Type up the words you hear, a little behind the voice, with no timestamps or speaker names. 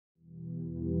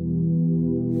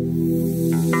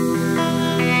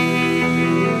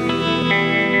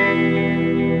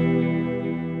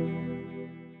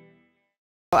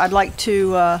I'd like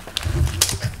to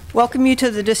welcome you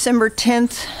to the December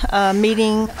 10th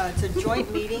meeting. It's a joint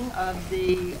meeting of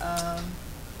the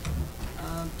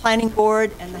Planning Board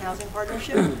and the Housing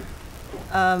Partnership.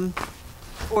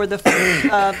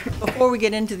 Before we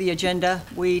get into the agenda,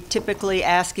 we typically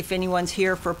ask if anyone's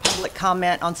here for public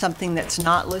comment on something that's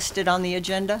not listed on the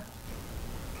agenda.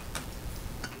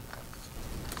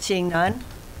 Seeing none.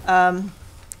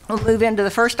 We'll move into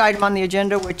the first item on the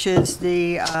agenda, which is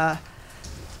the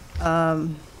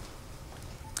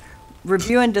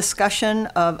review and discussion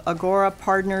of Agora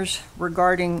Partners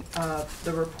regarding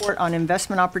the report on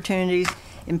investment opportunities,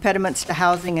 impediments to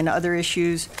housing, and other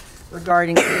issues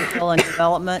regarding infill and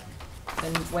development.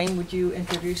 And Wayne, would you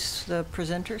introduce the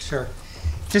presenters? Sure.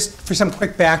 Just for some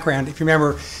quick background, if you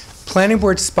remember, Planning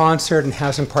Board sponsored and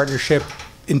Housing Partnership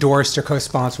endorsed or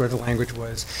co-sponsored, whatever the language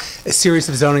was, a series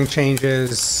of zoning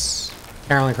changes,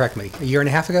 Carolyn, correct me, a year and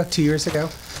a half ago, 2 years ago,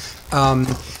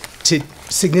 to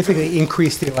significantly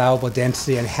increase the allowable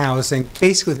density and housing,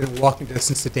 basically within walking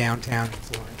distance to downtown in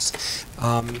Florence.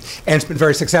 And it's been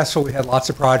very successful. We had lots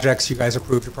of projects. You guys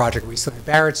approved a project recently at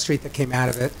Barrett Street that came out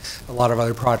of it. A lot of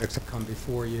other projects have come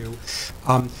before you.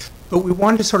 But we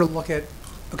wanted to sort of look at,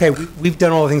 okay, we've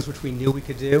done all the things which we knew we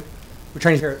could do. We're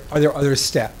trying to figure out, are there other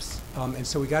steps? And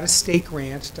so we got a state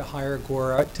grant to hire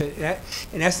Agora to,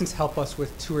 in essence, help us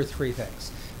with 2 or 3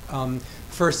 things.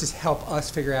 First is help us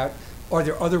figure out, are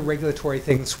there other regulatory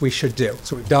things we should do?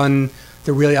 So we've done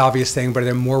the really obvious thing, but are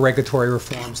there more regulatory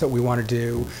reforms that we want to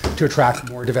do to attract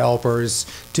more developers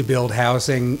to build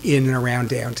housing in and around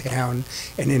downtown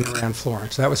and in and around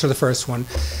Florence? So that was sort of the first one.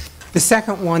 The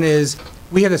second one is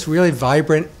we have this really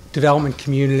vibrant development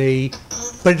community,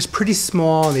 but it's pretty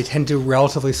small, and they tend to do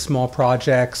relatively small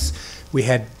projects. We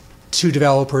had 2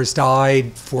 developers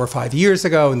died 4 or 5 years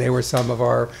ago, and they were some of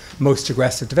our most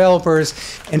aggressive developers.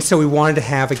 And so we wanted to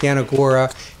have, again, Agora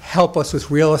help us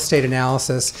with real estate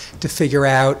analysis to figure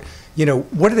out, you know,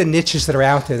 what are the niches that are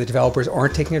out there that developers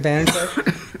aren't taking advantage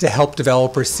of to help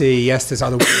developers see, yes, there's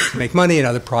other ways to make money and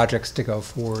other projects to go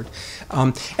forward.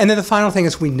 And then the final thing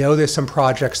is we know there's some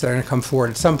projects that are going to come forward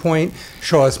at some point.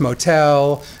 Shaw's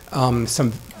Motel,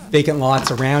 some vacant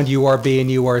lots around URB and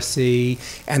URC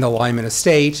and the Lyman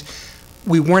Estate.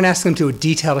 We weren't asking them to do a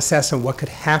detailed assessment of what could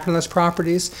happen on those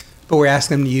properties, but we're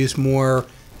asking them to use more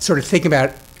sort of think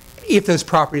about if those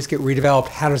properties get redeveloped,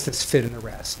 how does this fit in the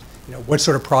rest? You know, what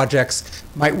sort of projects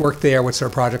might work there, what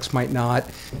sort of projects might not,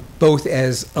 both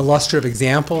as illustrative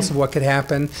examples of what could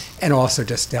happen and also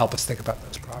just to help us think about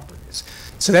those properties.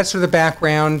 So that's sort of the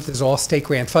background. This is all state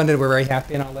grant funded. We're very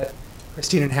happy, and I'll let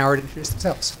Christine and Howard introduce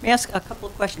themselves. Let me ask a couple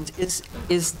of questions.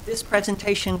 Is this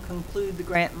presentation conclude the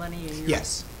grant money? In your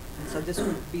Yes. And so this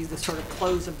would be the sort of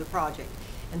close of the project.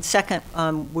 And second,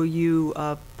 will you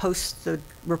post the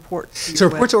report? So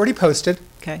the report's already posted.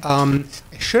 Okay.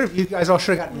 You guys all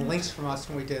should have gotten links from us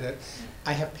when we did it.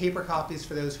 I have paper copies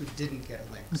for those who didn't get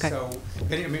links. Okay. So,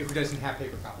 I mean, who doesn't have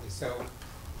paper copies. So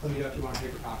let me know if you want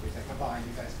paper copies. I come by and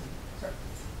you guys can. Sorry.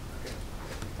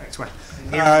 Thanks, Wayne.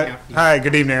 Hi,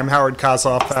 good evening. I'm Howard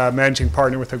Kozloff, Managing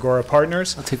Partner with Agora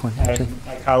Partners. I'll take one. And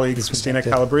my colleague, Christina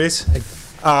Calabrese.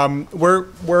 We're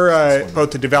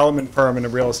both a development firm and a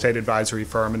real estate advisory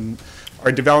firm, and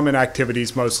our development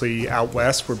activities mostly out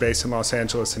west. We're based in Los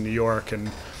Angeles and New York,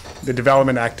 and the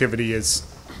development activity is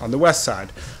on the west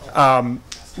side.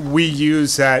 We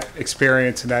use that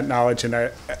experience and that knowledge and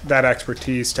that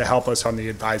expertise to help us on the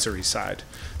advisory side.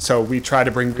 So we try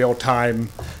to bring real-time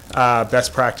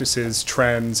best practices,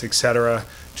 trends, et cetera,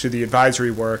 to the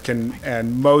advisory work,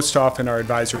 and most often our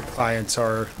advisory clients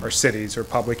are cities or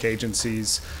public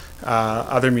agencies,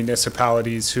 other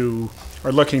municipalities who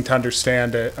are looking to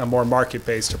understand a more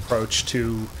market-based approach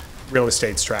to real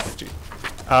estate strategy.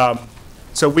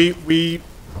 So we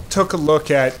took a look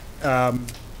at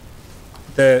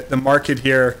the market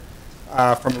here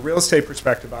from a real estate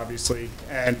perspective, obviously,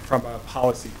 and from a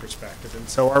policy perspective. And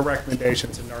so our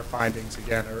recommendations and our findings,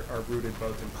 again, are rooted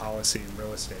both in policy and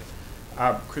real estate.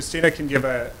 Christina can give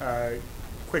a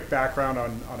quick background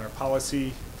on our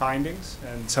policy findings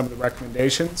and some of the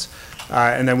recommendations,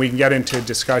 and then we can get into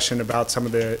discussion about some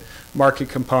of the market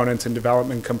components and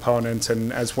development components.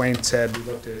 And as Wayne said, we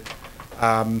looked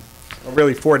at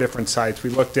really 4 different sites. We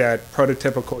looked at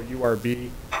prototypical URB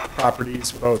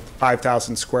properties, both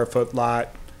 5,000 square foot lot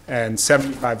and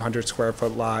 7,500 square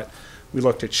foot lot. We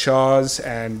looked at Shaw's,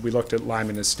 and we looked at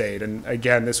Lyman Estate. And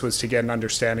again, this was to get an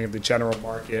understanding of the general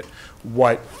market,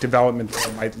 what development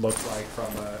there might look like from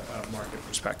a market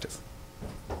perspective.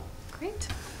 Great.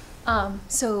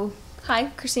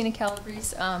 Hi, Christina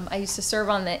Calabrese. I used to serve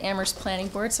on the Amherst Planning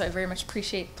Board, so I very much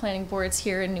appreciate planning boards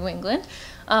here in New England.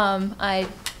 I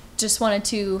just wanted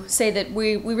to say that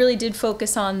we really did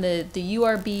focus on the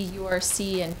URB,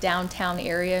 URC, and downtown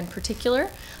area in particular.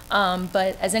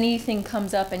 But as anything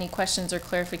comes up, any questions or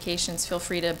clarifications, feel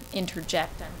free to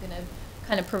interject. I'm going to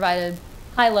kind of provide a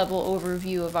high-level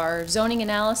overview of our zoning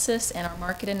analysis and our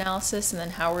market analysis, and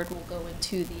then Howard will go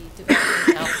into the development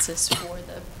analysis for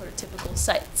the prototypical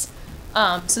sites.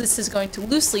 So this is going to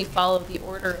loosely follow the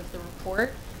order of the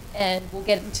report, and we'll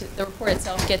get into the report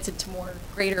itself gets into more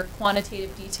greater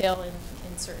quantitative detail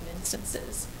in certain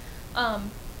instances.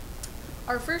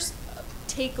 Our first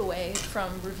takeaway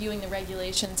from reviewing the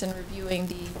regulations and reviewing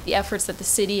the efforts that the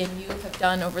city and you have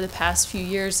done over the past few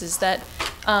years is that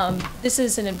this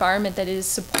is an environment that is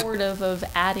supportive of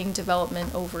adding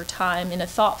development over time in a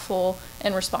thoughtful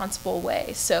and responsible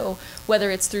way. So whether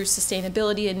it's through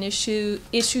sustainability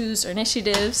issues or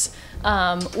initiatives,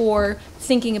 or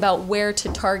thinking about where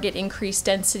to target increased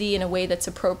density in a way that's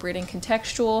appropriate and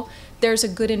contextual, there's a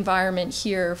good environment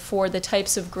here for the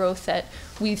types of growth that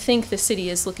we think the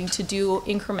city is looking to do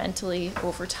incrementally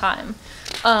over time.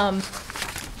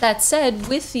 That said,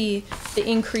 with the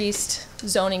increased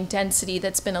zoning density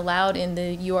that's been allowed in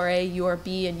the URA,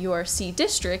 URB, and URC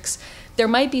districts, there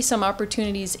might be some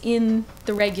opportunities in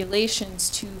the regulations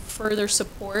to further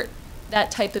support that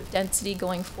type of density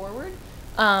going forward.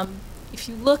 If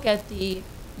you look at the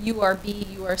URB,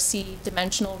 URC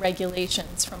dimensional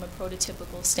regulations from a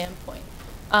prototypical standpoint,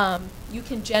 you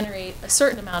can generate a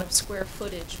certain amount of square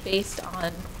footage based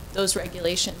on those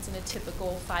regulations in a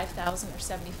typical 5,000 or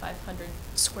 7,500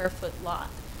 square foot lot.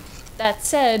 That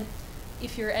said,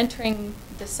 if you're entering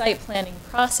the site planning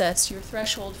process, your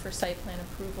threshold for site plan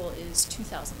approval is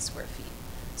 2,000 square feet.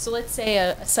 So let's say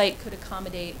a site could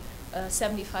accommodate a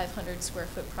 7,500 square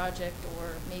foot project,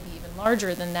 or maybe even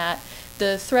larger than that.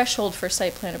 The threshold for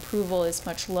site plan approval is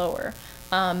much lower.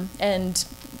 And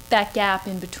that gap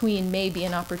in between may be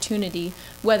an opportunity,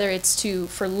 whether it's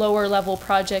for lower level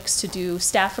projects to do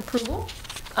staff approval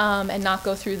and not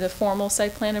go through the formal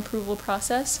site plan approval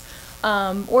process,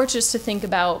 or just to think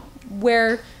about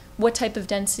what type of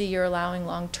density you're allowing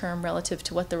long term relative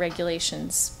to what the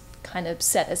regulations kind of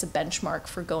set as a benchmark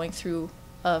for going through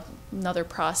another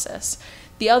process.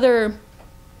 The other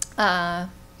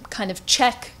kind of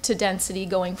check to density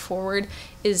going forward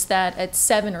is that at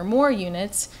 7 or more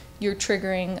units, you're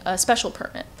triggering a special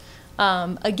permit.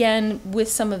 Again, with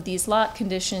some of these lot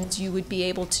conditions, you would be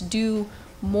able to do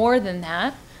more than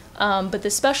that, but the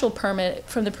special permit,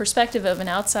 from the perspective of an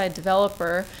outside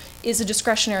developer, is a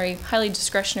discretionary, highly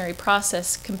discretionary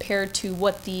process compared to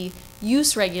what the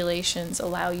use regulations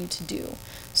allow you to do.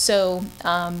 So,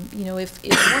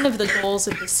 if one of the goals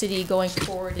of the city going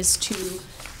forward is to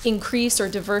increase or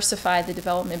diversify the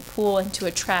development pool and to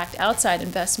attract outside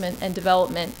investment and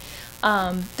development,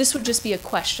 this would just be a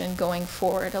question going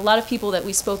forward. A lot of people that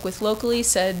we spoke with locally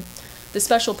said the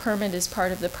special permit is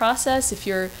part of the process. If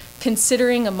you're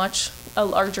considering a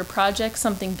larger project,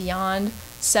 something beyond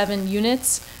 7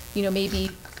 units, maybe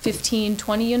 15,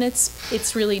 20 units,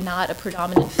 it's really not a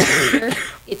predominant factor.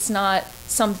 It's not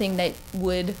something that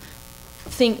would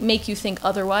make you think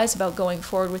otherwise about going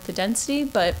forward with the density,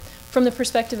 but from the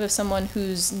perspective of someone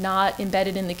who's not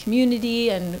embedded in the community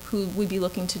and who would be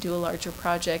looking to do a larger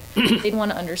project, they'd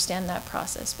want to understand that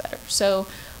process better. So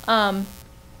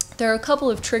there are a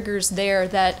couple of triggers there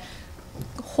that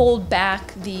hold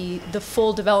back the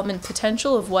full development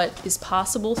potential of what is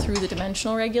possible through the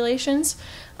dimensional regulations,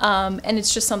 and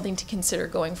it's just something to consider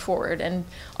going forward. And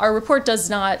our report does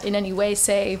not in any way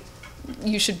say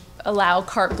you should allow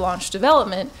carte blanche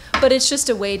development, but it's just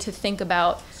a way to think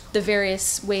about the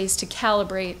various ways to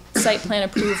calibrate site plan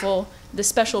approval, the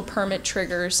special permit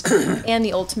triggers, and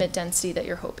the ultimate density that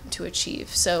you're hoping to achieve.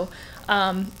 So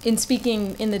in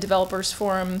speaking in the developers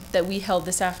forum that we held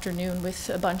this afternoon with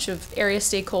a bunch of area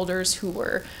stakeholders who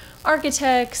were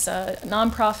architects,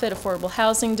 nonprofit, affordable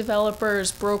housing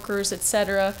developers, brokers,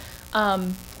 etc.,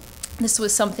 this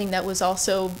was something that was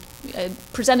also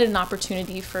presented an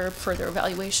opportunity for further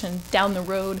evaluation down the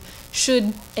road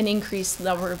should an increased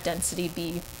level of density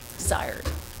be desired.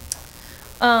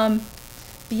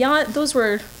 Beyond, those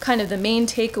were kind of the main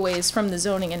takeaways from the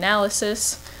zoning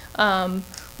analysis. Some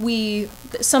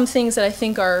things that I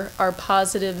think are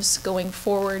positives going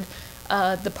forward.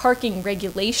 The parking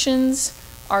regulations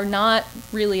are not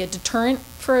really a deterrent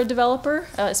for a developer,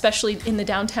 especially in the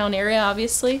downtown area,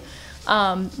 obviously.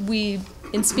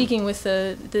 In speaking with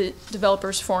the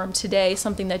developers forum today,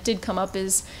 something that did come up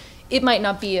is it might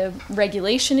not be a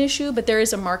regulation issue, but there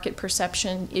is a market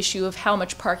perception issue of how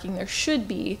much parking there should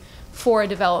be for a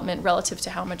development relative to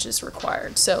how much is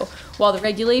required. So while the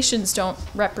regulations don't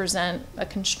represent a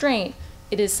constraint,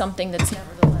 it is something that's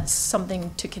nevertheless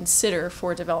something to consider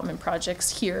for development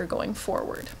projects here going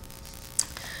forward.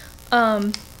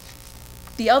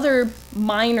 The other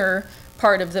minor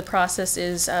part of the process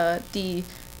is the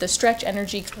stretch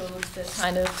energy code, the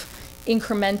kind of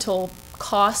incremental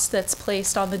cost that's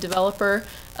placed on the developer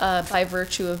by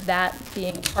virtue of that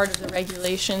being part of the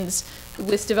regulations.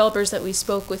 With developers that we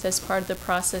spoke with as part of the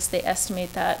process, they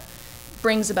estimate that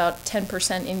brings about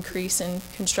 10% increase in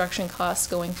construction costs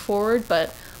going forward,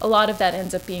 but a lot of that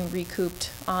ends up being recouped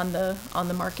on the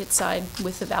market side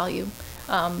with the value.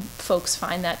 Folks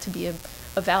find that to be a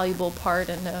valuable part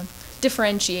and a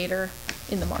differentiator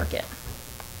in the market.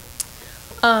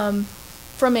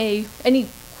 Any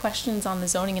questions on the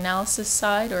zoning analysis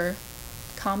side or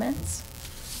comments?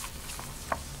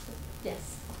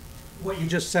 Yes. What you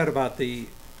just said about the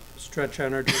stretch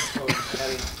energy code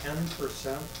adding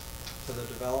 10% to the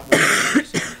development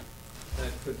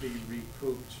that could be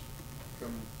recouped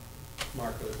from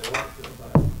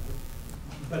marketability.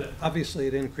 But obviously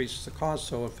it increases the cost,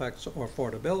 so it affects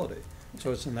affordability.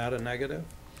 So isn't that a negative?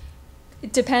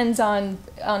 It depends on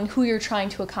who you're trying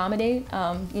to accommodate.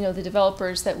 The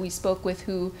developers that we spoke with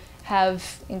who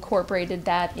have incorporated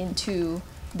that into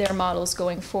their models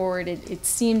going forward, it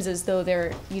seems as though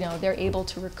they're able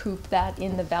to recoup that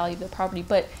in the value of the property.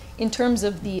 But in terms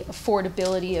of the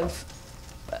affordability of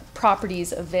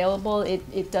properties available,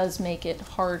 it does make it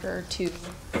harder to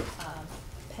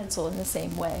pencil in the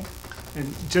same way.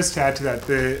 And just to add to that,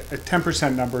 a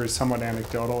 10% number is somewhat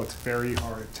anecdotal. It's very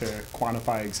hard to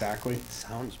quantify exactly.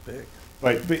 Sounds big.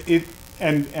 But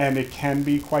it can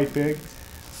be quite big.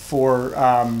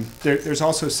 There's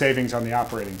also savings on the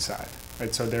operating side,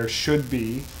 right? So there should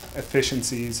be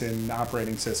efficiencies in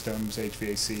operating systems,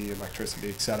 HVAC, electricity,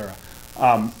 et cetera.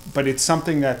 But it's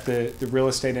something that the real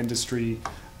estate industry,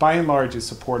 by and large, is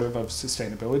supportive of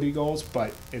sustainability goals,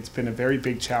 but it's been a very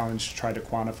big challenge to try to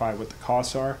quantify what the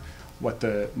costs are, what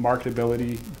the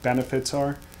marketability benefits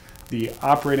are. The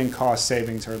operating cost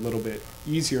savings are a little bit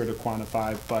easier to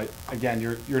quantify, but again,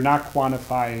 you're not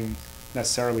quantifying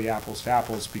necessarily apples to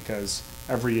apples because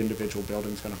every individual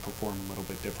building is going to perform a little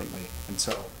bit differently. And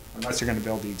so unless you're going to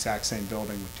build the exact same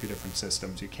building with two different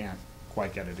systems, you can't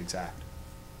quite get it exact.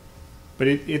 But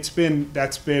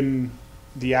that's been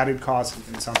the added cost has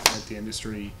been something that the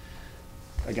industry,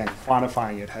 again,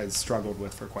 quantifying it has struggled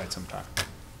with for quite some time.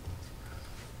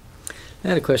 I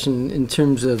had a question in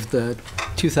terms of the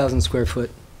 2,000 square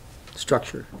foot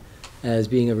structure as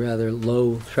being a rather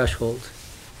low threshold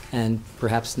and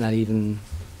perhaps not even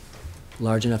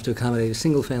large enough to accommodate a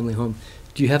single family home.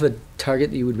 Do you have a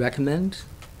target that you would recommend?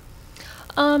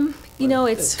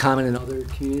 It's common in other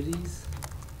communities.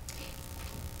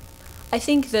 I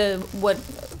think what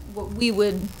we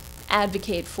would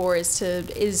advocate for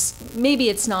is maybe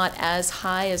it's not as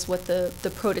high as what the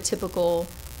prototypical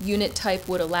unit type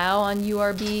would allow on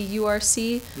URB,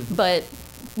 URC, but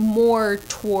more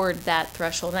toward that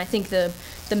threshold. And I think the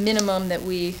minimum that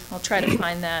I'll try to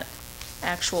find that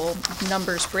actual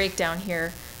numbers breakdown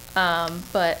here,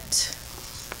 but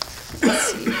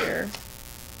let's see here.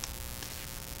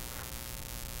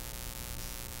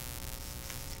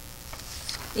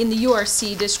 In the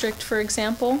URC district, for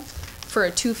example, for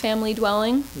a two-family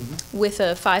dwelling with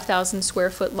a 5,000 square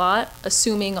foot lot,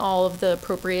 assuming all of the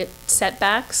appropriate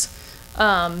setbacks,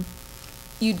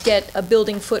 you'd get a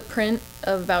building footprint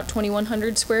of about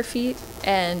 2,100 square feet,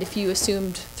 and if you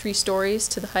assumed 3 stories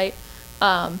to the height,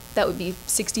 that would be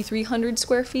 6,300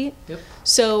 square feet. Yep.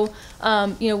 So,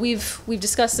 we've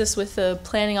discussed this with the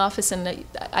planning office, and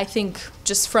I think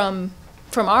just from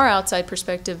our outside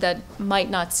perspective, that might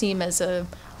not seem as a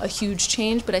huge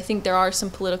change, but I think there are some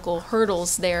political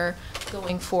hurdles there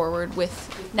going forward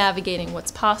with navigating what's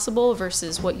possible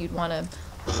versus what you'd want to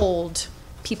hold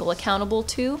people accountable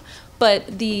to.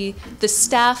 But the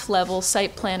staff level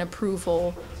site plan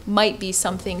approval might be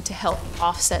something to help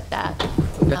offset that.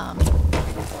 The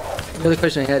other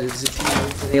question I had is if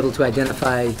you've been able to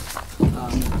identify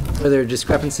whether there are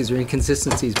discrepancies or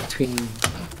inconsistencies between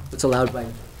what's allowed by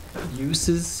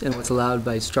uses and what's allowed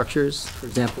by structures. For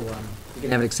example, you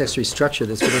can have an accessory structure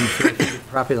that's within 30 feet of the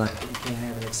property line, but you can't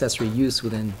have an accessory use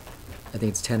within, I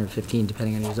think it's 10 or 15,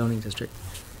 depending on your zoning district.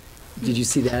 Did you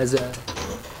see that as a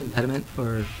impediment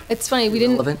or It's funny, we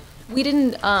relevant?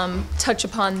 didn't touch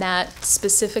upon that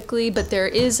specifically, but there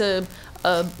is a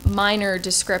minor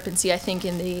discrepancy, I think,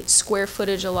 in the square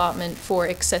footage allotment for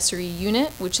accessory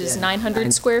unit, which is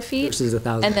 900 square feet. Versus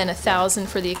 1,000. And then 1,000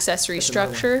 for the accessory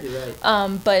structure. You're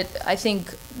right. But I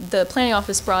think the planning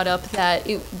office brought up that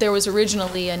there was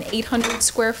originally an 800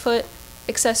 square foot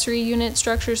accessory unit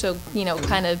structure, so,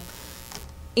 kind of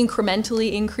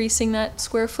incrementally increasing that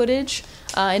square footage.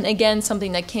 And again,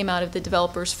 something that came out of the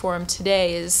developers forum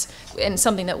today is, and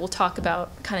something that we'll talk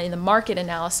about kind of in the market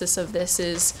analysis of this,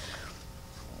 is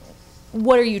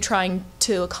what are you trying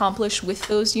to accomplish with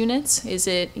those units? Is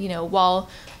it, you know, while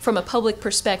from a public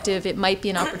perspective, it might be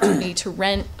an opportunity to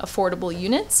rent affordable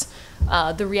units,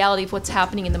 the reality of what's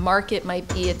happening in the market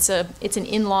might be it's an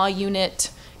in-law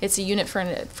unit, it's a unit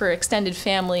for extended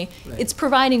family. Right. It's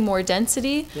providing more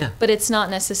density, Yeah. but it's not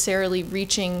necessarily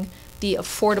reaching the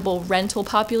affordable rental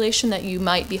population that you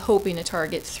might be hoping to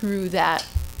target through that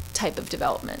type of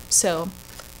development. So,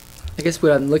 I guess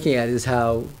what I'm looking at is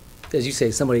how, as you say,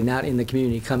 somebody not in the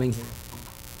community coming here,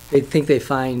 they think they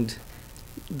find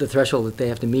the threshold that they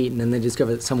have to meet, and then they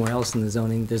discover that somewhere else in the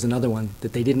zoning, there's another one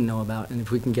that they didn't know about. And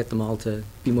if we can get them all to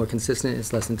be more consistent,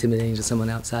 it's less intimidating to someone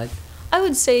outside. I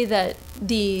would say that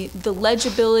the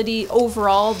legibility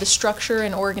overall, the structure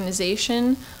and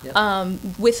organization, Yep.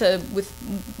 with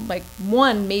like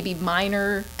one maybe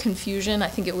minor confusion. I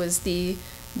think it was the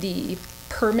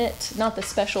permit, not the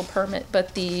special permit,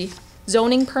 but the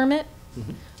zoning permit,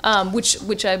 which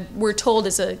we're told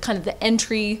is a kind of the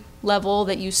entry level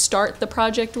that you start the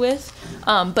project with.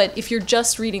 But if you're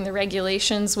just reading the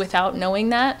regulations without knowing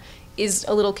that, is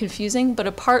a little confusing. But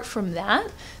apart from that,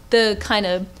 the kind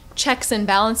of checks and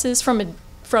balances from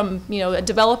you know, a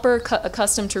developer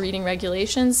accustomed to reading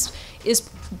regulations is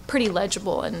pretty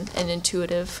legible and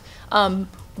intuitive.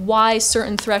 Why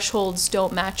certain thresholds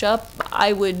don't match up,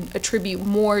 I would attribute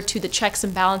more to the checks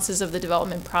and balances of the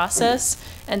development process,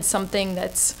 and something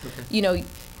that's, you know,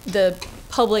 the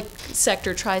public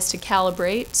sector tries to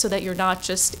calibrate so that you're not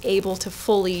just able to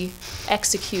fully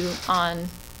execute on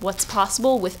what's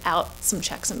possible without some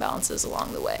checks and balances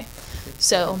along the way.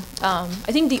 So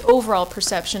I think the overall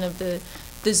perception of the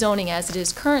zoning as it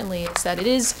is currently is that it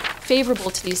is favorable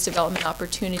to these development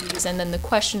opportunities, and then the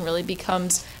question really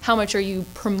becomes how much are you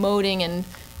promoting and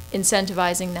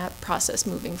incentivizing that process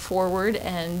moving forward.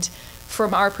 And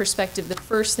from our perspective, the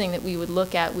first thing that we would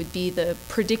look at would be the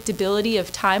predictability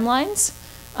of timelines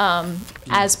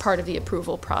as part of the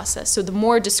approval process. So the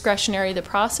more discretionary the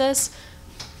process,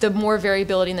 the more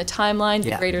variability in the timeline,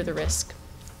 the greater the risk.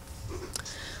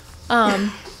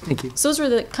 Thank you. So those were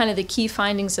the kind of the key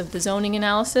findings of the zoning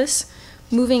analysis.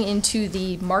 Moving into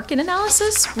the market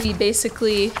analysis, we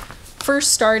basically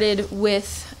first started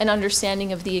with an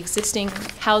understanding of the existing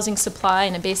housing supply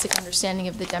and a basic understanding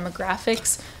of the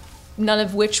demographics, none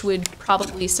of which would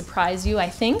probably surprise you, I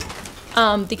think.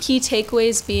 The key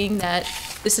takeaways being that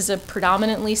this is a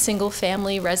predominantly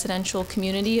single-family residential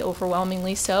community,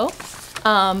 overwhelmingly so,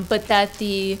 but that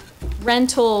the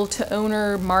rental to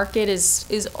owner market is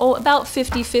about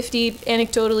 50-50.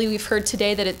 Anecdotally, we've heard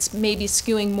today that it's maybe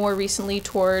skewing more recently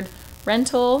toward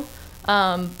rental,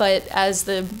 but as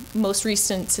the most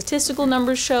recent statistical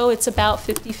numbers show, it's about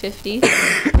 50-50.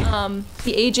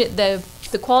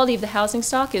 The quality of the housing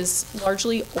stock is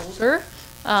largely older.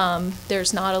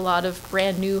 There's not a lot of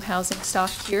brand new housing stock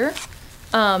here.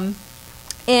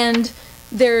 And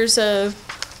there's a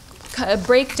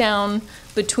breakdown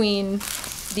between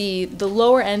the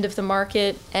lower end of the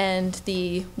market and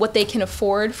what they can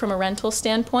afford from a rental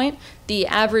standpoint, the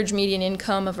average median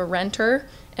income of a renter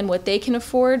and what they can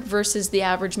afford versus the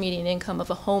average median income of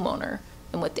a homeowner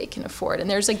and what they can afford. And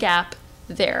there's a gap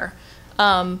there.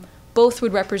 Both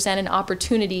would represent an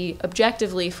opportunity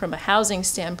objectively from a housing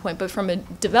standpoint, but from a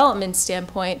development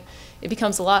standpoint, it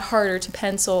becomes a lot harder to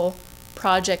pencil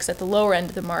projects at the lower end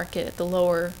of the market, at the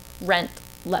lower rent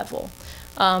level.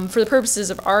 For the purposes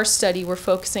of our study, we're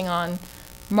focusing on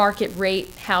market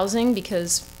rate housing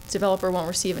because developer won't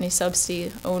receive any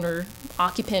subsidy, owner,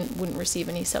 occupant wouldn't receive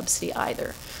any subsidy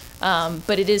either.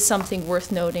 But it is something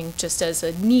worth noting just as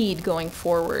a need going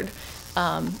forward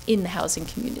in the housing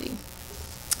community.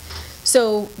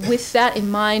 So with that in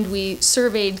mind, we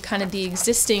surveyed kind of the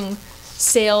existing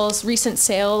sales, recent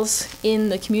sales in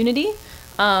the community.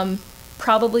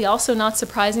 Probably also not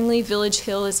surprisingly, Village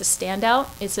Hill is a standout.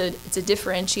 It's a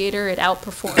differentiator. It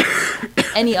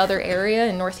outperforms any other area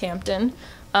in Northampton,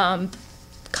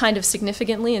 kind of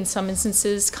significantly. In some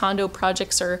instances, condo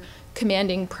projects are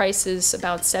commanding prices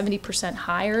about 70%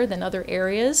 higher than other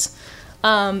areas.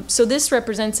 So this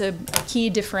represents a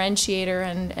key differentiator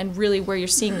and really where you're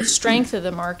seeing the strength of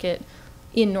the market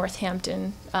in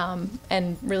Northampton,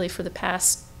 and really for the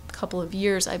past couple of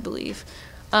years, I believe.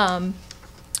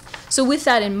 So with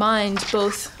that in mind,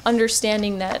 both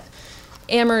understanding that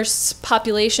Amherst's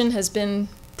population has been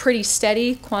pretty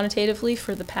steady quantitatively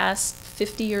for the past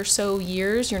 50 or so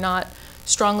years. You're not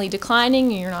strongly declining,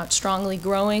 you're not strongly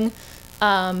growing.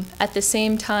 At the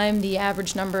same time, the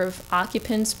average number of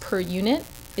occupants per unit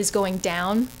is going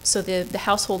down, so the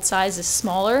household size is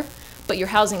smaller, but your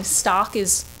housing stock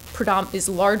is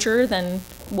larger than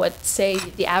what, say,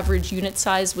 the average unit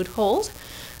size would hold.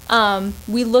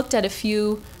 We looked at a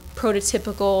few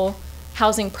prototypical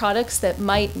housing products that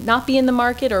might not be in the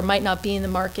market or might not be in the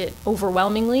market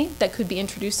overwhelmingly that could be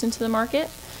introduced into the market.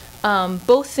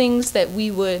 Both things that we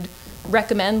would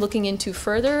recommend looking into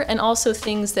further, and also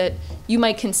things that you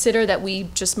might consider that we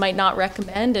just might not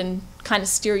recommend and kind of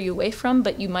steer you away from,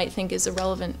 but you might think is a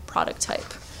relevant product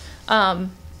type.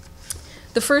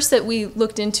 The first that we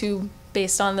looked into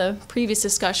based on the previous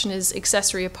discussion is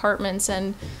accessory apartments,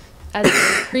 and as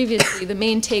previously, the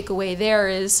main takeaway there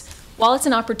is, while it's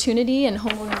an opportunity and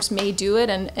homeowners may do it,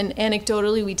 and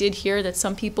anecdotally we did hear that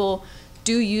some people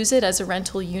do use it as a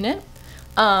rental unit,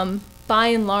 by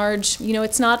and large, you know,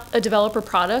 it's not a developer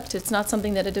product. It's not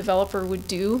something that a developer would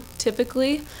do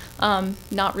typically,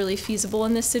 not really feasible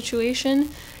in this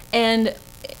situation. And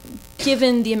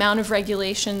given the amount of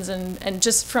regulations and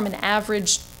just from an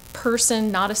average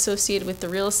person not associated with the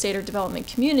real estate or development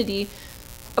community,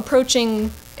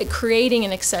 creating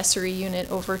an accessory unit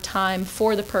over time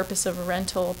for the purpose of a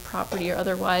rental property or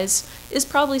otherwise is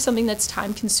probably something that's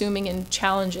time consuming and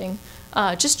challenging,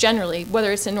 just generally,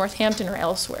 whether it's in Northampton or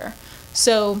elsewhere.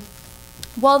 So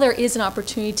while there is an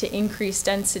opportunity to increase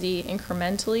density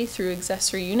incrementally through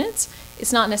accessory units,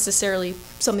 it's not necessarily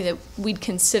something that we'd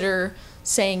consider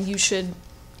saying you should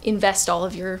invest all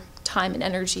of your time and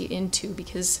energy into,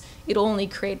 because it'll only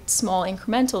create small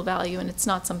incremental value, and it's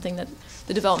not something that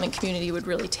the development community would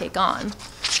really take on.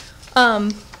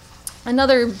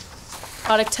 Another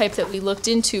product type that we looked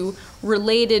into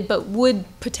related but would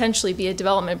potentially be a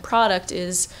development product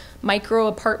is micro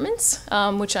apartments,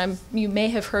 which you may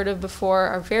have heard of before,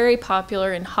 are very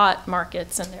popular in hot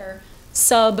markets, and they're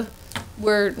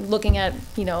we're looking at,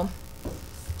 you know,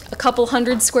 a couple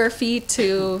hundred square feet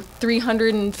to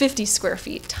 350 square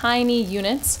feet, tiny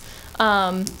units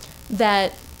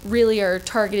that really are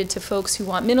targeted to folks who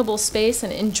want minimal space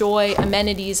and enjoy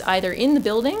amenities either in the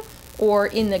building or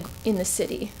in the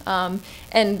city.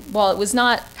 And while it was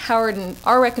not Howard, and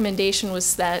our recommendation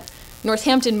was that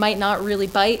Northampton might not really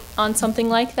bite on something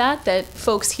like that, that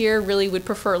folks here really would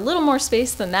prefer a little more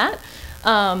space than that.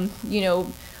 You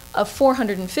know, a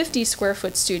 450 square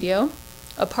foot studio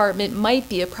apartment might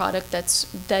be a product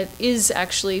that is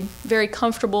actually very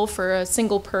comfortable for a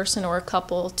single person or a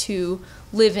couple to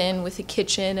live in, with a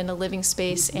kitchen and a living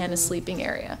space and a sleeping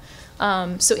area.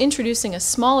 So introducing a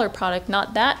smaller product,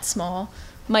 not that small,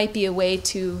 might be a way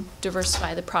to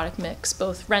diversify the product mix,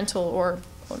 both rental or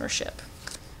ownership.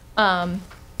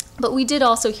 But we did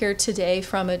also hear today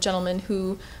from a gentleman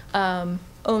who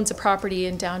owns a property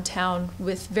in downtown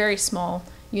with very small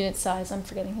unit size. I'm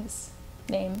forgetting his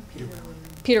name.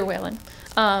 Peter Whalen.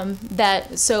 But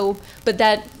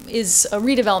that is a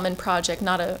redevelopment project,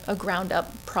 not a ground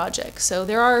up project. So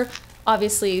there are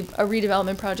obviously a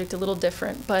redevelopment project a little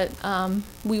different, but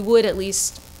we would at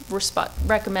least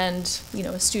recommend, you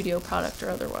know, a studio product or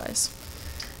otherwise.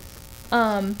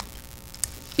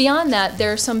 Beyond that,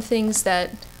 there are some things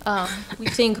that we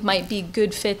think might be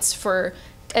good fits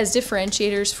as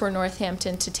differentiators for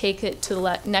Northampton to take it to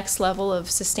the next level of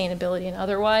sustainability and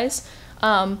otherwise.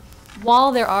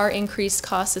 While there are increased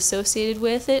costs associated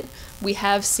with it, we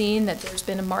have seen that there's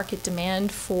been a market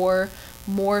demand for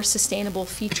more sustainable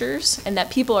features, and that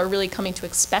people are really coming to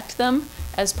expect them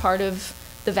as part of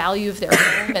the value of their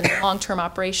home and the long-term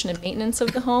operation and maintenance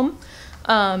of the home.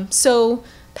 So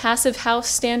passive house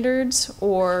standards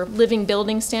or living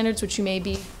building standards, which you may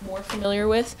be more familiar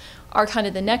with, are kind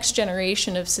of the next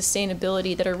generation of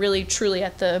sustainability that are really truly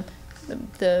at the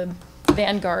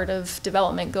vanguard of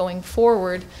development going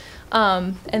forward.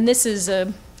 And this is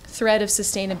a thread of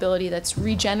sustainability that's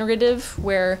regenerative,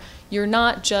 where you're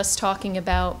not just talking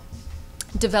about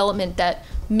development that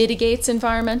mitigates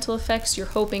environmental effects. You're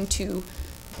hoping to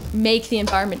make the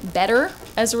environment better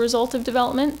as a result of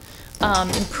development,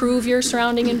 improve your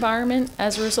surrounding environment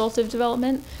as a result of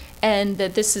development, and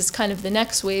that this is kind of the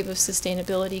next wave of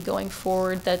sustainability going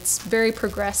forward that's very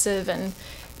progressive. And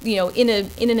you know, in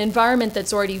an environment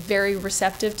that's already very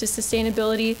receptive to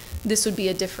sustainability, this would be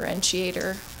a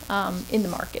differentiator in the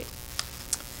market.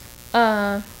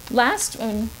 Last,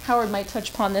 and Howard might touch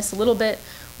upon this a little bit,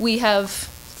 we have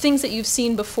things that you've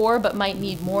seen before but might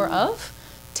need more of: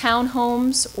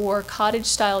 townhomes or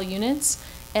cottage-style units,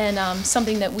 and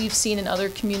something that we've seen in other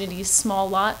communities, small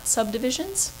lot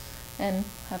subdivisions. And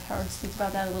have Howard speak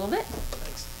about that a little bit.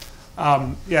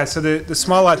 Yeah, so the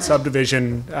small lot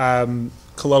subdivision,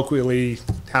 colloquially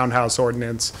townhouse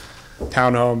ordinance,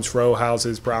 townhomes, row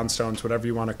houses, brownstones, whatever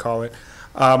you want to call it,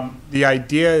 The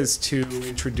idea is to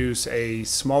introduce a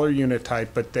smaller unit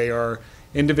type, but they are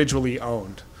individually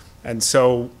owned. And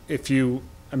so if you,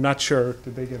 I'm not sure,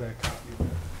 did they get a copy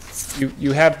of it?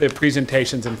 You have the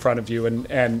presentations in front of you,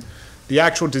 and the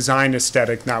actual design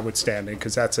aesthetic notwithstanding,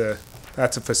 because that's a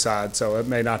facade, so it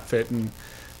may not fit in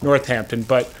Northampton.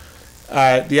 But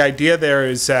the idea there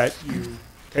is that you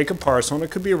take a parcel, and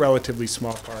it could be a relatively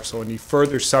small parcel, and you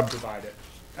further subdivide it.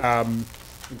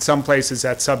 In some places,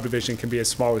 that subdivision can be as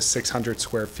small as 600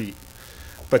 square feet.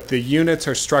 But the units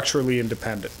are structurally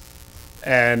independent,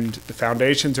 and the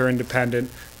foundations are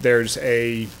independent. There's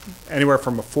anywhere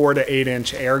from a 4 to 8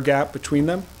 inch air gap between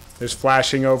them. There's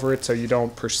flashing over it, so you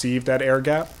don't perceive that air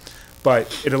gap.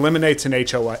 But it eliminates an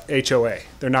HOA.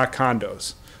 They're not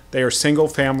condos. They are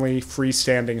single-family,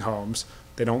 freestanding homes.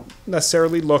 They don't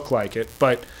necessarily look like it,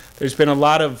 but there's been a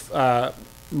lot of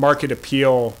market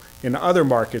appeal in other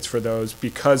markets for those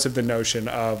because of the notion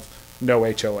of no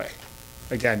HOA.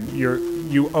 Again,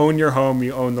 you own your home,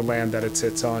 you own the land that it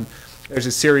sits on. There's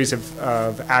a series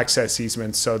of access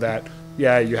easements so that,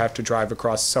 yeah, you have to drive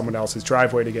across someone else's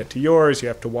driveway to get to yours, you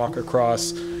have to walk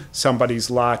across somebody's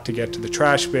lot to get to the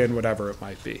trash bin, whatever it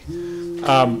might be.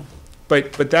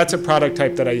 But that's a product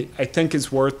type that I think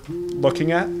is worth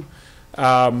looking at.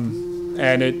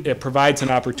 And it provides an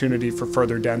opportunity for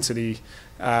further density.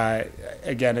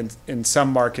 Again, in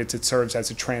some markets, it serves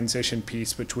as a transition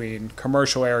piece between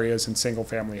commercial areas and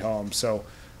single-family homes. So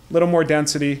a little more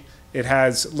density. It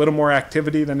has a little more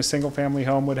activity than a single-family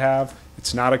home would have.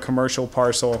 It's not a commercial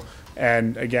parcel.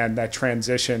 And again, that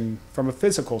transition from a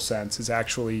physical sense is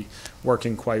actually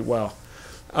working quite well.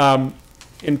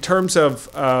 In terms of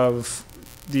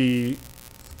the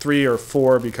 3 or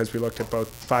 4, because we looked at both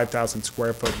 5,000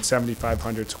 square foot and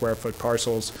 7,500 square foot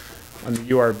parcels on the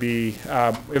URB,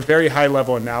 a very high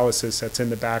level analysis that's in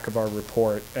the back of our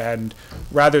report. And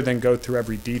rather than go through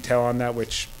every detail on that,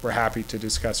 which we're happy to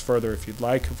discuss further if you'd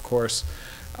like, of course,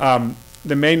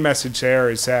 the main message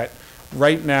there is that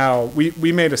right now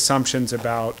we made assumptions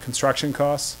about construction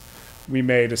costs. We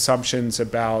made assumptions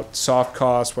about soft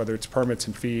costs, whether it's permits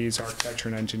and fees, architecture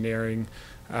and engineering,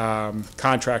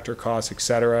 contractor costs, et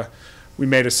cetera. We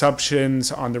made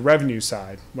assumptions on the revenue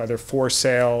side, whether for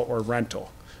sale or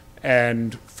rental.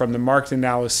 And from the market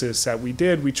analysis that we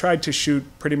did, we tried to shoot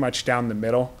pretty much down the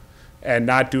middle and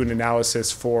not do an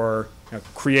analysis for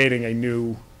creating a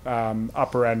new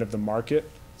upper end of the market.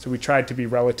 So we tried to be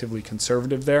relatively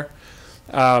conservative there.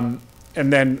 And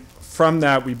then from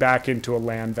that, we back into a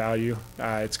land value.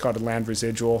 It's called a land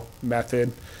residual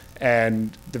method.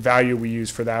 And the value we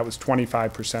used for that was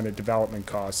 25% of development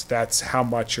costs. That's how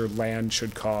much your land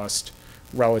should cost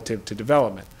relative to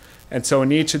development. And so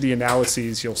in each of the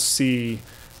analyses, you'll see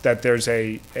that there's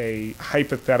a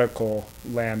hypothetical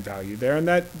land value there. And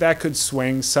that could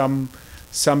swing. Some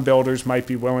builders might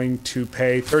be willing to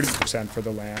pay 30% for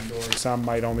the land, or some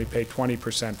might only pay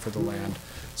 20% for the land.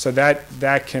 So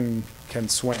that can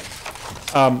swing.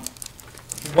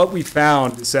 What we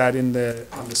found is that on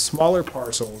the smaller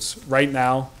parcels, right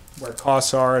now, where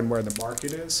costs are and where the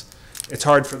market is, it's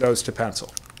hard for those to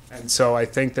pencil. And so I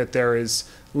think that there is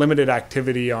limited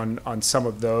activity on some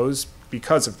of those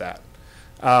because of that.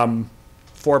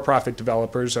 For-profit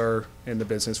developers are in the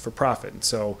business for profit. And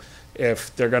so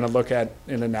if they're going to look at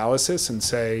an analysis and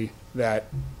say that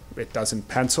it doesn't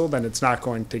pencil, then it's not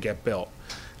going to get built.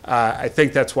 I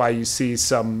think that's why you see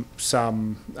some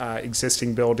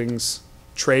existing buildings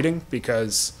trading,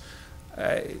 because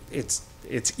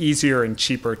it's easier and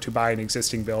cheaper to buy an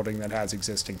existing building that has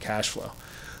existing cash flow.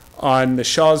 On the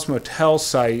Shaw's Motel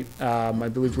site, I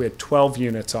believe we had 12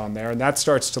 units on there, and that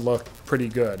starts to look pretty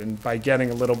good. And by getting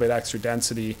a little bit extra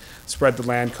density, spread the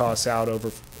land costs out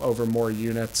over more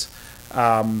units,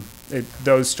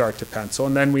 those start to pencil.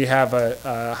 And then we have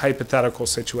a hypothetical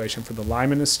situation for the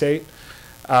Lyman estate.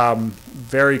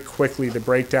 Very quickly, the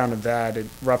breakdown of that, at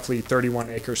roughly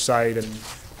 31-acre site, and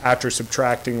after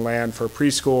subtracting land for a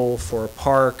preschool, for a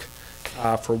park,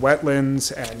 for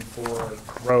wetlands, and for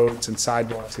roads and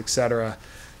sidewalks, et cetera,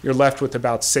 you're left with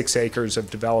about 6 acres of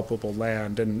developable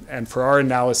land. And for our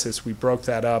analysis, we broke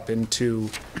that up into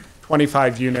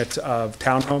 25 units of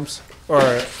townhomes,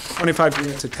 or 25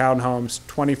 units of townhomes,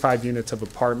 25 units of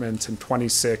apartments, and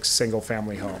 26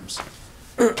 single-family homes.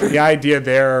 The idea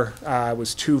there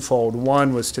was twofold.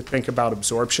 One was to think about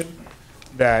absorption,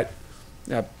 that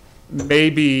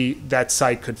maybe that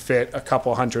site could fit a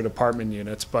couple hundred apartment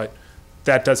units, but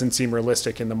that doesn't seem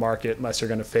realistic in the market unless you're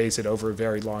going to phase it over a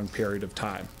very long period of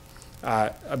time.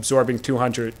 Absorbing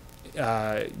 200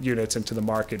 units into the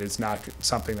market is not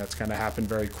something that's going to happen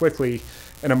very quickly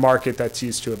in a market that's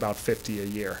used to about 50 a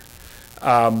year.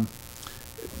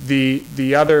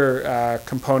 The other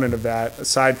component of that,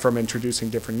 aside from introducing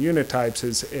different unit types,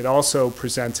 is it also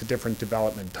presents a different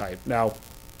development type. Now,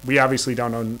 we obviously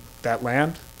don't own that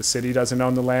land. The city doesn't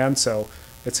own the land, so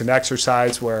it's an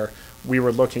exercise where we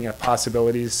were looking at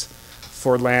possibilities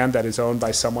for land that is owned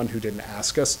by someone who didn't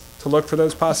ask us to look for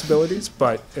those possibilities,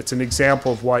 but it's an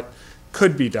example of what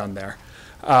could be done there.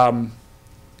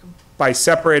 By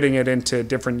separating it into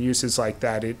different uses like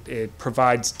that, it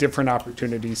provides different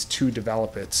opportunities to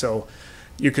develop it. So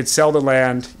you could sell the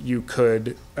land, you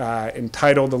could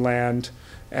entitle the land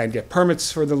and get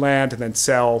permits for the land, and then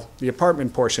sell the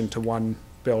apartment portion to one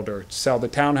builder, sell the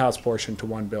townhouse portion to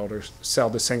one builder, sell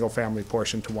the single-family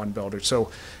portion to one builder. So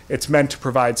it's meant to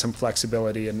provide some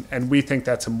flexibility, and we think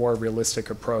that's a more realistic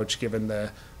approach given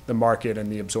the market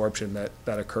and the absorption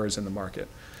that occurs in the market.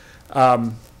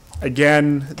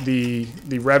 Again, the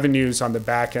revenues on the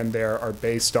back end there are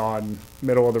based on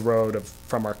middle of the road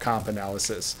from our comp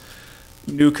analysis.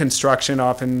 New construction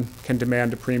often can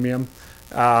demand a premium.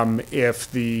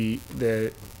 If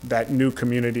that new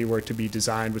community were to be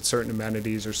designed with certain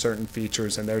amenities or certain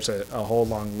features, and there's a whole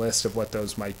long list of what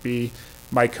those might be,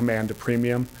 might command a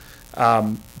premium.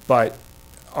 But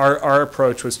our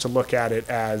approach was to look at it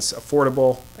as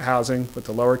affordable housing with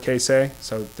the lowercase a.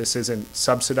 So this isn't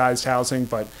subsidized housing,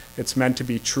 but it's meant to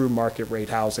be true market rate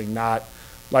housing, not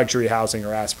luxury housing or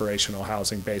aspirational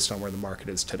housing based on where the market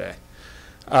is today.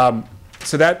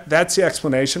 So that's the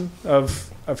explanation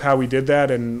of how we did that.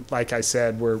 And like I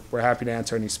said, we're happy to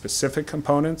answer any specific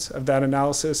components of that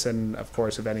analysis and, of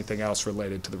course, of anything else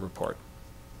related to the report.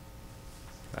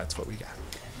 That's what we got.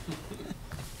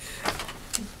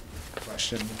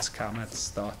 Questions, comments,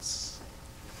 thoughts?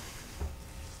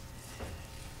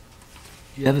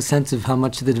 Do you have a sense of how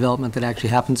much of the development that actually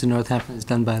happens in Northampton is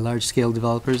done by large-scale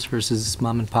developers versus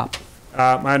mom and pop?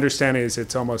 My understanding is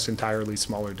it's almost entirely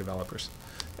smaller developers.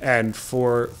 And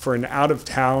for an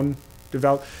out-of-town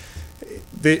develop,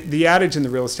 the adage in the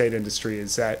real estate industry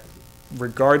is that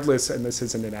regardless, and this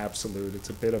isn't an absolute, it's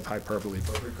a bit of hyperbole,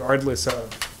 but regardless of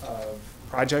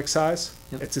project size,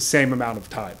 Yep. it's the same amount of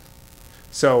time.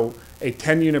 So a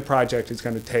 10-unit project is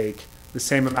going to take the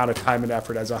same amount of time and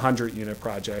effort as a 100-unit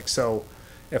project. So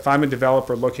if I'm a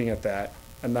developer looking at that,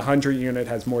 and the 100-unit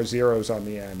has more zeros on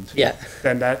the end, Yeah.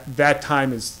 then that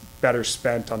time is better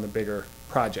spent on the bigger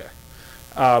project.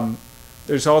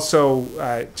 There's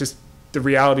also just the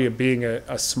reality of being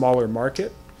a smaller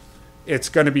market. It's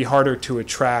going to be harder to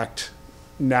attract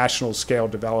national scale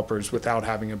developers without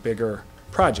having a bigger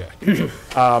project.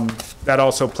 That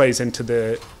also plays into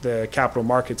the capital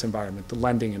markets environment, the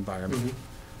lending environment.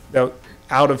 Now,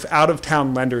 out of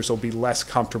town lenders will be less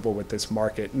comfortable with this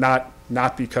market,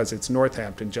 not because it's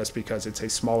Northampton, just because it's a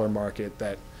smaller market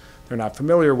that they're not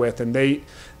familiar with, and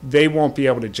they won't be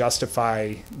able to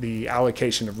justify the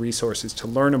allocation of resources to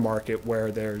learn a market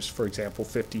where there's, for example,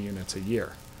 50 units a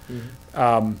year.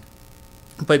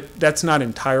 But that's not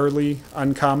entirely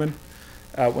uncommon.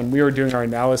 When we were doing our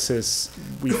analysis,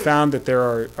 we found that there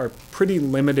are pretty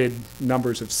limited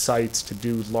numbers of sites to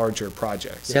do larger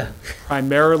projects. Yeah.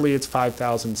 Primarily, it's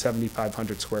 5,000,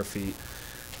 7,500 square feet.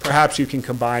 Perhaps you can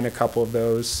combine a couple of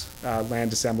those.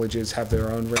 Land assemblages have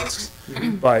their own risks.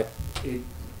 But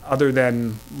other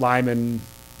than Lyman,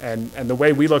 and the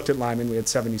way we looked at Lyman, we had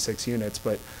 76 units,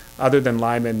 but other than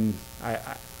Lyman,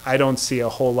 I don't see a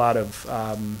whole lot of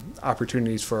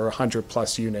opportunities for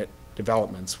 100-plus unit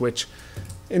developments, which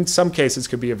in some cases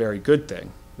could be a very good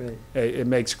thing. Right. It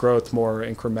makes growth more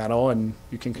incremental, and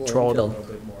you can control it a little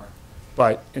bit more.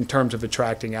 But in terms of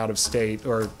attracting out of state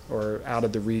or out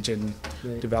of the region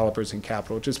Right. developers and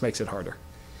capital, it just makes it harder.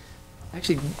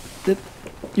 Actually,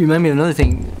 you remind me of another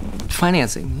thing,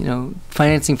 financing,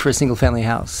 financing for a single-family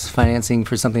house, financing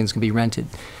for something that's going to be rented,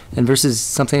 and versus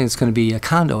something that's going to be a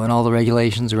condo and all the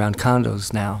regulations around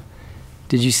condos now.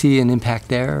 Did you see an impact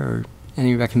there or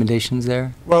any recommendations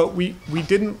there? Well, we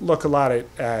didn't look a lot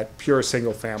at pure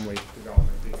single-family development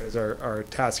because our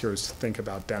task here is to think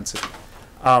about density.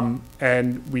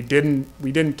 And we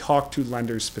didn't talk to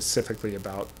lenders specifically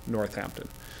about Northampton.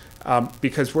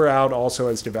 Because we're out also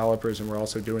as developers and we're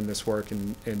also doing this work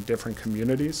in different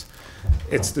communities.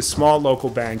 It's the small local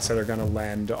banks that are going to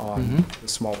lend on the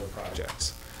smaller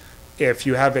projects. If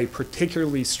you have a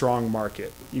particularly strong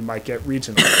market, you might get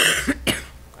regional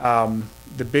banks.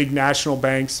 The big national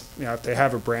banks, if they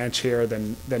have a branch here,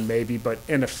 then maybe, but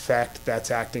in effect, that's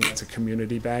acting as a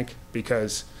community bank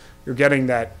because you're getting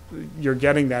that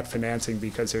financing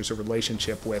because there's a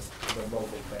relationship with the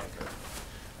local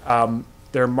banker.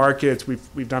 There are markets,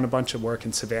 we've done a bunch of work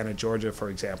in Savannah, Georgia, for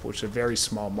example, which is a very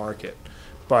small market,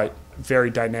 but very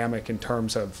dynamic in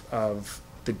terms of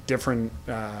the different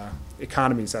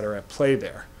economies that are at play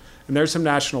there. And there's some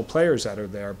national players that are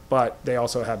there, but they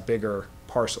also have bigger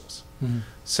parcels.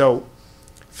 So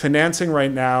financing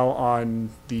right now on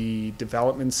the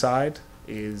development side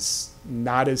is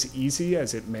not as easy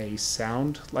as it may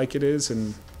sound like it is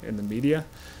in the media.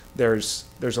 There's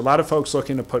a lot of folks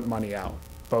looking to put money out,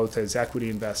 both as equity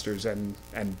investors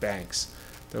and banks.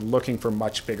 They're looking for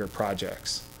much bigger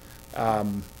projects.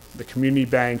 The community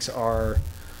banks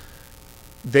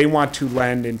they want to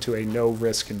lend into a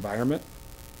no-risk environment.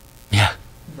 Yeah.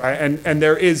 Right? And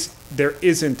there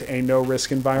isn't a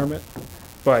no-risk environment,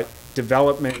 but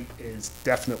development is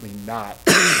definitely not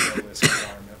a no-risk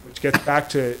environment, which gets back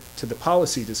to the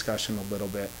policy discussion a little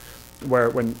bit,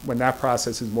 where when that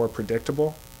process is more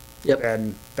predictable,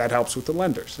 then that helps with the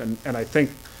lenders. And I think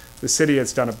the city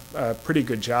has done a pretty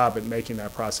good job at making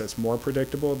that process more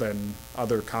predictable than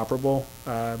other comparable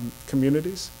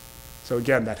communities. So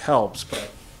again, that helps, but at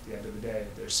the end of the day,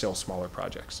 they're still smaller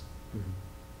projects.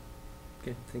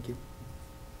 Okay, thank you.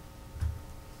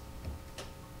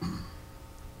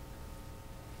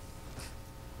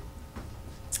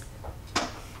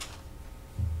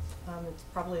 It's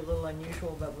probably a little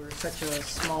unusual, but we're such a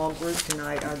small group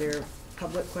tonight. Are there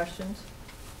public questions?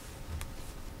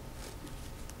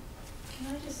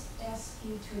 Can I just ask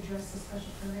you to address the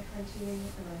special permit criteria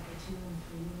for like the 2 and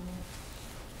 3 unit?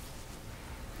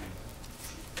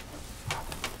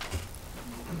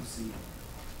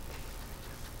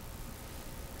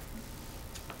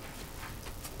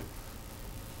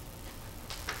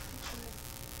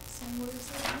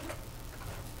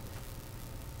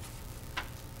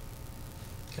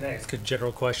 Can I ask a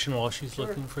general question while she's Sure.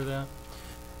 looking for that?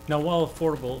 Now, while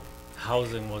affordable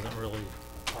housing wasn't really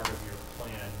part of your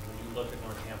plan, when you look at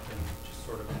Northampton, just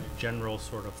sort of in a general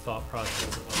sort of thought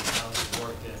process of what the town has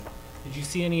worked in, did you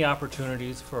see any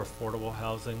opportunities for affordable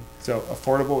housing So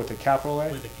affordable with a capital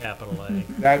A? with a capital A?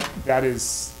 That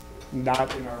is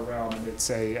not in our realm, and it's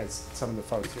as some of the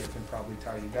folks here can probably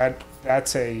tell you,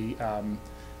 that's a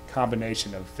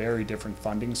combination of very different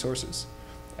funding sources.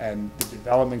 And the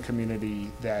development community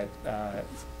the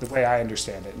way I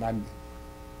understand it, and I'm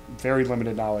very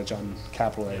limited knowledge on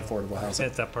capital A affordable housing.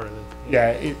 Is that part of the?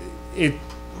 Yeah,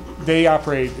 they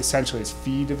operate essentially as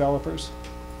fee developers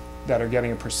that are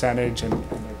getting a percentage and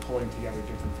they're pulling together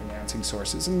different financing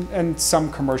sources. And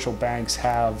some commercial banks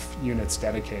have units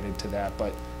dedicated to that,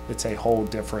 but it's a whole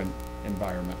different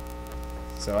environment.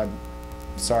 So I'm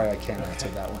sorry I can't answer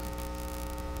that one.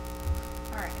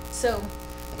 All right, so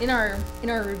in our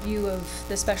review of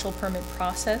the special permit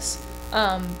process,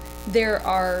 there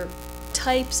are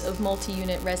types of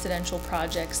multi-unit residential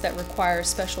projects that require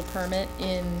special permit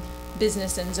in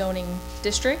business and zoning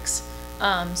districts.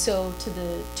 So to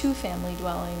the 2-family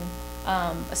dwelling,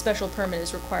 a special permit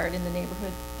is required in the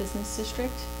neighborhood business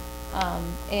district.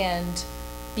 And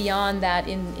beyond that,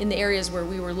 in the areas where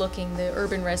we were looking, the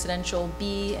urban residential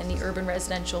B and the urban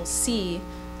residential C,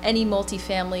 any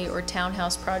multifamily or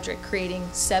townhouse project creating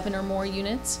 7 or more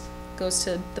units goes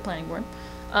to the planning board,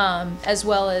 as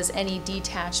well as any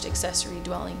detached accessory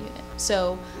dwelling unit.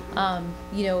 So,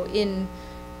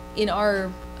 in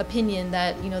our opinion,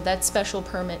 that special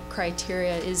permit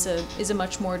criteria is a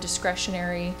much more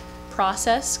discretionary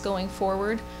process going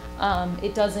forward.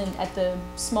 It doesn't, at the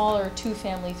smaller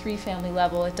 2-family, 3-family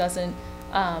level, it doesn't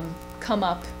come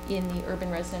up in the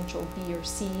urban residential B or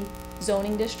C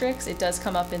zoning districts. It does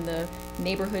come up in the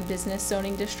neighborhood business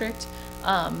zoning district,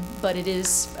 but it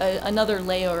is another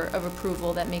layer of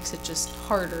approval that makes it just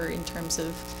harder in terms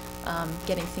of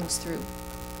getting things through.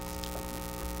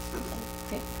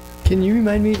 Okay. Can you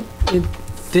remind me,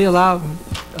 they allow,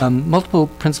 multiple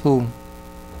principal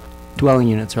dwelling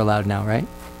units are allowed now, right?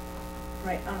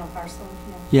 Right, on a parcel,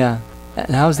 Yeah.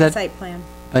 And how is that? Site plan,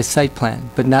 By site plan,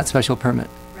 but not special permit?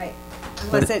 right.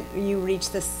 Unless you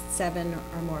reach the 7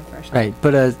 or more threshold. Right,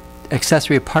 but a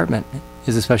accessory apartment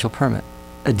is a special permit,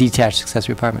 a detached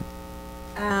accessory apartment.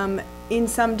 In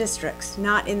some districts,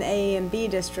 not in the A and B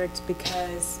districts,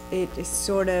 because it is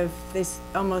sort of, this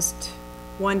almost,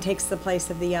 one takes the place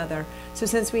of the other. So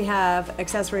since we have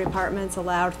accessory apartments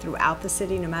allowed throughout the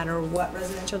city, no matter what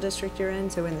residential district you're in,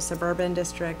 so in the suburban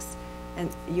districts, and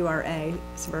URA,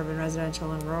 suburban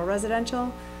residential and rural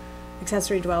residential,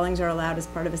 accessory dwellings are allowed as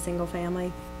part of a single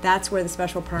family. That's where the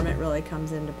special permit really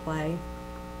comes into play.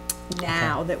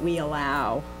 Now that we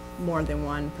allow more than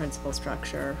one principal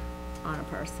structure on a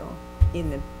parcel in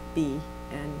the B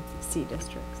and C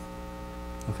districts.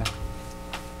 Okay.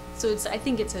 So I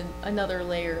think it's another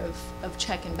layer of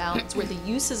check and balance where the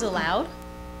use is allowed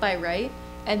by right,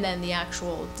 and then the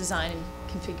actual design and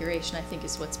configuration, I think,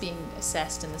 is what's being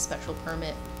assessed in the special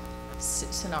permit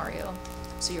scenario.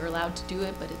 So you're allowed to do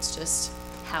it, but it's just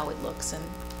how it looks and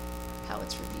how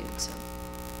it's reviewed, so.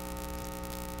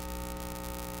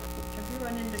 Have you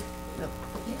run into,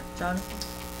 Jonathan?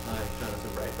 Hi,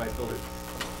 Jonathan Wright, Wright Builders.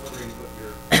 Wondering what your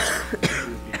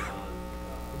view would be on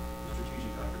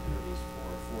strategic opportunities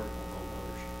for affordable home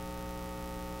ownership.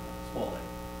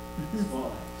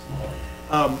 Small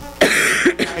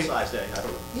A. Size A, I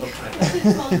don't know, some kind of.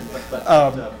 But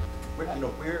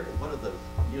what are the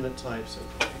unit types and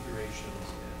configurations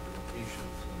and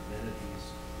locations and amenities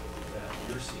that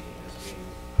you're seeing as being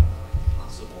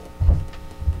possible in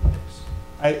the mix?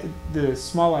 The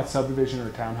small lot subdivision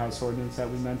or townhouse ordinance that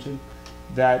we mentioned,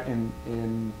 that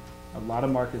in a lot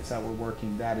of markets that we're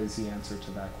working, that is the answer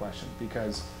to that question,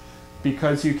 because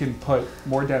you can put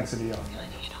more density on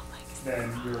it, then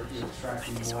you're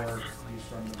extracting more use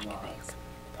from the lot.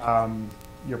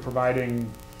 You're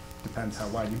providing, depends how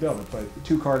wide you build it, but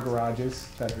 2-car garages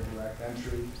that are direct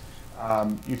entry.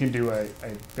 You can do a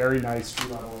very nice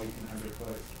 2-level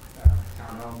 1,800-foot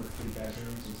townhome with 3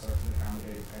 bedrooms and start to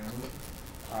accommodate a family.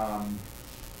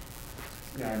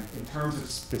 Yeah, in terms of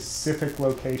specific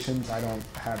locations, I don't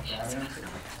have that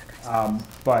answer.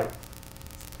 But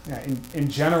yeah, in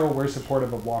general, we're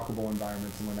supportive of walkable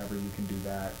environments, and whenever you can do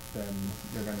that, then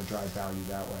you're going to drive value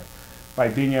that way. By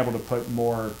being able to put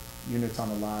more units on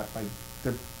a lot,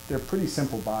 they're pretty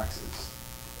simple boxes,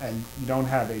 and you don't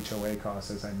have HOA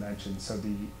costs, as I mentioned, so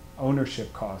the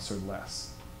ownership costs are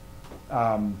less.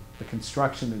 The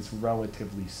construction is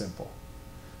relatively simple.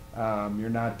 You're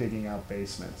not digging out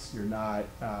basements. You're not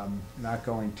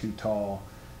going too tall.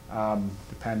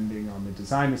 Depending on the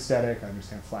design aesthetic, I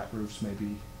understand flat roofs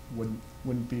maybe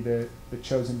wouldn't be the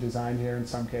chosen design here in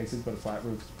some cases, but a flat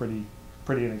roof is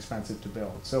pretty inexpensive to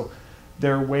build. So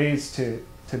there are ways to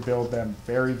build them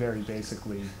very, very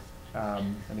basically,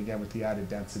 and again with the added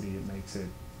density, it makes it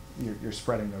you're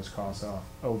spreading those costs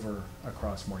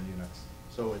across more units.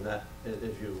 So in that,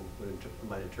 if you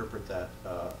might interpret that,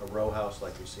 a row house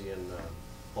like you see in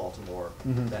Baltimore,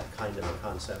 that kind of a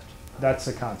concept. That's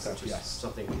a concept, which is yes.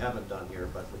 something we haven't done here,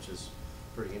 but which is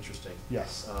pretty interesting.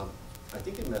 Yes. I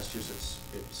think in Massachusetts,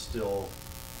 it's still,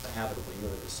 a habitable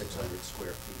unit is 600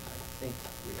 square feet. I think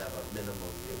we have a minimum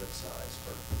unit size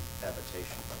for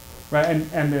habitation. Right,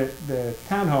 and the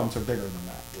townhomes are bigger than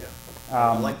that.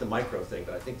 Yeah. I like the micro thing,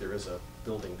 but I think there is a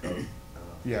building code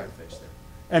Yeah. interface there.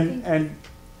 And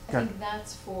I think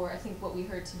that's for, I think what we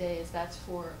heard today is that's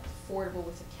for affordable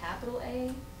with a capital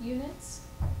A units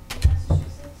in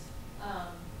Massachusetts.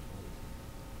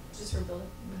 Just for building.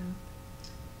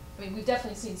 I mean, we've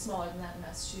definitely seen smaller than that in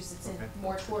Massachusetts, and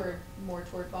more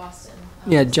toward Boston.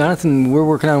 Yeah, Jonathan, we're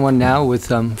working on one now with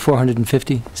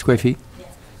 450 square feet. Yeah.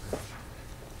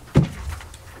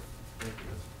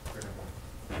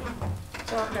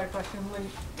 So I've got a question.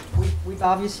 We've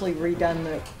obviously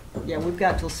redone we've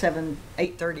got till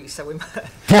 8:30, so we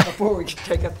before we can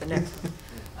take up the next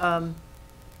one.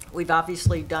 We've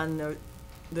obviously done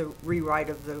the rewrite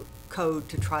of the code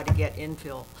to try to get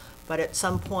infill, but at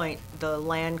some point the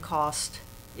land cost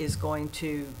is going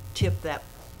to tip that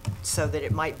so that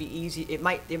it might be easy. It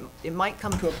might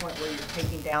come to a point where you're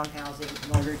taking down housing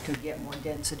in order to get more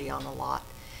density on a lot.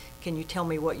 Can you tell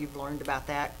me what you've learned about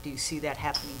that? Do you see that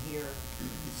happening here?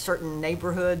 Certain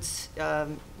neighborhoods,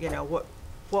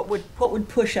 what would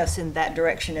push us in that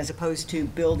direction as opposed to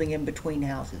building in between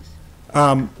houses?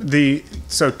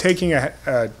 So taking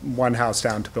one house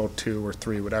down to build 2 or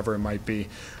 3, whatever it might be.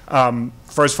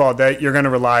 First of all, that you're going to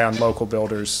rely on local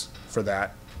builders for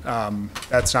that.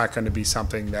 That's not going to be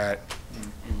something that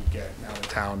you would get an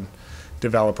out-of-town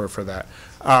developer for that.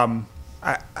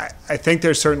 I think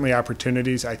there's certainly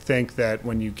opportunities. I think that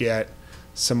when you get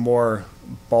some more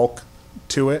bulk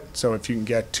to it, so if you can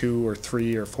get 2 or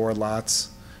 3 or 4 lots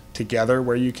together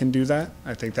where you can do that,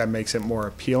 I think that makes it more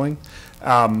appealing.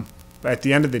 But at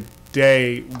the end of the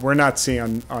day, we're not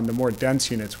seeing, on the more dense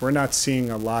units, we're not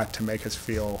seeing a lot to make us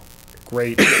feel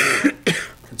great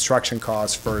construction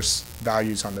costs versus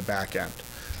values on the back end.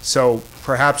 So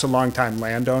perhaps a longtime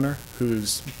landowner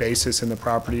whose basis in the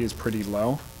property is pretty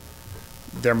low,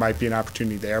 there might be an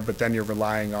opportunity there, but then you're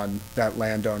relying on that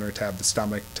landowner to have the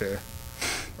stomach to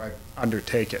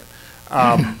undertake it.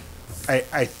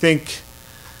 I think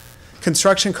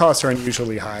construction costs are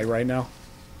unusually high right now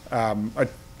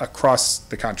across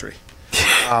the country.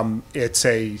 It's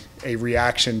a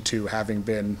reaction to having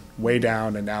been way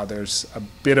down, and now there's a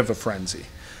bit of a frenzy.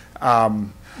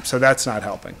 So that's not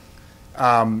helping.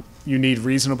 You need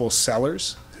reasonable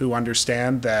sellers who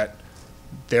understand that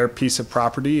their piece of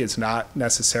property is not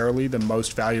necessarily the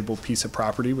most valuable piece of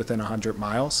property within 100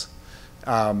 miles.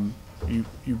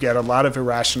 you get a lot of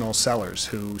irrational sellers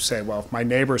who say, well, if my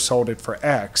neighbor sold it for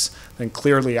X, then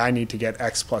clearly I need to get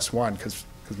X plus 1 because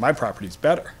my property's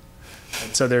better.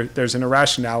 And so there's an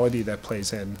irrationality that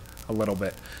plays in a little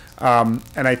bit.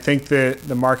 And I think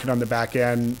the market on the back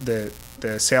end,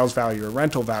 the sales value or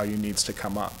rental value needs to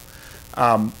come up.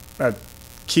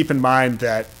 Keep in mind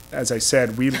that, as I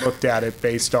said, we looked at it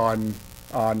based on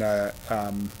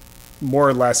more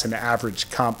or less an average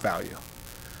comp value.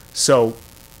 So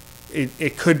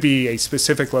it could be a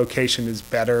specific location is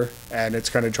better and it's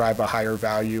going to drive a higher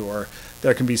value, or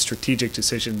there can be strategic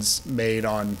decisions made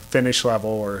on finish level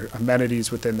or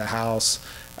amenities within the house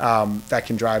that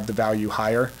can drive the value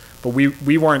higher. But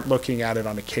we weren't looking at it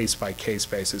on a case-by-case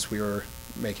basis. We were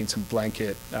making some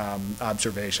blanket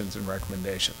observations and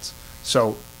recommendations.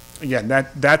 So again,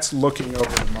 that's looking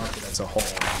over the market as a whole.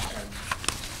 And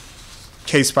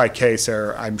case by case,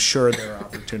 I'm sure there are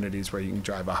opportunities where you can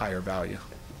drive a higher value.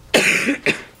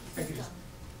 I could just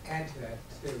add to that.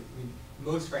 So, I mean,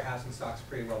 most of our housing stock's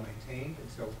pretty well maintained, and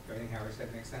so everything Howard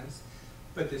said makes sense.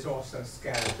 But there's also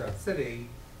scattered throughout the city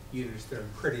units that are in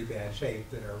pretty bad shape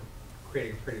that are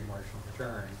creating a pretty marginal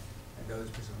return, and those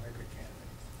presumably are good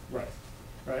candidates.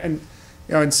 Right. And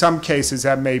in some cases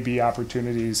that may be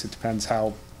opportunities. It depends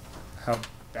how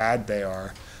bad they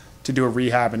are, to do a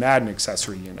rehab and add an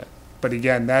accessory unit. But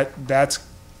again, that's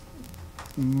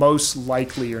most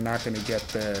likely you're not going to get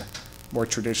the more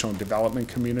traditional development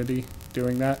community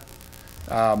doing that.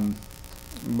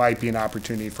 Might be an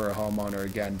opportunity for a homeowner,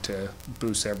 again, to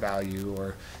boost their value,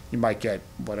 or you might get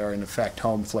what are in effect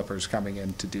home flippers coming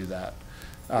in to do that.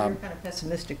 You're kind of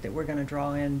pessimistic that we're going to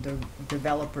draw in the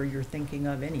developer you're thinking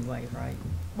of anyway, right?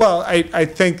 Well, I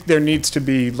think there needs to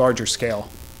be larger scale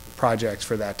projects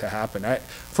for that to happen.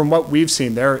 From what we've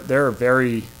seen, there are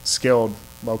very skilled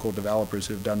local developers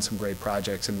who have done some great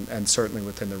projects, and certainly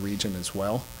within the region as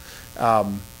well.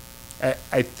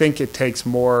 I think it takes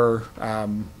more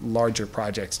larger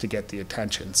projects to get the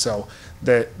attention. So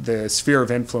the sphere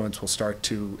of influence will start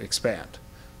to expand.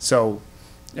 So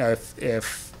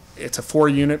if it's a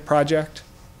 4-unit project,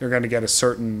 you're going to get a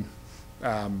certain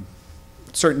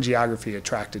geography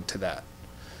attracted to that.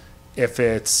 If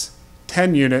it's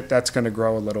 10-unit, that's going to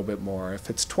grow a little bit more. If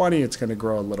it's 20, it's going to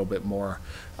grow a little bit more.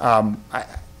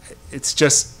 It's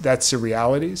just, that's the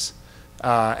realities.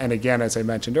 And again, as I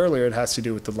mentioned earlier, it has to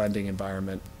do with the lending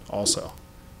environment also,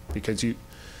 because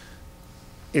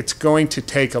it's going to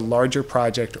take a larger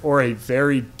project or a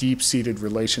very deep-seated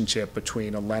relationship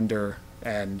between a lender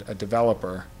and a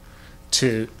developer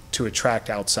to attract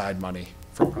outside money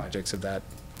for projects of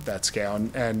that scale.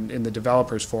 And in the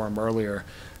developers forum earlier,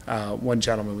 one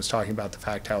gentleman was talking about the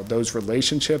fact how those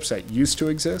relationships that used to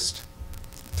exist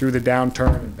through the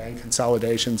downturn and bank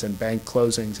consolidations and bank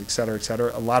closings, et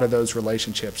cetera, a lot of those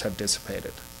relationships have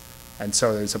dissipated. And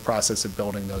so there's a process of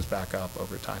building those back up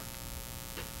over time.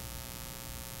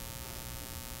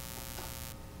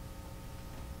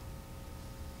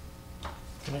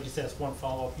 Can I just ask one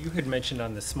follow-up? You had mentioned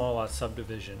on the small lot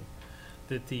subdivision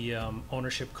that the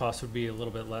ownership cost would be a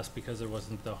little bit less because there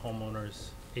wasn't the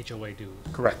homeowner's HOA dues.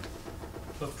 Correct.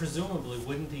 But presumably,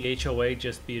 wouldn't the HOA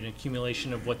just be an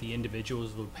accumulation of what the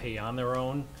individuals would pay on their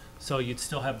own? So you'd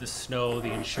still have the snow,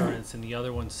 the insurance, and the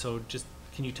other ones. So just,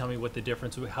 can you tell me what the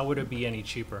difference would be? How would it be any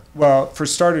cheaper? Well, for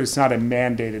starters, it's not a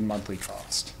mandated monthly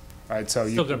cost, right? So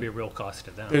It's still going to be a real cost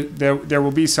to them. There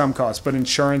will be some cost, but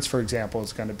insurance, for example,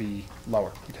 is going to be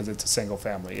lower because it's a single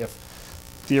family. If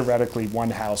theoretically one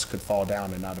house could fall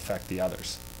down and not affect the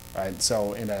others, right?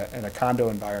 So in a condo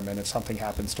environment, if something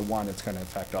happens to one, it's going to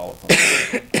affect all of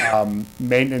them.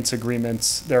 Maintenance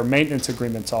agreements, there are maintenance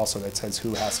agreements also that says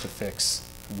who has to fix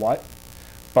what,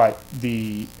 but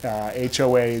the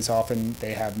HOAs often,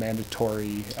 they have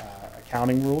mandatory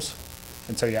accounting rules,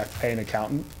 and so you have to pay an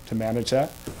accountant to manage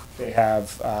that. They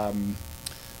have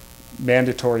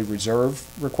mandatory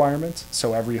reserve requirements,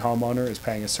 so every homeowner is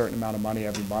paying a certain amount of money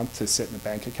every month to sit in a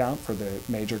bank account for the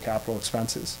major capital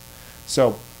expenses.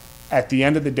 So at the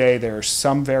end of the day, there are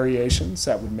some variations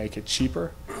that would make it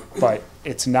cheaper, but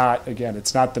it's not, again,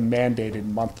 it's not the mandated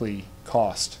monthly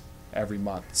cost every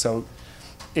month. So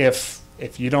if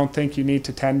you don't think you need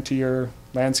to tend to your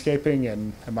landscaping,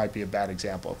 and it might be a bad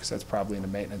example because that's probably in a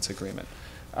maintenance agreement,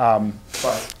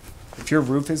 but if your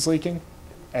roof is leaking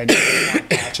and you want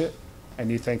to patch it and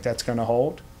you think that's going to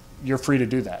hold, you're free to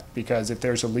do that, because if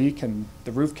there's a leak and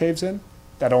the roof caves in,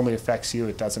 that only affects you,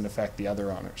 it doesn't affect the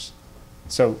other owners.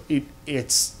 So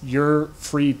you're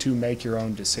free to make your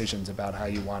own decisions about how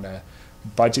you want to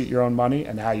budget your own money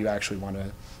and how you actually want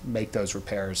to make those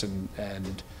repairs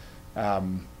and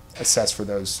assess for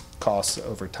those costs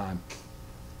over time.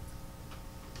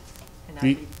 And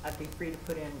The- I'd be free to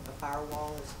put in a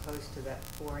firewall as opposed to that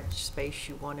 4-inch space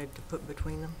you wanted to put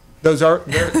between them?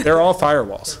 They're all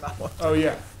firewalls. Oh,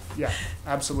 yeah, yeah,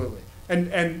 absolutely.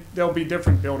 And there'll be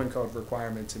different building code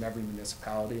requirements in every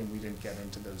municipality, and we didn't get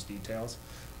into those details.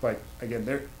 But again,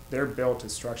 they're built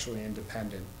as structurally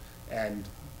independent, and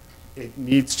it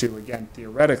needs to, again,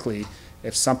 theoretically,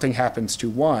 if something happens to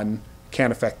one,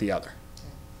 can't affect the other.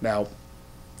 Now,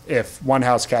 if one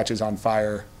house catches on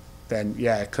fire, then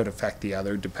yeah, it could affect the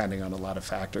other depending on a lot of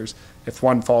factors. If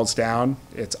one falls down,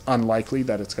 it's unlikely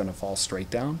that it's gonna fall straight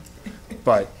down.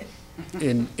 But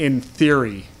in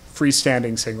theory,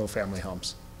 freestanding single-family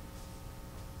homes.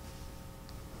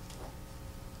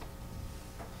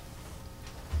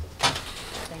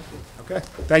 Thank you. Okay,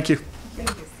 thank you. Thank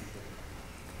you.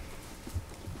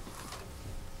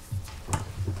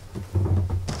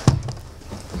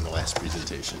 In the last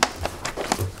presentation.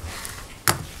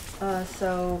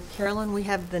 So Carolyn, we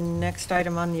have the next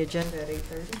item on the agenda at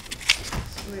 8:30.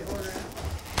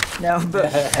 No,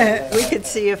 but we could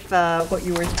see if what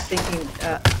you were thinking,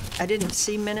 I didn't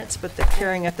see minutes, but the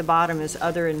carrying at the bottom is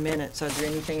other in minutes. Are there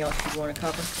anything else you want to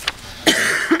cover?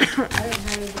 I don't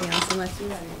have anything else unless you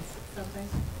have something.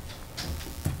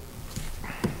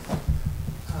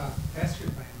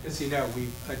 As you know, we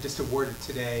just awarded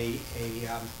today a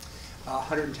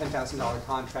 $110,000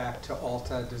 contract to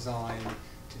Alta Design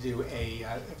to do a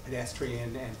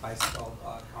pedestrian and bicycle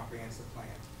comprehensive plan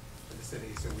for the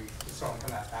city. So we saw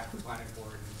come out back to the planning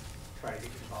board and try to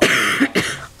get involved.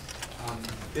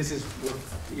 This is,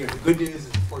 the good news is,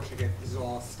 unfortunately, this is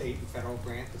all state and federal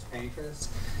grant that's paying for this.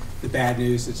 The bad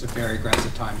news is it's a very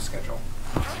aggressive time schedule.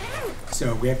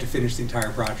 So we have to finish the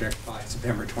entire project by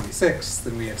September 26th,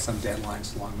 and we have some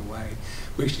deadlines along the way.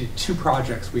 We actually did 2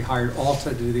 projects. We hired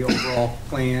Alta to do the overall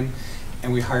plan,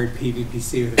 and we hired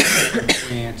PVPC with a separate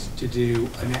grant to do,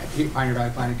 Pioneer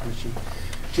Valley Planning Commission,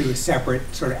 to do a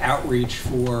separate sort of outreach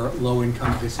for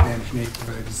low-income disadvantaged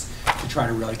neighborhoods to try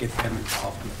to really get them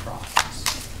involved in the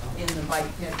process. In the bike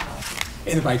ped process.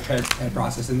 In the bike ped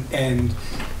process. And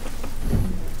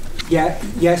yeah,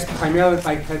 yes, primarily the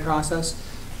bike ped process,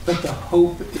 but the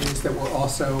hope is that we're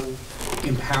also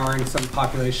empowering some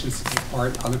populations to take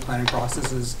part in other planning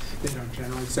processes they don't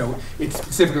generally. So it's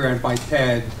specifically around bike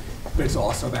ped, but it's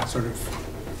also about sort of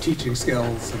teaching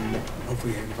skills and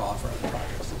hopefully get involved for other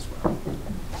projects as well.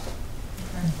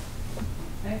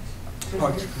 Thanks.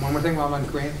 Oh, one more thing while I'm on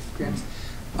grants.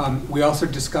 We also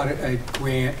just got a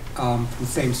grant from the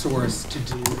same source to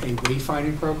do a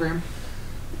wayfinding program.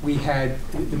 We had,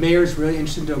 the mayor's really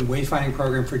interested in doing a wayfinding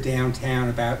program for downtown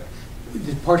about,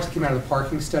 the parts that came out of the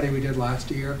parking study we did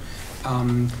last year.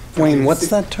 Wayne, what's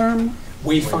that term?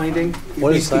 Wayfinding.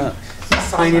 What is that?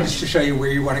 Signage to show you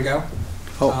where you want to go.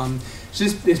 Oh. So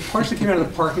there's parts that came out of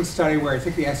the parking study where I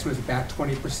think the estimate is about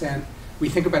 20%. We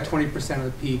think about 20% of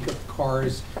the peak of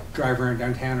cars driving around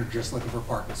downtown are just looking for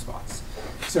parking spots.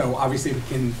 So obviously we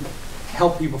can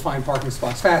help people find parking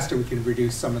spots faster, we can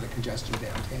reduce some of the congestion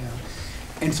downtown.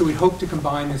 And so we hope to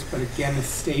combine this, but again, the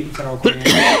state and federal grant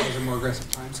has a more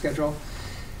aggressive time schedule.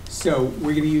 So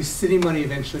we're going to use city money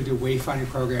eventually to do a wayfinding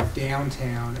program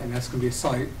downtown, and that's going to be a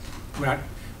slight,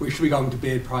 we should be going to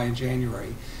bid probably in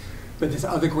January. But this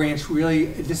other grant's really,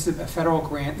 this is a federal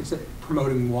grant that's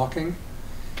promoting walking.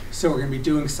 So we're going to be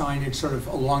doing signage sort of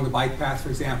along the bike path, for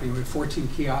example. We have 14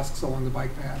 kiosks along the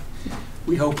bike path.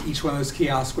 We hope each one of those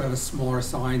kiosks will have a smaller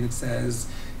sign that says,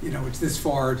 you know, it's this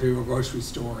far to a grocery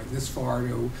store, and this far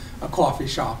to a coffee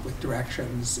shop with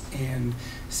directions, and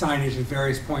signage at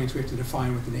various points. We have to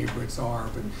define what the neighborhoods are.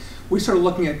 But we're sort of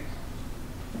looking at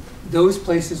those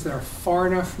places that are far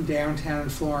enough from downtown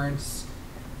Florence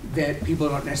that people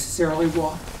don't necessarily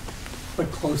walk,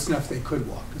 but close enough they could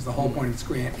walk. Because the whole point of this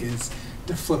grant is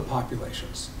to flip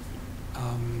populations.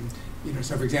 You know,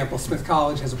 so for example, Smith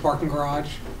College has a parking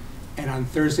garage, and on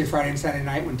Thursday, Friday, and Saturday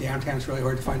night, when downtown's really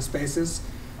hard to find spaces,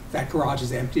 that garage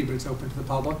is empty, but it's open to the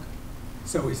public.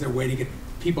 So is there a way to get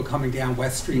people coming down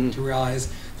West Street to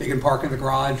realize they can park in the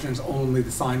garage, and it's only,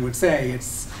 the sign would say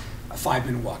it's a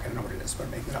 5-minute walk. I don't know what it is, but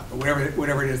I'm making it up. But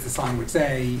whatever it is, the sign would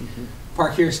say,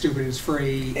 park here, stupid, it's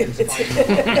free. It's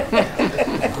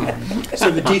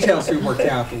so the details we worked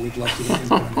out, but we'd like to get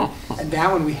into it. And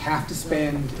that one we have to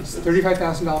spend, it's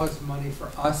 $35,000 of money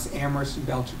for us, Amherst, and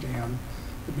Belchertown,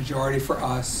 the majority for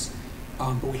us,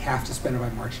 but we have to spend it by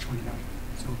March 29th.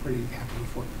 So we're pretty happy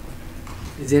with what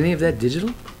we're doing. Is any of that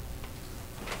digital?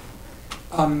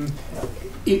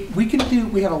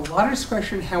 We have a lot of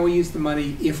discretion how we use the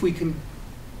money if we can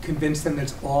convince them that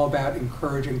it's all about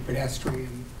encouraging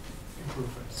pedestrian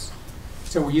improvements.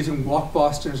 So we're using Walk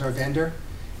Boston as our vendor,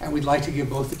 and we'd like to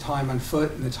give both the time on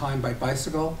foot and the time by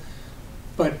bicycle.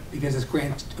 but because this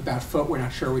grant about foot, we're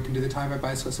not sure we can do the time by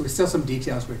bicycle, so there's still some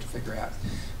details we have to figure out.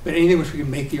 But anything which we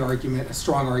can make the argument, a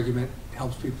strong argument,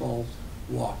 helps people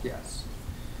walk, yes.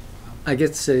 I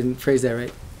guess I didn't phrase that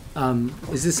right.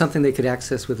 Is this something they could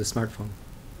access with a smartphone?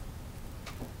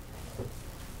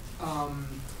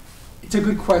 It's a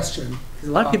good question. 'Cause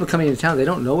a lot of people coming into town, they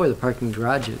don't know where the parking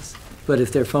garage is. But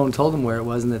if their phone told them where it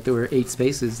was and that there were 8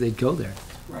 spaces, they'd go there.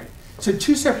 Right. So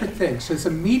two separate things. So it's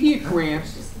immediate grant.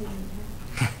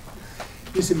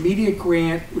 This immediate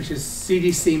grant, which is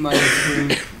CDC money through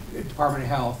the Department of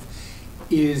Health,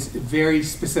 is very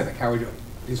specific how we're doing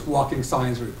it. These walking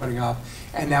signs we're putting up,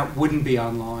 and that wouldn't be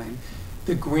online.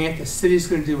 The grant the city's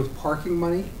going to do with parking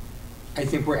money, I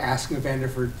think we're asking a vendor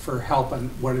for help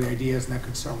on what are the ideas, and that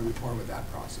could certainly be part of what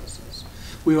that process is.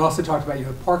 We also talked about,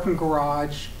 parking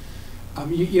garage.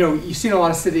 You've seen a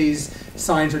lot of cities,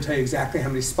 signs will tell you exactly how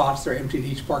many spots are empty in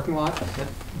each parking lot.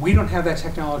 We don't have that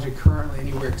technology currently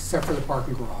anywhere except for the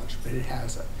parking garage, but it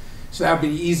has it. So that would be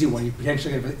an easy one. You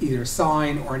potentially have either a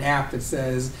sign or an app that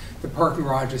says the parking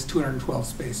garage is 212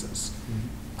 spaces.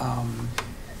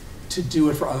 To do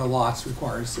it for other lots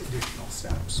requires additional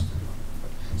steps.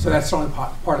 So that's certainly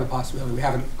part of the possibility. We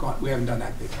haven't done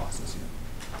that big process yet.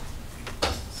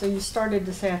 So you started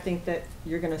to say, I think, that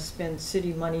you're going to spend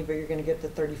city money, but you're going to get the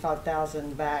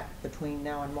 $35,000 back between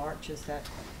now and March. Is that?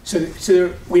 So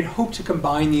we'd hope to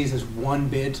combine these as one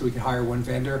bid so we could hire one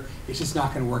vendor. It's just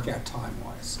not going to work out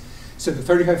time-wise. So the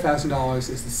 $35,000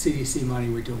 is the CDC money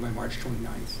we're doing by March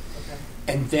 29th. Okay.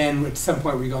 And then at some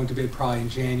point we're going to bid probably in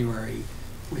January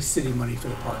with city money for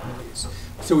the parking fees.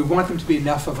 So we want them to be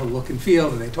enough of a look and feel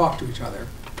that they talk to each other,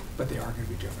 but they are going to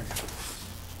be different.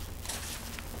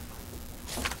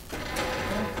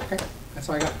 Okay, that's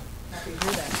all I got. Happy to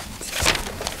hear that.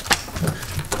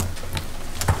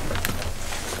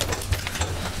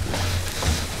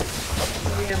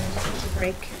 We have a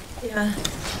break. Yeah.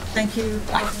 Thank you.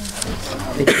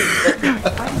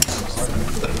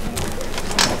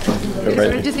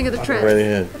 What did you think of the trip? Right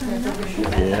ahead.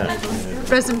 Yeah.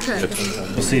 President trip?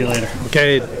 We'll see you later.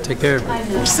 Okay, take care. I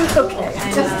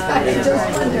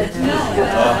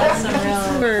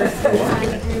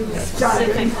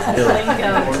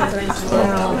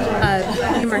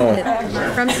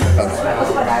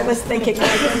was thinking,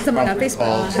 someone on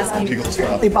Facebook asking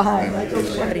me behind.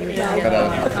 What are you doing? I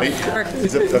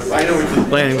know what you're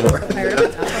planning for.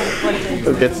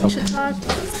 Go get some.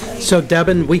 So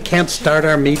Devin, we can't start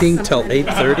our meeting till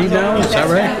 8:30 now, is that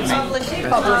right?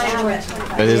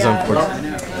 That is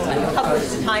unfortunate.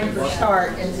 Published time for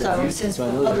start, and so since the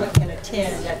public can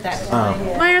attend at that time.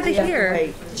 Why are they we have to here?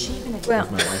 wait. Well,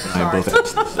 I both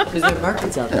Because there are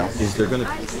markets out there. they're gonna.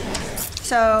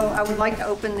 So I would like to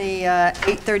open the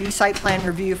 8:30 site plan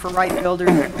review for Wright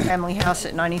Builders Family House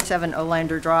at 97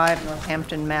 Olander Drive,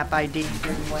 Northampton, map ID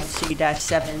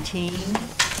 31C-17.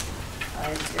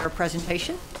 Is there a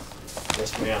presentation?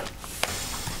 Yes, ma'am.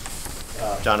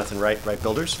 Jonathan Wright, Wright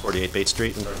Builders, 48 Bates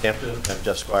Street in Northampton. I'm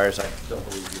Jeff Squires. I don't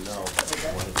believe you know, but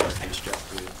I wanted to introduce Jeff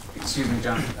to you. Excuse me,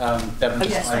 John. Devin, Oh,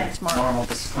 yes, just my thanks, Mark. normal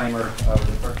disclaimer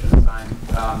with Berkshire Design.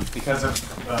 Because of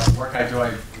the work I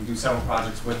do several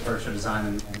projects with Berkshire Design,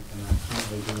 and I'm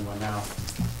currently doing one now.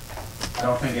 I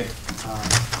don't think it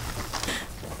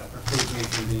precludes me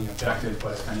from being objective,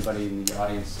 but if anybody in the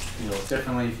audience feels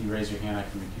differently, if you raise your hand, I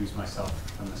can recuse myself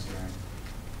from this hearing.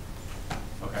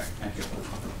 Okay, thank you.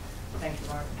 Thank you,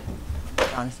 Mark.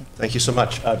 Jonathan. Thank you so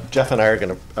much. Jeff and I are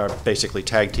going to basically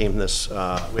tag team this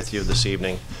with you this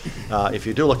evening. If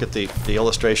you do look at the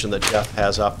illustration that Jeff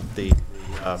has up, the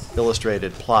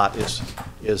illustrated plot is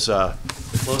the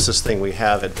closest thing we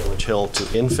have at Village Hill to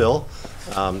infill.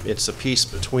 It's a piece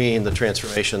between the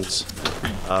Transformations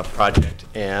project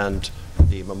and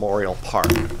the Memorial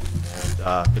Park. And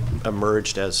it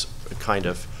emerged as a kind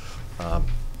of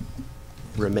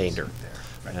remainder.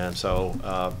 And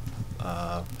so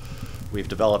we've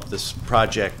developed this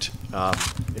project.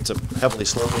 It's a heavily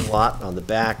sloping lot on the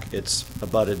back. It's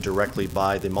abutted directly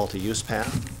by the multi-use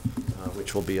path,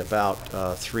 which will be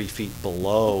about 3 feet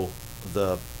below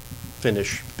the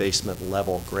finished basement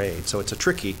level grade. So it's a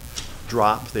tricky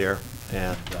drop there,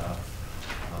 and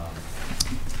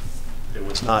it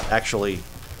was not actually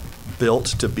built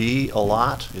to be a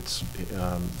lot. It's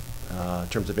in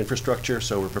terms of infrastructure,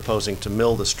 so we're proposing to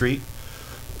mill the street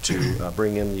to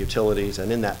bring in the utilities,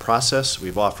 and in that process,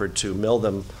 we've offered to mill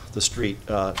the street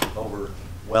over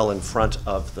well in front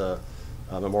of the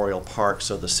Memorial Park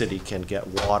so the city can get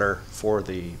water for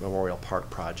the Memorial Park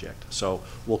project. So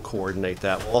we'll coordinate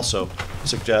that. We'll also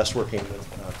suggest, working with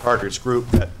Carter's group,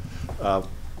 that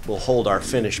we'll hold our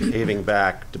finished paving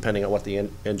back, depending on what the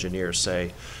engineers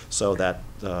say, so that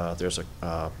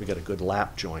we get a good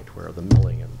lap joint where the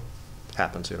milling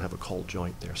happens. You don't have a cold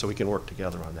joint there, so we can work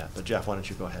together on that. But Jeff, why don't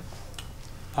you go ahead?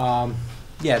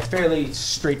 Yeah, it's fairly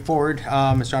straightforward.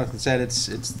 As Jonathan said, it's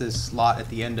this lot at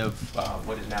the end of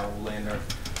what is now Olander,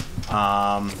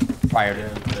 prior to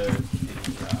the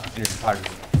Energy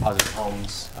Positive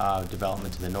Homes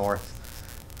development to the north.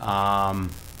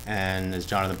 And as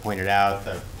Jonathan pointed out,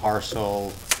 the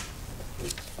parcel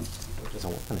doesn't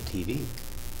work on the TV.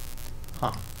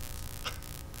 Huh.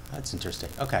 That's interesting.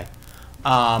 Okay.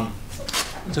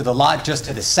 So the lot just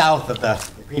to the south of the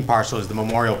green parcel is the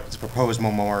proposed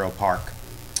memorial park.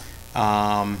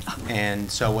 And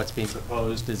so what's being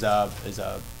proposed is a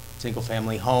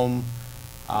single-family home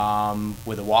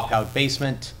with a walkout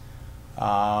basement.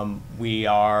 We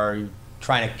are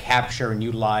trying to capture and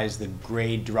utilize the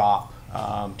grade drop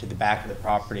to the back of the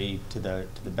property to the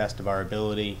best of our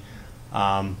ability.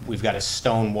 We've got a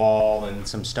stone wall and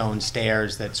some stone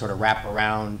stairs that sort of wrap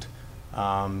around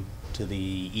to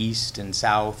the east and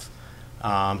south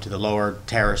to the lower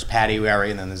terrace patio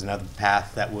area, and then there's another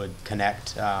path that would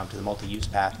connect to the multi-use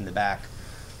path in the back.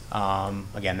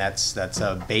 Again, that's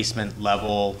a basement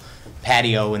level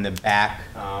patio in the back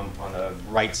on the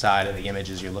right side of the image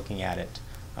as you're looking at it.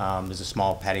 There's a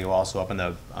small patio also up on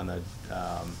the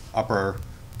upper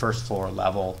first floor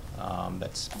level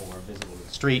that's more visible to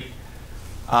the street.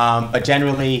 But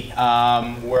generally,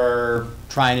 we're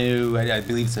trying to, I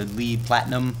believe it's a LEED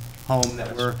Platinum home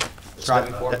that we're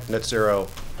striving for. Net zero,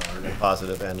 net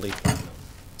positive, and LEED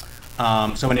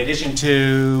Platinum. So in addition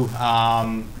to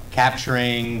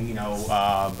capturing,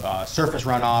 surface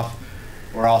runoff,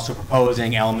 we're also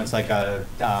proposing elements like a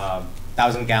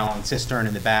 1,000-gallon cistern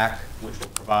in the back,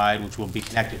 which will be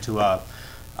connected to a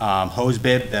hose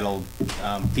bib that'll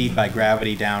feed by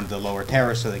gravity down to the lower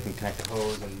terrace, so they can connect the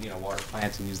hose and water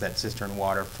plants and use that cistern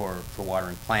water for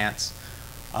watering plants.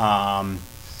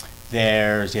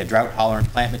 There's drought tolerant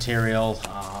plant material,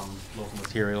 local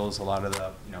materials, a lot of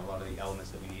the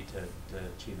elements that we need to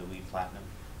achieve the LEED Platinum.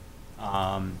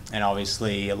 And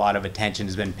obviously a lot of attention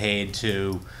has been paid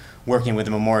to working with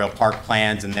the Memorial Park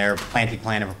plans and their planting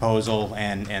plan and proposal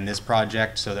and this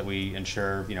project, so that we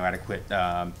ensure adequate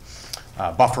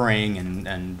buffering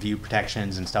and view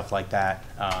protections and stuff like that.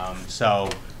 So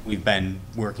we've been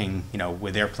working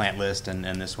with their plant list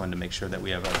and this one to make sure that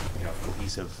we have a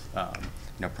cohesive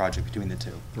project between the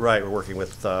two. Right, we're working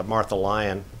with Martha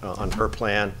Lyon on her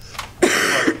plan.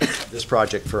 This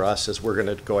project for us is we're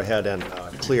going to go ahead and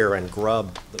clear and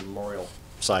grub the memorial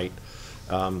site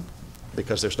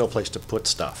because there's no place to put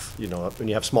stuff. When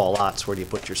you have small lots, where do you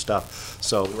put your stuff?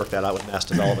 So we work that out with Mass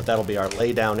Development. That'll be our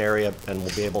lay down area, and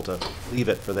we'll be able to leave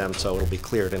it for them, so it'll be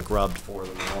cleared and grubbed for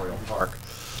the memorial park.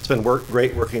 It's been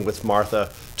great working with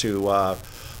Martha to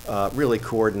really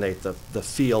coordinate the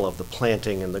feel of the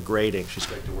planting and the grading. She's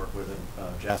great to work with,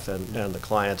 Jeff and the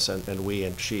clients and we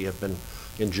and she have been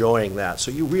enjoying that.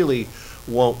 So you really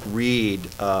won't read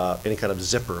any kind of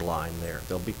zipper line there.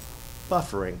 There'll be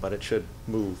buffering, but it should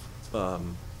move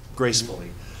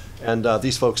gracefully. And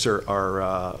these folks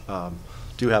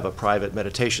do have a private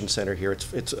meditation center here.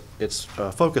 It's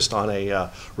focused on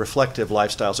a reflective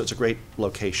lifestyle, so it's a great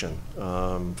location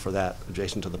for that,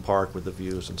 adjacent to the park with the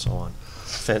views and so on.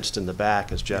 Fenced in the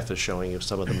back, as Jeff is showing you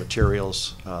some of the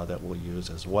materials that we'll use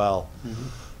as well.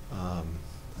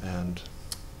 And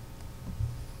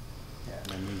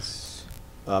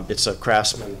it's a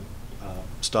craftsman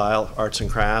style, arts and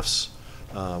crafts,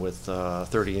 with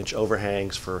 30-inch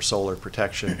overhangs for solar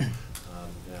protection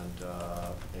and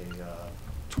a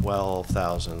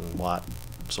 12,000-watt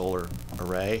solar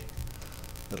array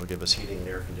that'll give us heating and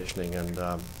air conditioning.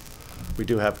 And we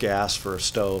do have gas for a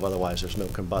stove, otherwise there's no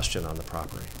combustion on the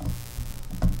property.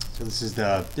 So this is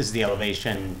the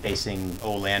elevation facing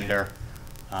Olander,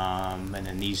 and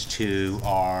then these two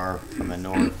are from the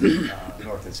north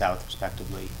and south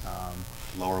respectively.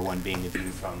 Lower one being the view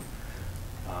from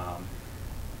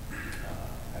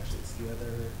actually it's the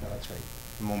other, no, that's right,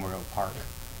 Memorial Park,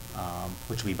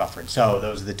 which will be buffered. So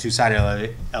those are the two side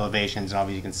elevations, and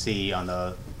obviously you can see on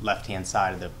the left-hand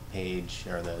side of the page,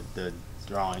 or the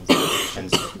drawings,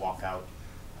 elevations that walk out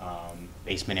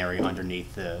basement area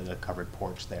underneath the covered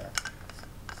porch there.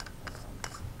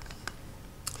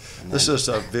 This is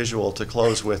a visual to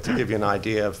close with to give you an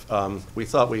idea of, we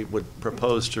thought we would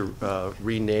propose to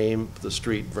rename the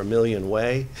street Vermilion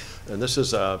Way. And this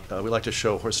is, we like to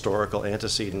show historical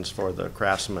antecedents for the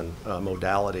craftsman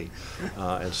modality.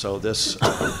 And so this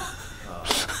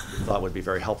thought would be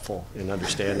very helpful in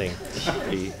understanding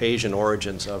the Asian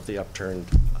origins of the upturned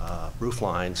roof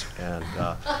lines and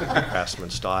craftsman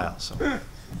style. So,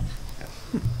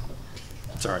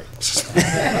 sorry.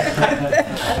 I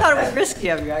thought it was risky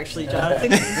of you, actually, Jonathan,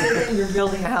 considering you're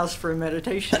building a house for a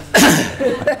meditation.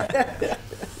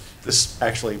 This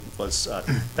actually was,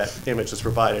 that image was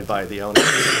provided by the owner.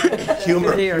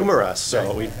 Humor us,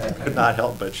 so we could not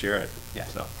help but share it. Yeah.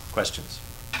 So, questions?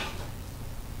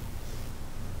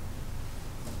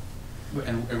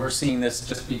 And we're seeing this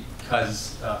just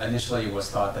because initially it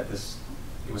was thought that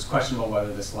it was questionable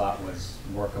whether this lot was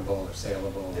workable or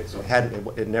saleable.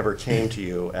 It never came to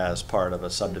you as part of a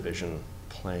subdivision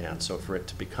plan, so for it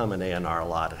to become an A&R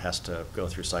lot, it has to go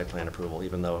through site plan approval,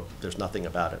 even though there's nothing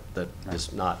about it that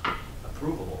is not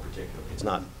approvable particularly. It's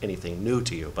not anything new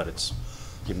to you, but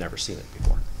you've never seen it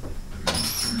before.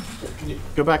 Can you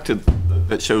go back to,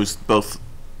 that shows both,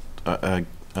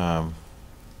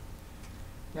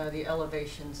 No, the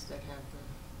elevations that have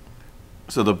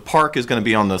so the park is going to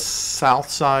be on the south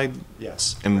side?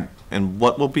 Yes. And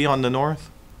what will be on the north?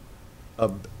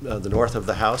 The north of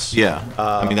the house? Yeah.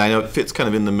 I mean, I know it fits kind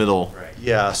of in the middle. Right.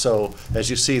 Yeah, so as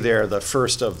you see there, the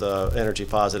first of the energy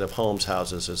positive homes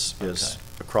houses is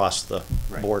across the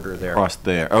border there. Across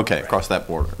there, okay, Right. across that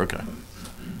border, okay.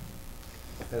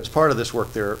 As part of this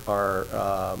work, there are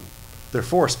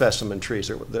 4 specimen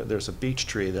trees. There's a beech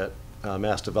tree that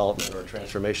Mass Development or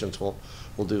Transformations will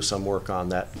do some work on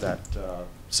that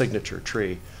signature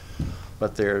tree.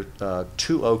 But there are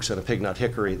 2 oaks and a pignut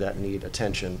hickory that need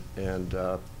attention, and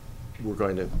we're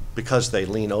going to, because they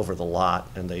lean over the lot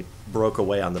and they broke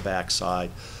away on the back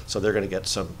side, so they're going to get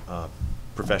some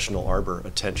professional arbor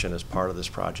attention as part of this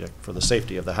project for the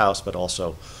safety of the house, but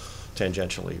also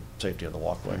tangentially safety of the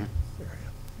walkway area.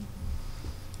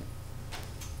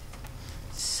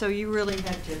 So you really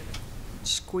had to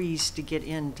squeeze to get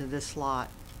into this lot,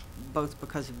 both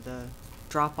because of the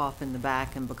drop-off in the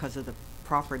back and because of the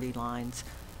property lines.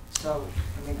 So,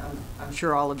 I mean, I'm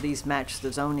sure all of these match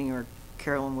the zoning, or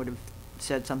Carolyn would have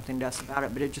said something to us about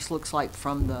it, but it just looks like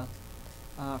from the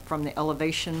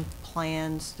elevation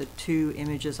plans, the 2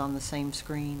 images on the same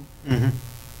screen. Mm-hmm.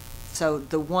 So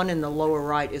the one in the lower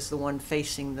right is the one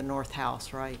facing the north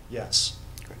house, right? Yes.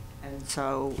 And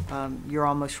so you're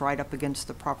almost right up against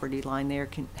the property line there.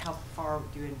 How far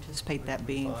do you anticipate that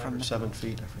being from the? 7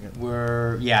 feet, I forget.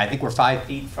 I think we're 5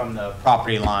 feet from the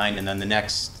property line, and then the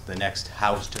next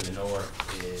house to the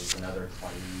north is another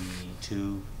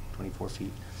 24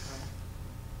 feet.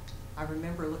 I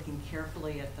remember looking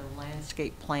carefully at the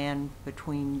landscape plan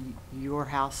between your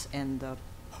house and the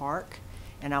park,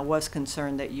 and I was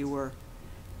concerned that you were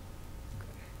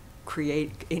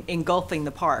engulfing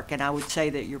the park, and I would say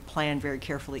that your plan very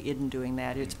carefully isn't doing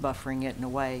that. It's buffering it in a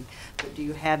way. But do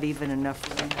you have even enough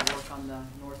room to work on the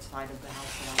north side of the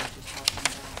house that I was just talking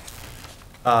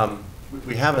about?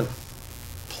 We haven't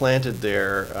planted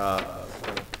there.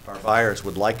 Our buyers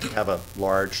would like to have a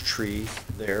large tree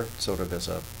there, sort of as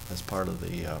part of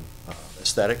the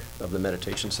aesthetic of the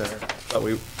meditation center. But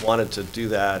we wanted to do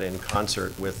that in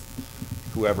concert with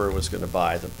whoever was going to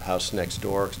buy the house next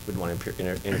door, because we'd want to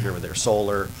interfere with their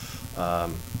solar.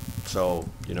 So,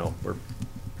 you know,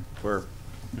 we're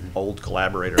old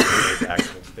collaborators, back to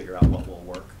figure out what will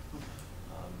work.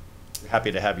 We're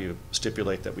happy to have you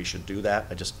stipulate that we should do that.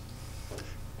 I just,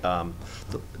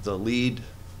 the lead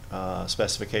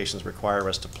specifications require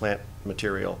us to plant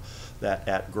material that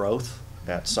at growth,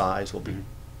 at size, will be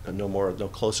no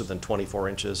closer than 24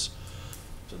 inches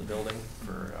to the building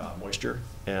for moisture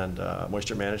and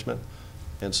moisture management.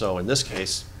 And so in this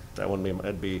case,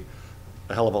 that'd be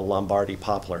a hell of a Lombardy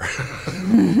poplar.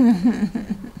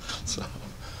 So.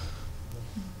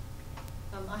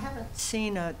 I haven't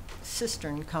seen a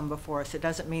cistern come before us. It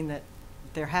doesn't mean that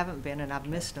there haven't been, and I've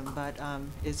missed them, but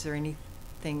is there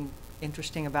anything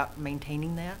interesting about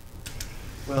maintaining that?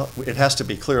 Well, it has to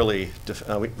be clearly,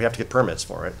 we have to get permits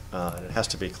for it, and it has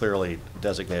to be clearly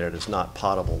designated as not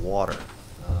potable water.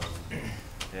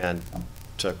 And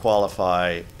to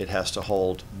qualify, it has to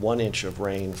hold 1 inch of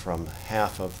rain from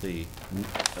half of the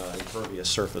impervious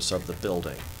surface of the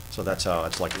building. So that's how,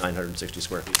 it's like 960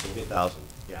 square feet, so 1,000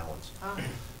 gallons. Oh.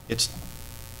 It's,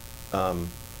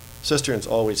 cisterns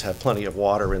always have plenty of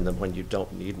water in them when you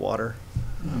don't need water.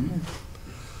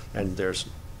 And there's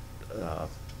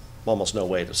almost no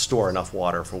way to store enough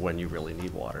water for when you really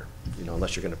need water, you know,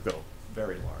 unless you're going to go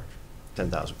very large,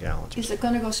 10,000 gallons. Is it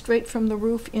going to go straight from the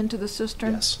roof into the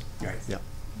cistern? Yes. Right. Yeah.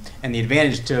 And the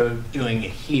advantage to doing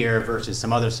it here versus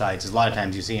some other sites is a lot of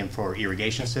times you see them for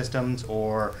irrigation systems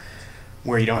or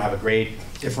where you don't have a grade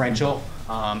differential.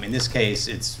 In this case,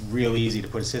 it's real easy to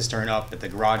put a cistern up at the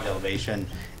garage elevation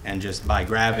and just by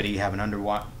gravity have an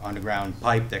underground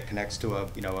pipe that connects to a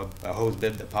hose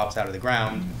bib that pops out of the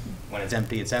ground. When it's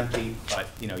empty, but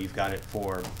you've got it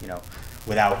for,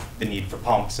 without the need for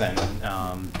pumps and,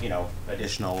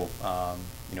 additional,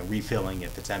 refilling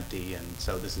if it's empty. And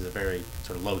so this is a very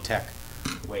sort of low-tech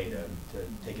way to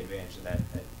take advantage of that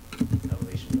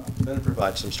elevation drop. Then it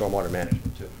provides some stormwater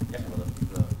management too, Yeah. some of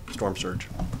the storm surge.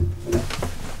 Any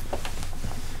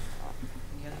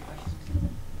other questions?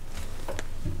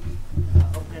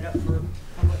 Open it up for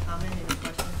public comment. Any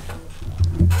questions from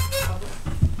the public?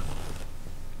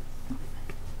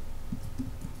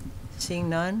 Seeing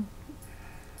none?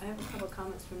 I have a couple of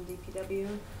comments from DPW.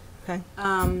 Okay.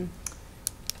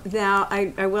 Now,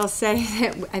 I will say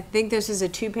that I think this is a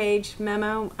 2-page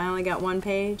memo. I only got 1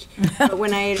 page. But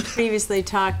when I had previously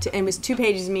talked, and it was 2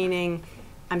 pages, meaning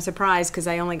I'm surprised because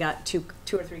I only got two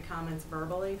or three comments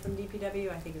verbally from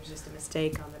DPW. I think it was just a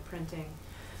mistake on the printing.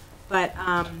 But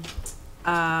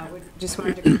we just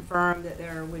wanted to confirm that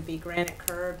there would be granite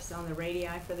curbs on the radii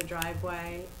for the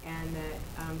driveway, and that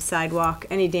sidewalk,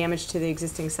 any damage to the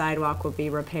existing sidewalk will be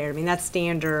repaired. I mean, that's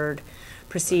standard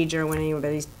procedure when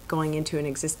anybody's going into an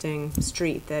existing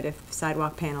street, that if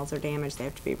sidewalk panels are damaged, they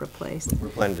have to be replaced. We're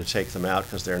planning to take them out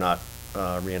because they're not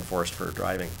reinforced for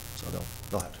driving, so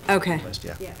they'll have to be replaced.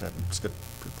 Yeah, that's good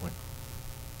point.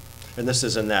 And this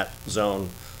is in that zone.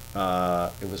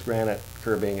 It was granite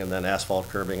curbing and then asphalt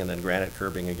curbing and then granite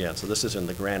curbing again. So this is in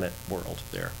the granite world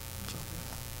there.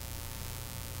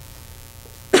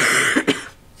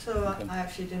 So I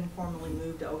actually didn't formally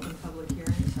move to open public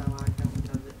hearing, so I don't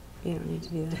know that. You don't need to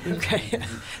do that. Okay.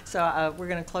 So we're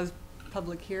going to close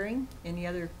public hearing. Any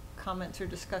other comments or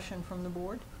discussion from the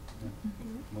board?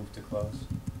 Move to close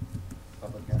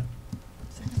public hearing.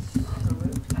 So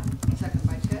moved. Second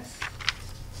by Tess.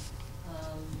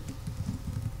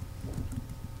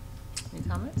 Any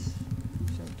comments?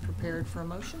 So prepared for a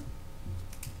motion?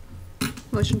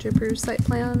 Motion to approve site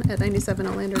plan at 97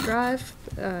 Olander Drive,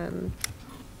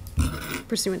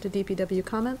 pursuant to DPW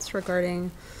comments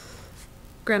regarding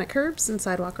granite curbs and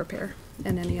sidewalk repair,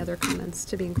 and any other comments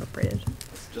to be incorporated.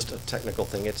 Just a technical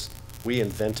thing. We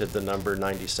invented the number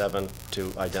 97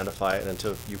 to identify it.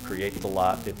 Until you create the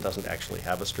lot, it doesn't actually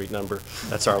have a street number.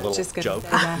 That's our little joke.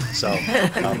 So,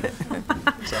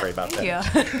 sorry about that. Yeah.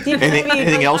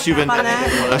 Anything else you've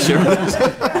invented you want to share with us?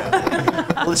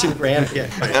 Well, it's in granite. Yeah.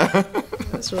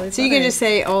 That's really So you can just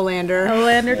say Olander.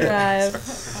 Olander Drive,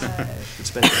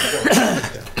 It's been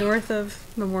north of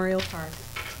Memorial Park.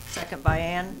 Second by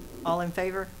Ann. All in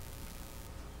favor?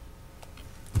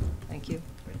 Thank you.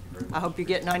 I hope you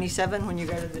get 97 when you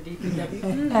go to the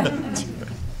DPW. I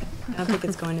don't think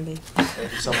it's going to be.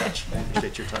 Thank you so much.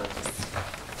 Appreciate your time.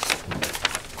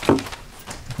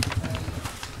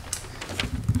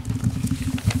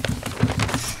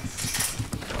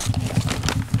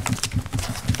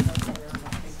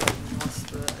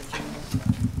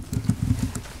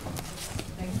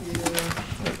 Thank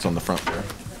you. It's on the front there.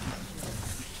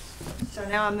 So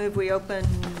now I move we open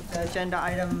the agenda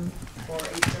item for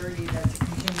 8:30. That's a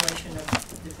continuation of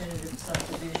definitive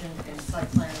subdivision and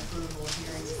site plan approval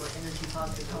hearings for Energy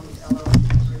Positive Homes LLC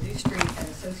for New Street and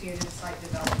associated site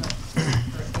development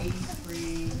for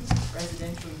 83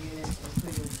 residential units,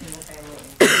 including single-family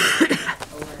and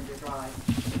Olander Drive.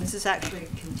 And this is actually a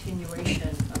continuation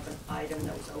of an item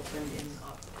that was opened in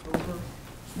October.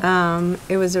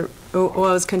 It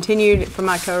was continued from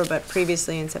October, but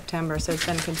previously in September, so it's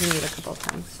been continued a couple of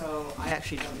times. So I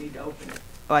actually don't need to open it.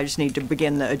 Oh, I just need to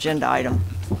begin the agenda item.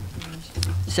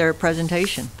 Is there a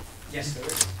presentation? Yes, there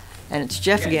is. And it's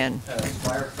Jeff again.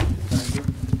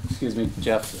 Excuse me,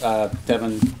 Jeff,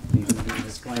 Devin, the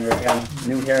disclaimer again,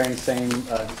 new hearing, same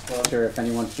disclosure. If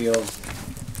anyone feels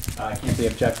I can't be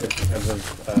objective because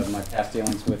of my past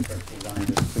dealings with design,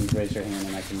 just please raise your hand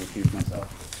and I can recuse myself.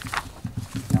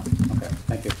 No? Okay,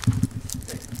 thank you.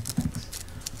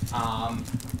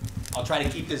 I'll try to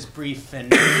keep this brief and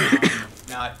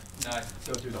not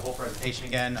go through the whole presentation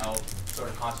again. I'll sort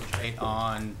of concentrate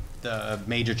on the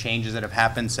major changes that have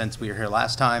happened since we were here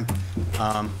last time.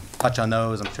 Touch on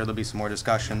those. I'm sure there'll be some more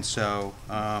discussion. So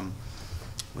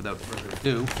without further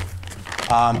ado.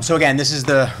 So again, this is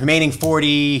the remaining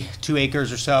 42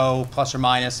 acres or so, plus or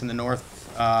minus, in the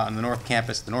north, on the north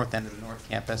campus, the north end of the north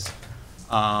campus.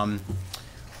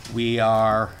 We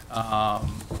are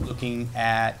looking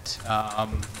at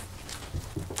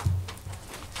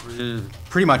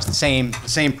pretty much the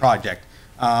same project.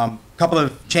 Couple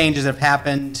of changes have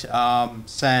happened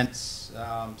since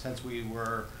we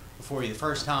were before you the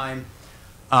first time.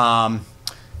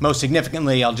 most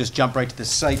significantly, I'll just jump right to the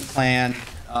site plan,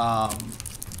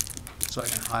 so I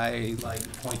can highlight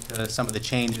and point to some of the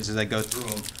changes as I go through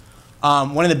them.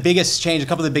 One of the biggest changes, a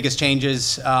couple of the biggest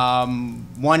changes,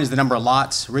 one is the number of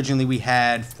lots. Originally, we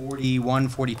had 41,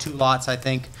 42 lots, I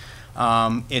think.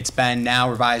 It's been now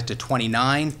revised to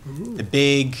 29. The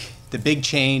big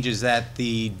change is that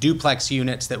the duplex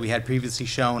units that we had previously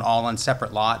shown all on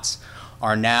separate lots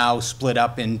are now split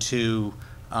up into,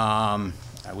 I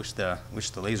wish the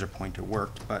laser pointer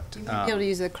worked, but. You'll be able to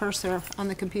use a cursor on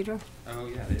the computer. Oh,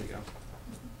 yeah, there you go.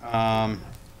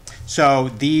 So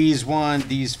these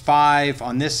 5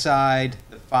 on this side,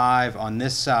 the 5 on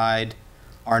this side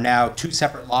are now 2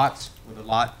 separate lots with a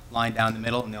lot line down the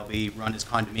middle, and they'll be run as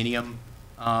condominium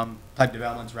type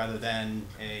developments rather than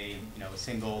a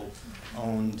single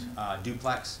owned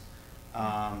duplex.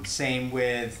 Same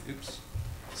with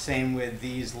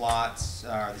these lots,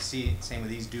 same with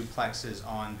these duplexes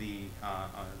on the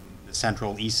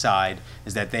central east side,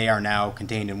 is that they are now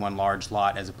contained in one large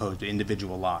lot as opposed to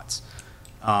individual lots.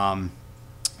 The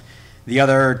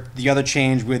other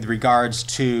change with regards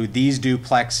to these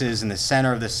duplexes in the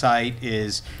center of the site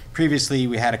is previously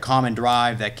we had a common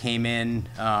drive that came in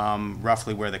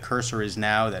roughly where the cursor is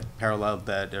now, that paralleled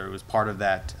that, or was part of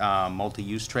that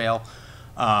multi-use trail.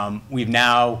 We've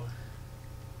now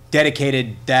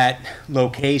dedicated that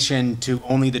location to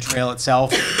only the trail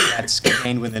itself. That's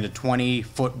contained within a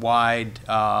 20-foot wide,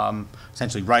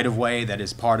 essentially right-of-way that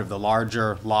is part of the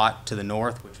larger lot to the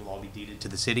north, which will all be deeded to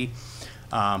the city.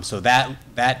 So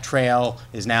that trail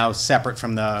is now separate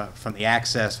from the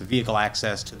access, vehicle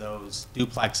access to those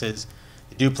duplexes.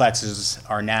 The duplexes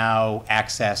are now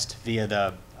accessed via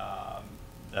the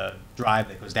drive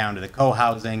that goes down to the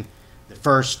co-housing. The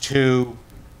first 2.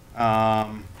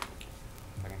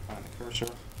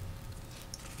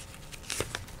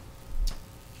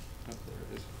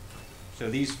 So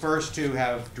these first 2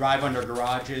 have drive-under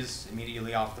garages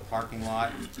immediately off the parking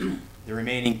lot. The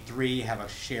remaining 3 have a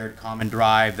shared common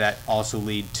drive that also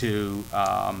lead to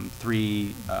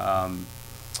 3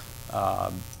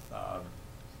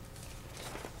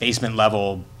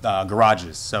 basement-level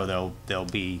garages. So they'll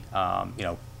be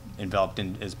enveloped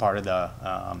in as part of the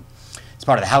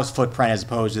house footprint as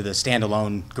opposed to the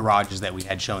standalone garages that we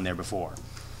had shown there before.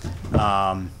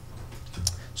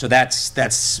 So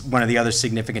that's one of the other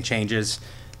significant changes.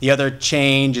 The other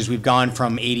change is we've gone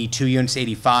from 82 units to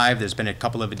 85. There's been a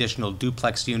couple of additional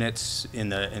duplex units in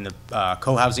the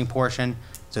co-housing portion.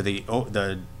 So the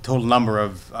total number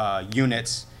of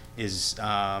units has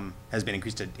been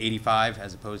increased to 85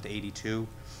 as opposed to 82.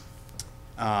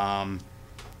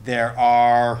 There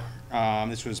are,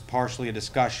 this was partially a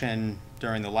discussion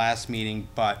during the last meeting,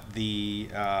 but the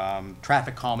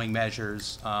traffic calming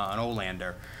measures on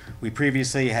Olander. We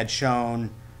previously had shown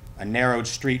a narrowed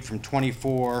street from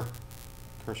 24,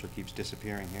 cursor keeps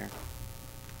disappearing here,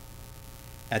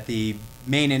 at the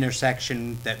main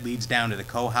intersection that leads down to the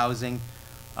co-housing.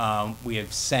 We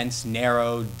have since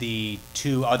narrowed the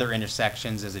 2 other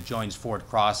intersections as it joins Ford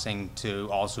Crossing to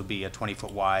also be a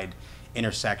 20-foot wide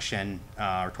intersection,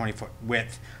 or 20-foot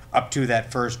width, up to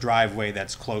that first driveway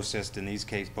that's closest. In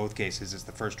both cases, is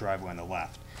the first driveway on the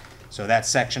left. So that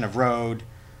section of road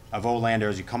of Olander,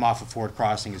 as you come off of Ford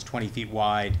Crossing, is 20 feet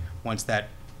wide. Once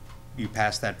you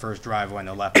pass that first driveway on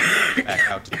the left, back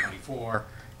out to 24,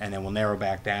 and then we'll narrow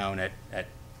back down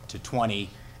to 20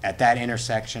 at that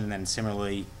intersection. And then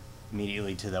similarly,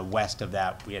 immediately to the west of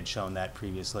that, we had shown that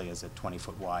previously as a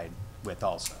 20-foot wide width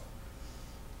also.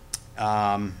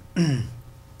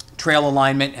 Trail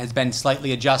alignment has been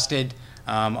slightly adjusted.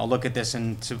 We'll look at this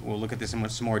in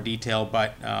some more detail,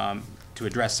 but to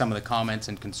address some of the comments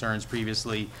and concerns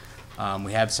previously,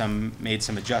 we have made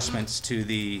some adjustments to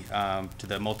the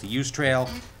multi-use trail.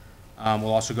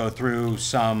 We'll also go through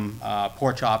some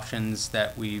porch options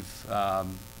that we've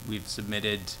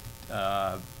submitted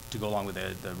to go along with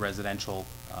the residential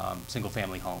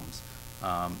single-family homes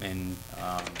in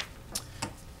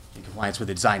compliance with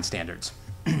the design standards.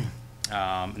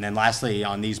 And then lastly,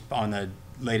 on the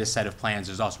latest set of plans,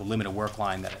 there's also a limit of work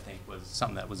line that I think was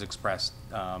something that was expressed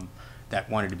that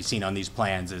wanted to be seen on these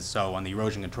plans. Is so on the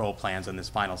erosion control plans on this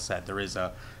final set, there is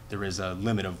a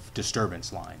limit of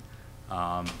disturbance line.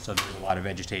 So there's a lot of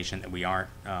vegetation that we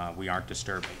aren't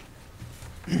disturbing.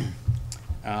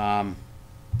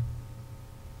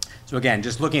 So again,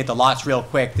 just looking at the lots real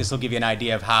quick, this will give you an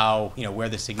idea of how, where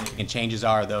the significant changes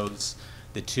are. The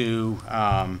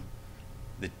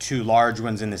two large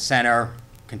ones in the center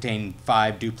contain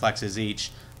 5 duplexes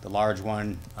each. The large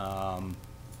one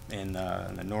in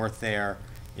the north there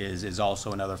is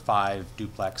also another 5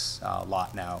 duplex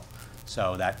lot now.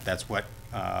 So that's what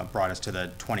brought us to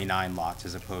the 29 lots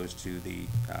as opposed to the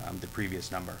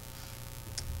previous number.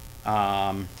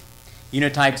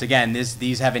 Unit types, again,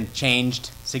 these haven't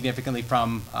changed significantly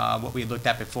from what we had looked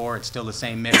at before. It's still the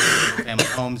same mix of family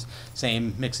homes,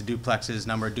 same mix of duplexes,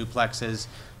 number of duplexes,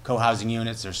 co-housing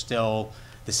units. There's still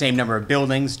the same number of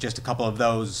buildings, just a couple of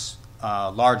those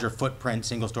larger footprint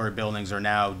single-story buildings are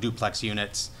now duplex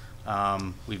units.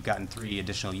 We've gotten 3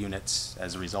 additional units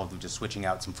as a result of just switching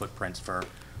out some footprints for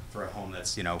a home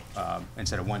that's, you know,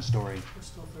 instead of 1 story. We're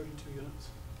still 32 units.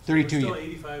 32 We're still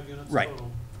units. 85 units Right.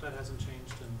 total. That hasn't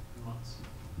changed in months.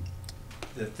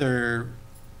 The third.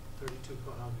 32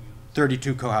 co-housing units.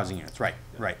 32 co-housing units, right,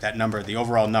 right. That number, the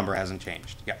overall number hasn't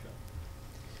changed, yep.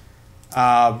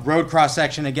 Road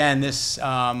cross-section, again, this,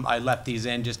 I left these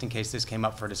in just in case this came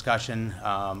up for discussion.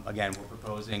 Again, we're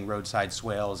proposing roadside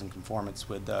swales in conformance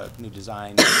with the new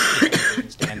design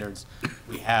standards.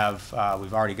 We have,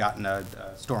 we've already gotten a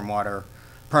stormwater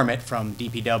permit from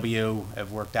DPW,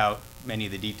 have worked out many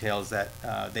of the details that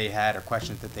they had or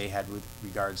questions that they had with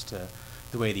regards to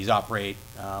the way these operate.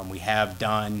 We have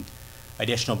done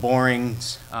additional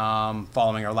borings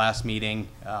following our last meeting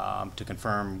to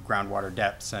confirm groundwater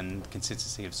depths and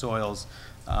consistency of soils.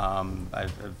 Carolyn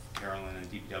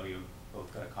and DPW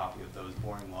both got a copy of those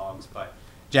boring logs, but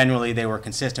generally they were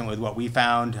consistent with what we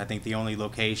found. I think the only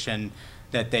location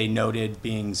that they noted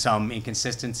being some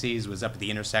inconsistencies was up at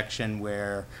the intersection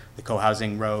where the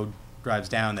co-housing road drives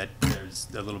down, that there's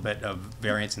a little bit of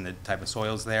variance in the type of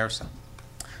soils there. So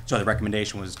the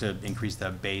recommendation was to increase the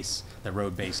base, the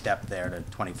road base depth there to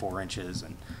 24 inches,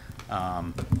 and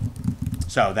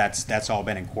so that's all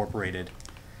been incorporated.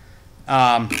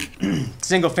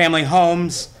 Single-family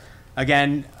homes,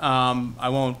 again, I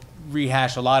won't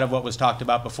rehash a lot of what was talked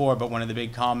about before, but one of the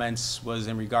big comments was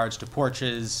in regards to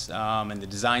porches and the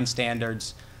design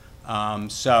standards.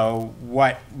 So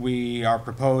what we are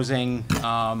proposing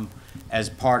as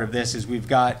part of this is we've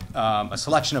got a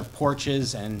selection of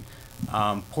porches and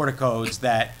porticos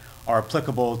that are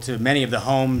applicable to many of the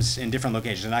homes in different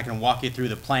locations. And I can walk you through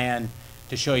the plan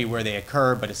to show you where they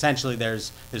occur, but essentially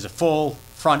there's a full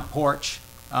front porch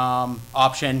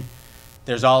option.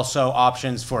 There's also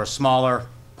options for a smaller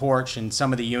porch in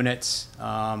some of the units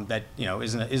that, you know,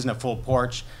 isn't a full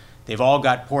porch. They've all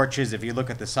got porches. If you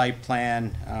look at the site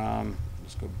plan,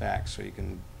 let's go back so you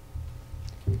can,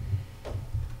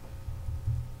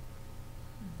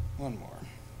 one more.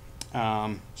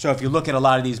 So if you look at a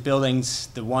lot of these buildings,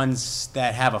 the ones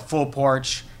that have a full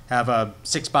porch have a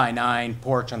 6x9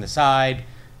 porch on the side.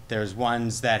 There's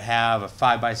ones that have a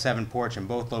 5x7 porch in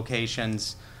both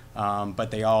locations,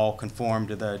 but they all conform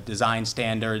to the design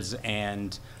standards.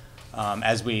 And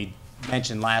as we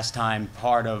mentioned last time,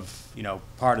 part of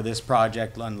this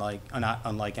project, not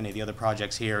unlike any of the other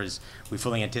projects here, is we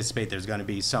fully anticipate there's going to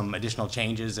be some additional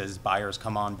changes as buyers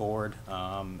come on board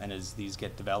and as these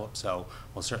get developed. So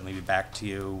we'll certainly be back to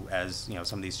you as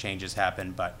some of these changes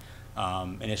happen. But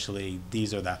initially,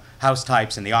 these are the house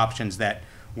types and the options that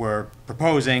we're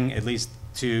proposing, at least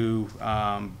to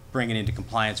bring it into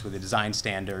compliance with the design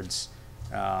standards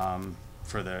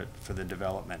for the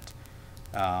development.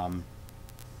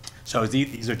 So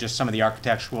these are just some of the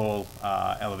architectural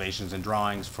elevations and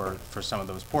drawings for some of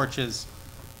those porches.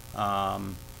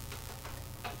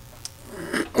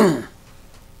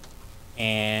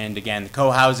 And again, the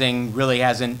co-housing really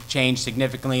hasn't changed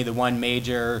significantly. The one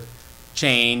major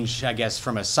change, I guess,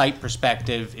 from a site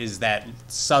perspective is that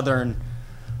southern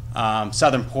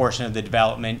portion of the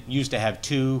development used to have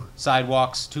two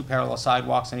parallel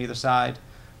sidewalks on either side.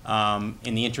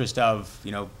 In the interest of,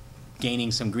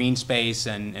 gaining some green space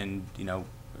and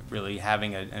really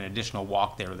having an additional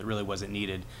walk there that really wasn't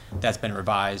needed, that's been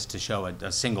revised to show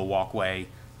a single walkway,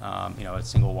 a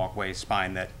single walkway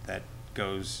spine that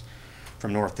goes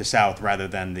from north to south rather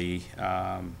than the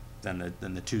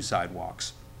two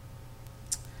sidewalks.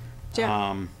 Jeff,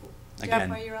 Again,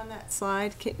 while you're on that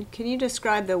slide, can you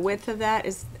describe the width of that,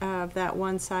 of that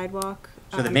one sidewalk?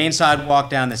 so the main sidewalk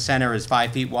down the center is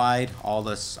 5 feet wide. All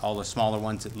the smaller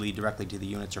ones that lead directly to the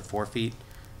units are 4 feet.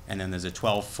 And then there's a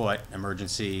 12-foot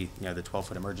emergency, the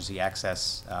 12-foot emergency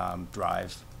access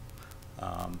drive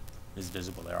is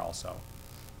visible there also.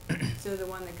 So the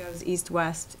one that goes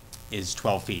east-west? Is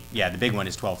 12 feet. Yeah, the big one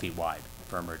is 12 feet wide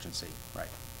for emergency, right.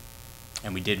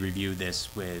 And we did review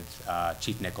this with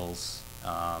Chief Nichols,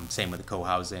 same with the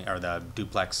co-housing, or the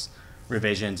duplex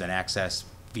revisions and access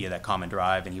via that common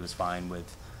drive, and he was fine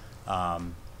with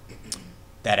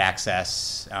that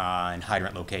access and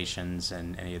hydrant locations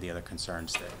and any of the other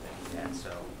concerns that he had.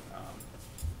 So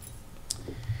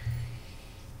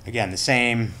again,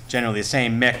 generally the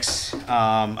same mix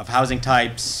of housing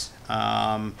types.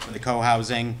 for the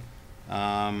co-housing.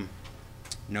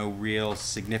 No real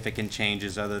significant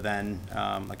changes other than,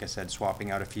 like I said,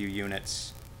 swapping out a few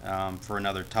units for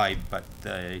another type, but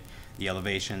the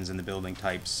elevations and the building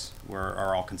types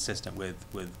are all consistent with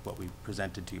what we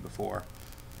presented to you before.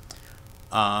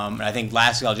 And I think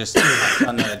lastly, I'll just touch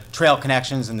on the trail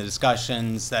connections and the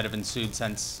discussions that have ensued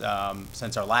since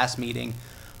our last meeting.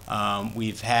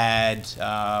 We had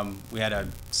a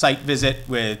site visit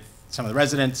with some of the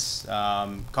residents,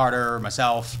 Carter,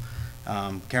 myself,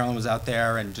 Carolyn was out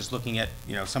there, and just looking at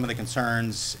some of the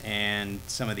concerns and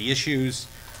some of the issues.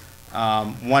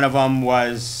 One of them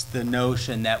was the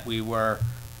notion that we were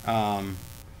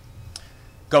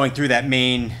going through that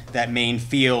main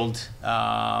field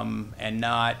and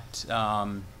not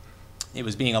it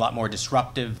was being a lot more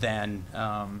disruptive than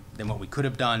what we could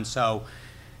have done. So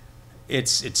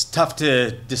it's tough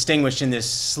to distinguish in this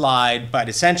slide, but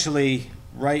essentially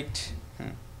right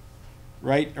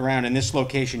around in this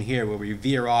location here where we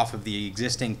veer off of the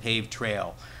existing paved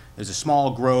trail, there's a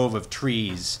small grove of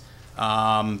trees.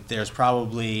 There's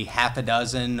probably half a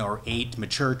dozen or 8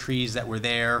 mature trees that were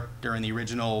there during the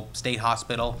original state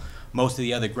hospital. Most of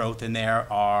the other growth in there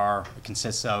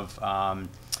consists of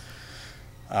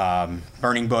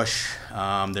burning bush.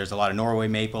 There's a lot of Norway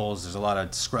maples. There's a lot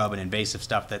of scrub and invasive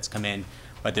stuff that's come in.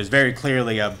 But there's very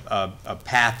clearly a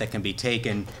path that can be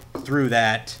taken through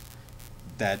that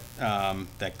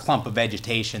clump of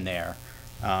vegetation there.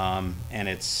 And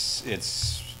it's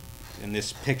in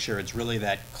this picture, it's really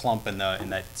that clump in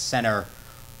that center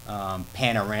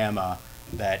panorama,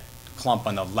 that clump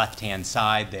on the left-hand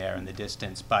side there in the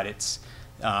distance. But it's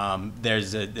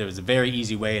there's a very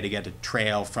easy way to get a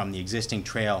trail from the existing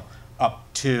trail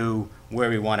up to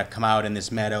where we want to come out in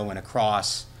this meadow and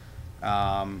across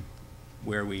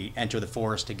where we enter the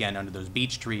forest again under those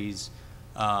beech trees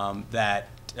that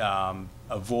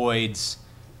avoids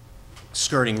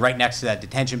skirting right next to that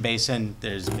detention basin.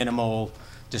 There's minimal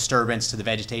disturbance to the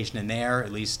vegetation in there,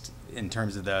 at least in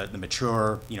terms of the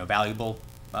mature, valuable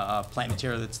plant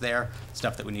material that's there.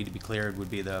 Stuff that would need to be cleared would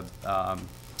be the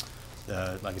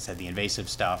like I said, the invasive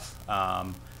stuff.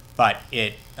 But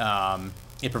it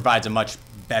provides a much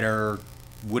better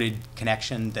wooded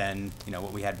connection than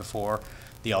what we had before.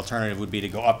 The alternative would be to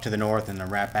go up to the north and then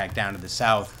wrap back down to the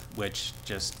south, which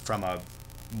just from a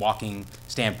walking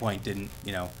standpoint didn't,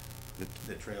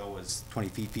 the trail was 20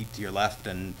 feet to your left,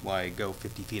 and why go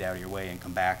 50 feet out of your way and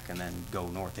come back and then go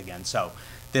north again. So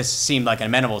this seemed like an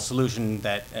amenable solution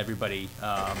that everybody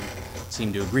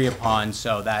seemed to agree upon.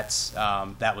 So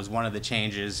that was one of the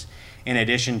changes, in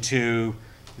addition to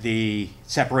the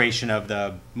separation of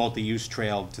the multi-use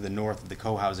trail to the north of the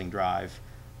co-housing drive,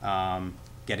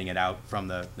 getting it out from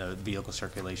the vehicle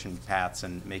circulation paths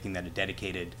and making that a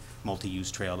dedicated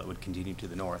multi-use trail that would continue to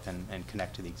the north and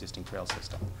connect to the existing trail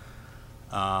system.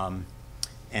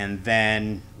 And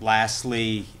then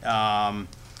lastly, trying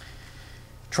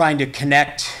to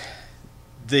connect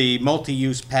the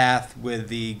multi-use path with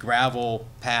the gravel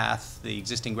path, the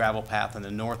existing gravel path on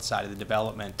the north side of the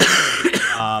development.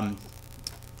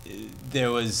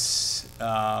 There was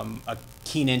a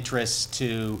keen interest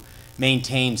to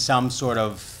maintain some sort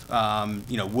of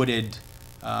wooded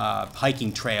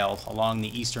hiking trail along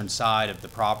the eastern side of the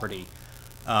property.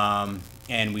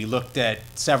 And we looked at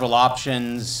several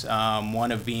options,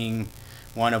 one of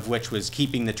which was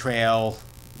keeping the trail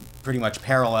pretty much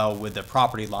parallel with the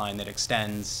property line that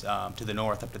extends to the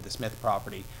north up to the Smith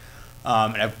property.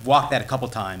 And I've walked that a couple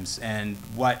times, and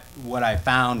what I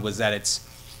found was that it's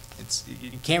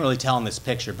you can't really tell in this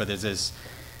picture, but there's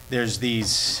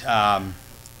these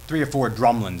 3 or 4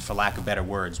 drumlins, for lack of better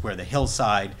words, where the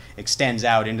hillside extends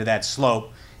out into that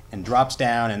slope and drops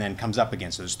down and then comes up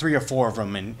again. So there's 3 or 4 of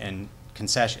them in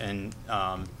concession.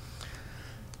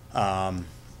 Thank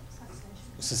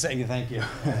you.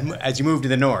 As you move to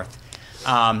the north,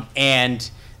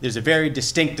 and there's a very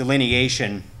distinct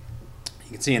delineation.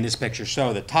 You can see in this picture.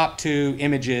 So the top 2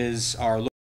 images are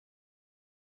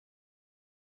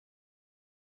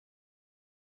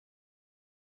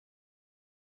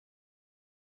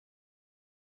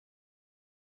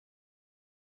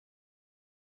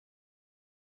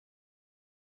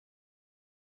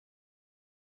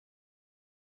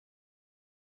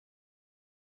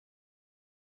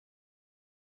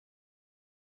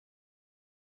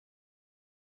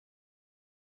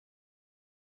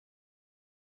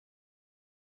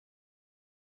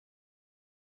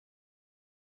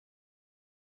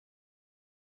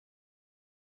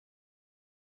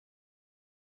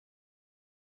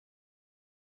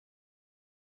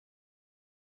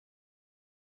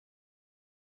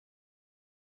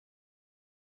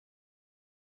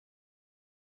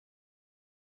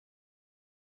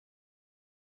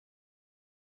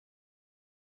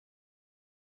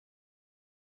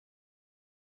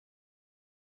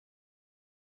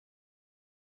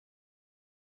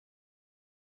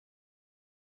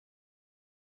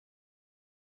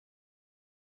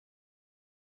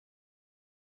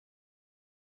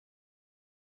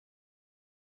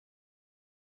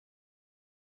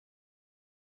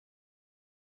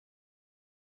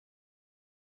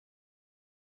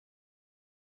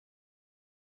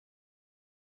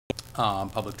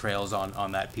public trails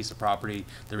on that piece of property.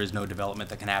 There is no development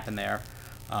that can happen there.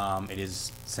 It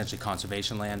is essentially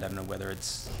conservation land. I don't know whether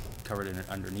it's covered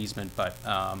under an easement, but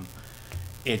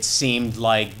it seemed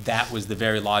like that was the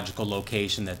very logical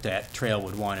location that that trail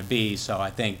would want to be. So I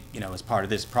think, as part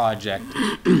of this project,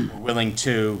 we're willing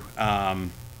to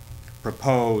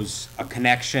propose a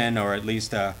connection, or at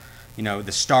least the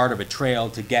start of a trail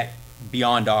to get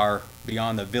beyond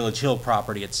the Village Hill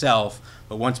property itself.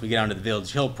 But once we get onto the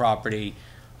Village Hill property,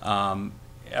 or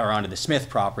onto the Smith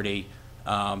property,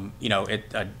 an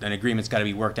agreement's got to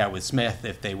be worked out with Smith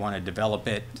if they want to develop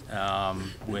it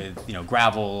with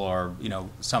gravel, or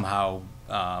somehow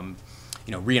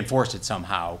reinforce it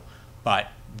somehow. But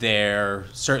there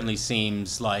certainly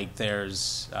seems like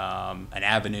there's an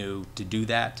avenue to do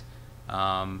that.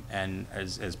 And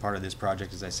as part of this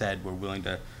project, as I said, we're willing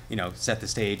to set the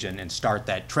stage and start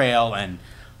that trail. And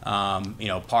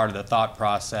part of the thought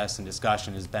process and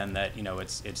discussion has been that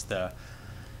it's the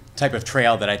type of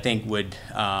trail that I think would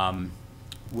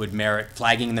merit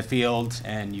flagging in the field,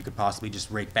 and you could possibly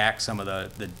just rake back some of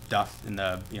the duff in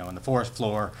the in the forest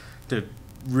floor to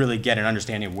really get an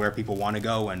understanding of where people want to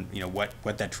go, and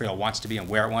what that trail wants to be and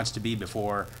where it wants to be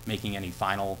before making any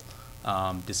final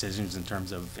decisions in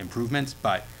terms of improvements.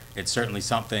 But it's certainly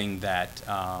something that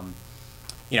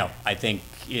I think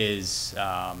is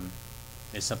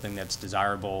something that's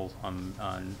desirable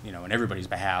on everybody's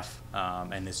behalf,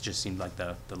 and this just seemed like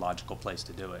the logical place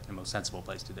to do it, the most sensible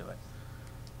place to do it.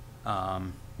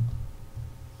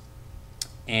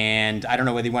 And I don't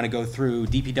know whether you want to go through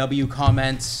DPW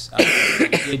comments. We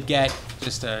did get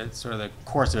just a sort of the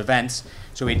course of events.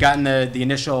 So we'd gotten the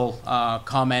initial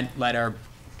comment letter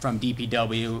from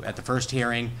DPW at the first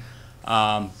hearing,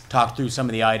 talked through some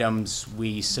of the items.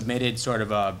 We submitted sort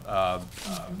of a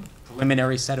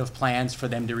preliminary set of plans for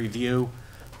them to review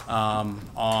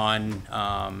on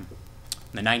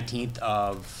the 19th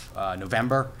of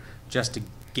November, just to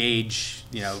gauge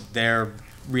their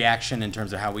reaction in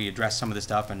terms of how we addressed some of the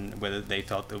stuff and whether they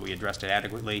felt that we addressed it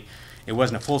adequately. It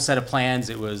wasn't a full set of plans.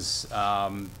 It was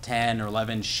 10 or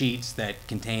 11 sheets that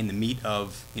contained the meat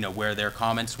of where their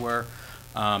comments were.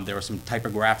 There were some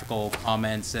typographical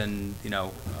comments and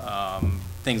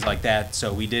things like that.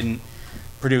 So we didn't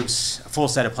produce a full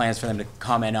set of plans for them to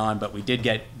comment on, but we did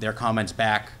get their comments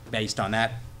back based on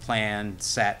that plan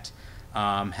set.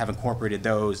 Have incorporated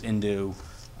those into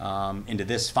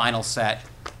this final set.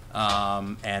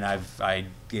 And I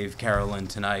gave Carolyn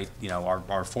tonight,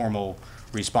 our formal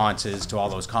responses to all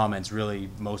those comments, really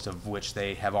most of which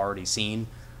they have already seen.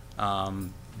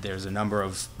 There's a number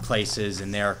of places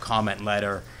in their comment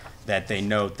letter that they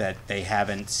note that they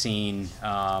haven't seen,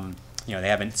 they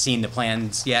haven't seen the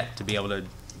plans yet to be able to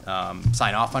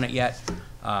sign off on it yet.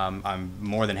 I'm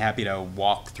more than happy to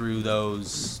walk through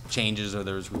those changes or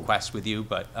those requests with you,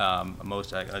 but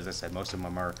most, as I said, most of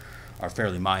them are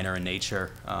fairly minor in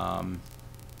nature.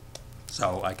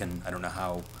 So I don't know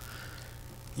how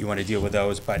you want to deal with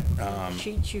those, but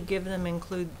Sheets you give them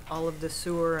include all of the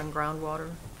sewer and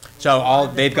groundwater? So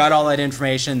they've got all that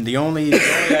information. The only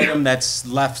item that's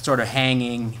left sort of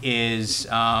hanging is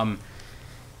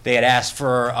they had asked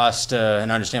for us to,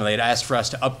 and understand, they had asked for us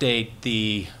to update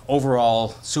the overall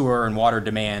sewer and water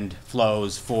demand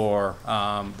flows for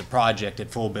the project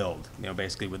at full build,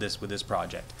 basically with this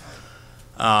project.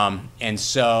 And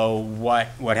so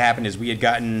what happened is we had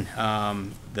gotten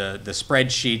the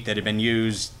spreadsheet that had been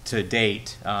used to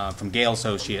date from Gale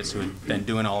Associates, who had been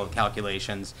doing all the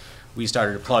calculations. We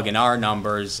started to plug in our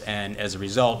numbers, and as a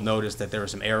result noticed that there were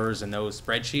some errors in those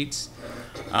spreadsheets.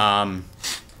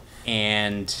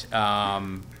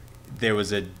 There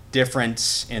was a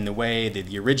difference in the way that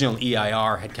the original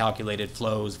EIR had calculated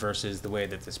flows versus the way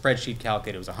that the spreadsheet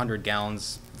calculated. It was 100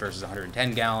 gallons versus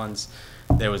 110 gallons.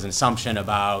 There was an assumption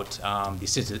about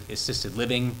the assisted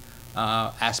living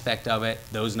aspect of it.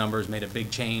 Those numbers made a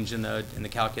big change in the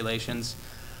calculations.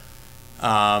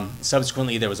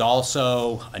 Subsequently, there was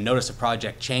also a notice of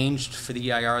project changed for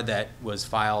the EIR that was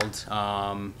filed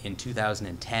in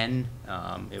 2010.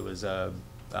 It was a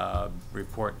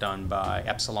report done by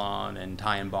Epsilon and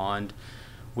Ty and Bond,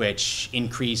 which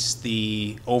increased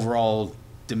the overall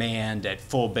demand at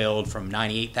full build from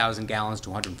 98,000 gallons to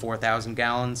 104,000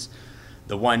 gallons.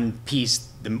 The one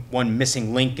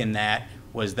missing link in that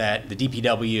was that the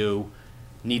DPW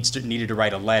needed to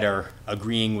write a letter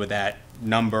agreeing with that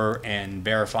number and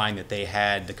verifying that they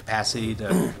had the capacity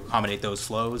to accommodate those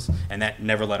flows, and that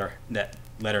letter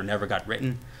never got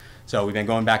written. So we've been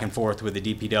going back and forth with the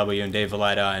DPW and Dave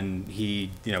Valletta, and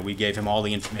we gave him all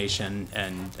the information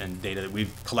and data that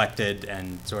we've collected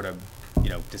and sort of,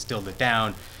 distilled it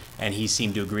down. and he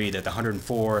seemed to agree that the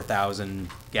 104,000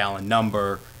 gallon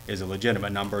number is a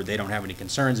legitimate number. They don't have any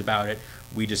concerns about it.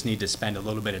 We just need to spend a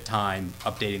little bit of time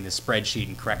updating the spreadsheet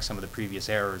and correct some of the previous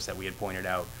errors that we had pointed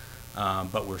out.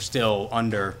 But we're still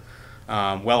under,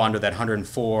 well under that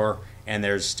 104, and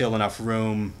there's still enough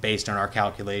room based on our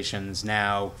calculations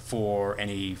now for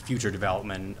any future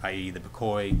development, i.e. the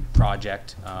McCoy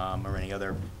project, or any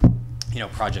other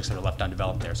projects that are left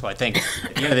undeveloped there. So I think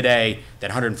at the end of the day, that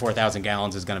 104,000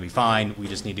 gallons is going to be fine. We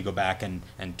just need to go back and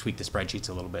tweak the spreadsheets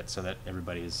a little bit so that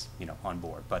everybody is, on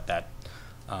board. But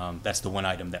that's the one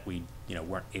item that we,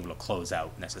 weren't able to close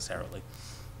out necessarily.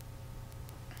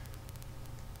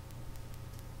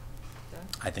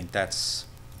 I think that's.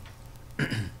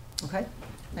 Okay,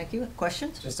 thank you.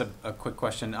 Questions? Just a quick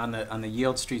question on the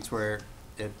yield streets where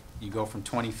you go from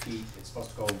 20 feet. It's supposed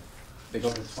to go. They go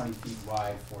to 20 feet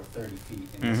wide for 30 feet.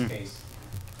 In this case,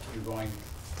 you're going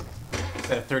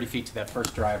instead of 30 feet to that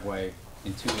first driveway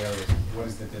in two areas. What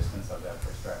is the distance of that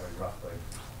first driveway roughly?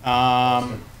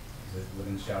 Is it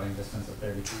within shouting distance of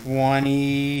 30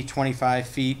 feet? 25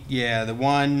 feet. Yeah, the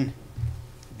one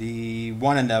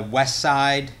on the west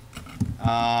side.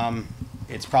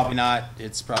 It's probably not.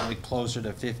 It's probably closer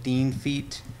to 15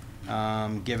 feet,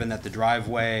 given that the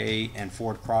driveway and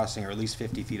Ford Crossing are at least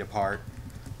 50 feet apart.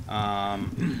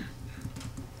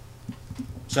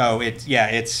 So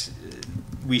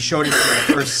we showed it for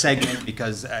the first segment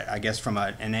because I guess from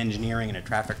an engineering and a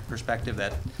traffic perspective,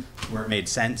 that where it made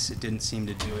sense. It didn't seem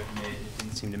to do it. It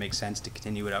didn't seem to make sense to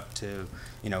continue it up to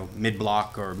mid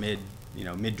block or mid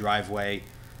driveway,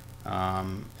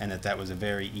 and that was a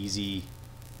very easy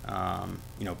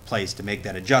place to make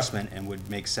that adjustment and would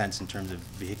make sense in terms of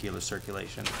vehicular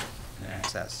circulation and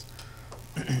access.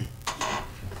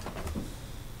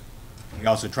 We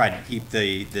also tried to keep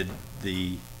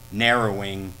the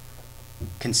narrowing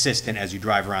consistent as you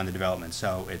drive around the development.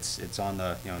 So it's on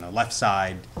the on the left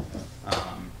side, or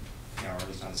at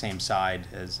least on the same side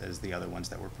as the other ones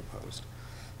that were proposed.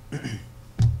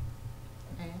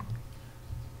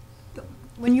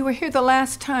 When you were here the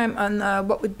last time on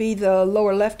what would be the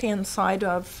lower left-hand side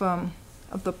of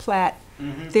the plat,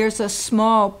 there's a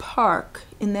small park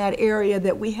in that area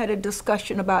that we had a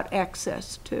discussion about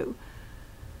access to.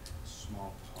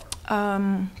 Small park.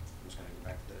 I'm just going to go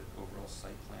back to the overall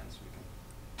site plan so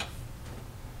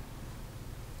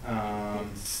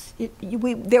we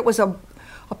can. There was a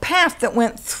path that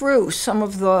went through some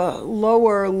of the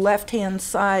lower left-hand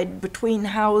side between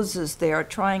houses there,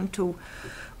 trying to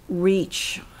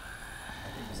reach.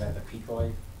 Is that the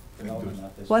Picoy development?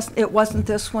 Not this It wasn't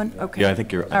this one? Okay. Yeah, I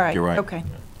think you're right. Okay.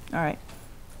 All right.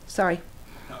 Sorry.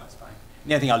 No, that's fine.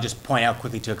 The other thing I'll just point out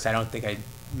quickly too, because I don't think I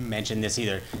mentioned this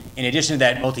either. In addition to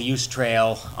that multi-use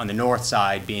trail on the north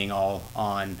side being all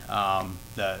on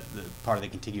the part of the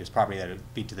contiguous property that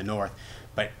would be to the north,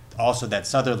 but also that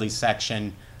southerly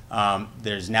section,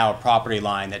 there's now a property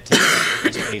line that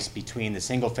takes space between the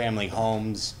single-family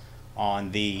homes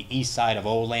on the east side of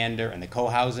Olander and the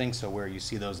co-housing, so where you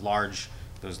see those large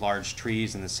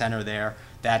trees in the center there,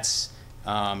 that's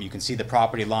you can see the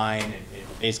property line.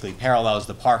 It basically parallels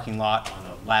the parking lot on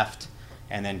the left,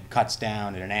 and then cuts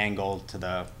down at an angle to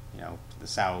the to the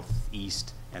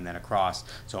southeast and then across.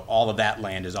 So all of that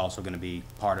land is also going to be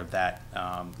part of that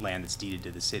land that's deeded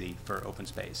to the city for open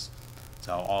space.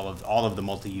 So all of the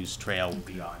multi-use trail will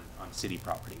be on city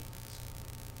property.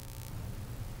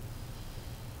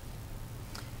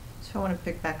 So I want to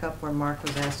pick back up where Mark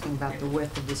was asking about the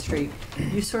width of the street.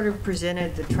 You sort of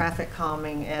presented the traffic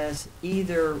calming as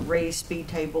either raised speed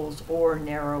tables or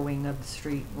narrowing of the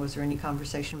street. Was there any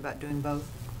conversation about doing both?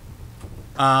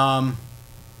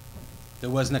 There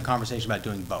wasn't a conversation about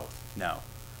doing both, no.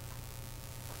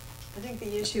 I think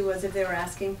the issue was if they were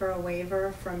asking for a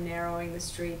waiver from narrowing the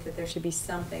street, that there should be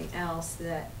something else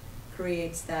that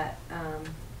creates that,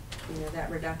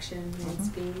 that reduction in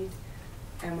speed.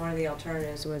 And one of the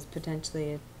alternatives was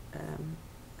potentially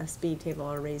a speed table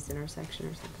or a raised intersection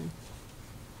or something.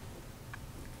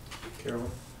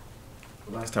 Carolyn?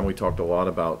 Last time we talked a lot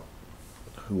about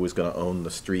who was going to own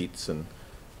the streets, and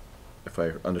if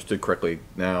I understood correctly,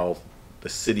 now the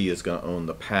city is going to own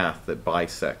the path that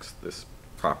bisects this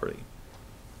property.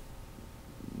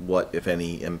 What, if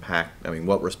any, impact,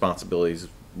 what responsibilities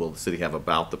will the city have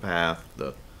about the path?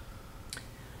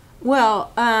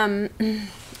 Well,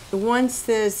 once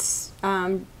this,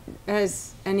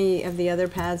 as any of the other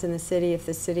paths in the city, if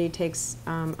the city takes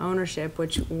ownership,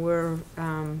 which we're,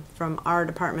 from our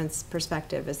department's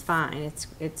perspective, is fine.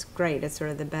 It's great. It's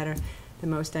sort of the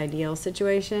most ideal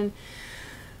situation.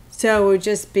 So it would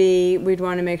just be, we'd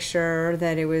want to make sure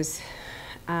that it was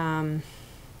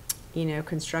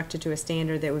constructed to a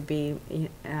standard that would be,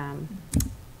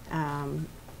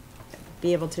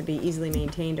 be able to be easily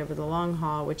maintained over the long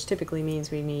haul, which typically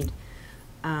means we need,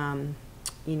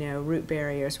 root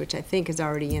barriers, which I think is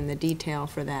already in the detail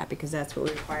for that, because that's what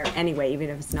we require anyway, even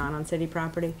if it's not on city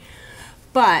property.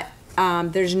 But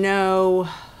there's no,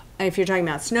 if you're talking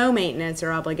about snow maintenance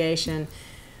or obligation,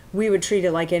 we would treat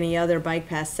it like any other bike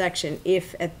path section.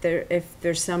 If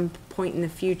there's some point in the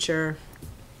future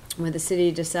when the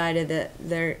city decided that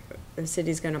the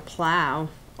city's going to plow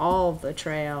all the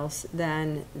trails,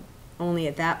 then only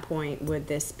at that point would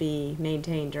this be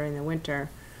maintained during the winter.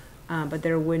 But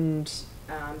there wouldn't,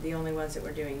 the only ones that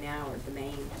we're doing now are the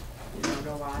main,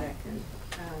 robotic, and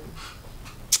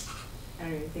I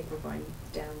don't even think we're going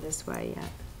down this way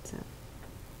yet. So.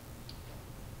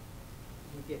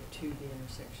 You get to the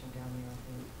intersection down there,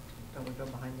 don't we go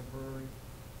behind the brewery?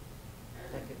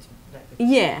 That gets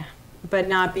yeah, but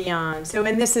not beyond. So,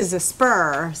 and this is a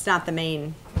spur, it's not the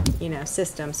main,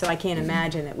 system. So I can't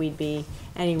imagine that we'd be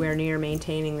anywhere near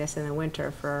maintaining this in the winter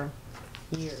for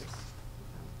years.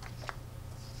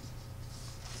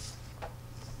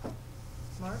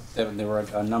 Mark? There were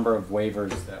a number of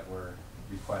waivers that were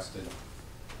requested,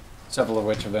 several of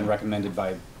which have been recommended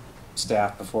by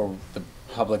staff before the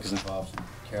public is involved.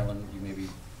 Carolyn, you maybe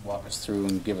walk us through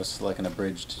and give us like an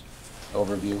abridged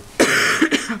overview.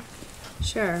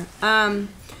 Sure.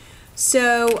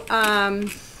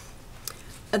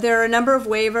 There are a number of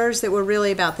waivers that were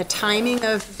really about the timing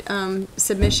of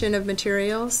submission of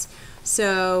materials.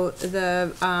 So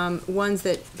the ones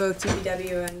that both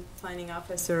DPW and Planning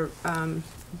Office are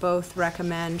both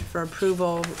recommend for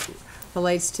approval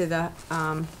relates to the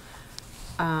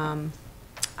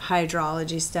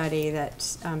hydrology study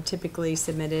that's typically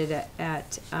submitted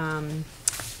at the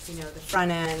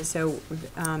front end. So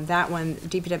that one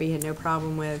DPW had no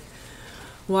problem with.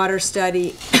 Water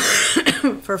study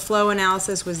for flow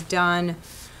analysis was done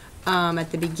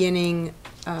at the beginning,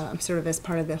 sort of as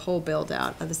part of the whole build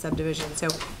out of the subdivision. So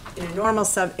in a normal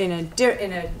in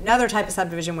another type of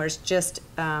subdivision where it's just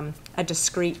a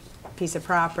discrete piece of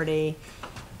property,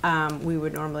 we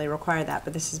would normally require that,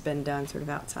 but this has been done sort of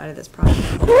outside of this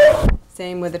project.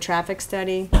 Same with the traffic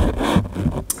study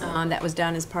that was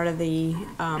done as part of the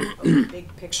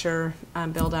big picture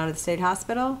build out of the state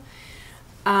hospital.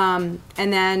 And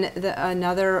then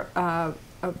another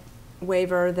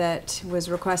waiver that was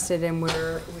requested and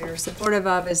we're supportive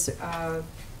of is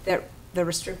that the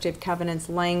restrictive covenants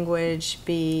language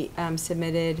be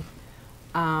submitted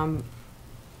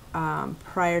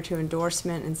prior to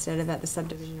endorsement instead of at the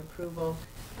subdivision approval.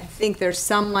 I think there's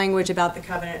some language about the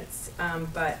covenants,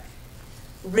 but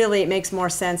really it makes more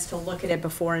sense to look at it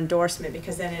before endorsement,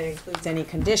 because then it includes any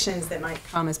conditions that might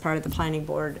come as part of the planning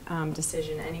board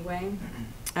decision anyway.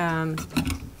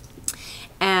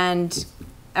 And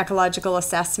ecological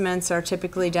assessments are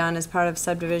typically done as part of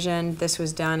subdivision. This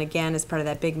was done again as part of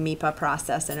that big MIPA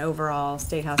process and overall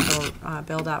state hospital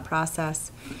build-out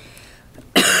process.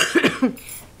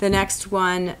 The next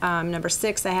one, number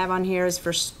 6 I have on here, is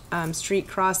for street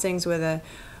crossings with a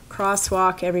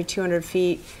crosswalk every 200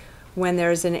 feet when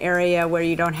there's an area where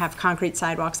you don't have concrete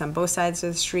sidewalks on both sides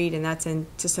of the street, and that's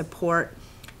to support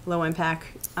low impact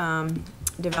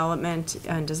development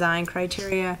and design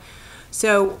criteria.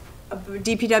 So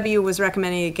DPW was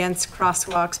recommending against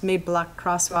crosswalks, mid-block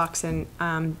crosswalks, and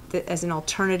as an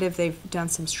alternative, they've done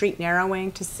some street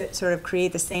narrowing to sort of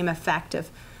create the same effect of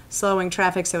slowing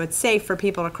traffic so it's safe for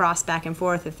people to cross back and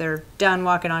forth. If they're done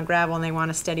walking on gravel and they want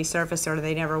a steady surface, or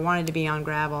they never wanted to be on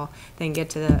gravel, they can get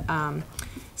to the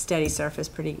steady surface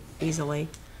pretty easily.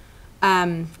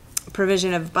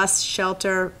 Provision of bus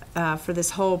shelter for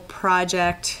this whole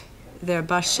project. The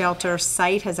bus shelter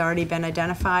site has already been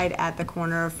identified at the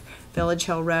corner of Village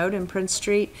Hill Road and Prince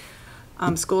Street.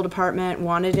 School department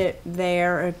wanted it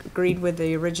there, agreed with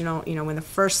the original, when the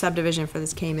first subdivision for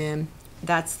this came in,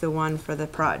 that's the one for the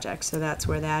project, so that's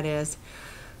where that is.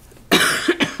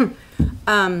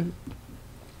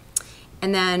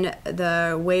 And then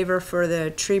the waiver for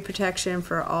the tree protection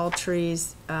for all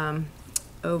trees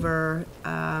over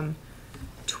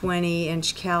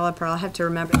 20-inch caliper. I'll have to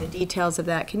remember the details of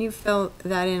that. Can you fill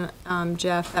that in,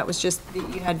 Jeff? That was just,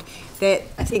 you had, that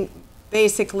I think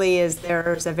basically is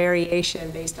there's a variation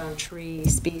based on tree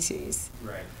species.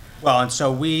 Right. Well, and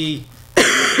so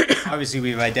obviously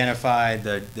we've identified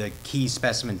the key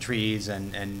specimen trees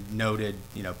and noted,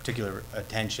 particular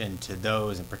attention to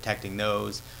those and protecting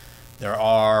those. There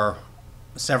are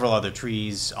several other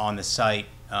trees on the site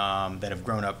that have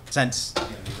grown up since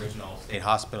the original state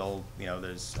hospital.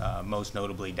 There's most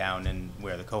notably down in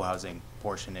where the co-housing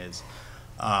portion is.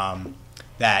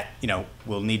 that,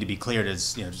 will need to be cleared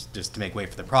as, just to make way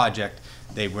for the project.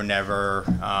 They were never,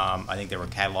 I think they were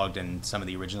cataloged in some of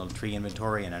the original tree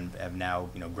inventory and have now,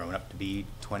 grown up to be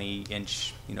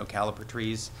 20-inch, caliper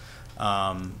trees.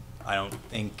 I don't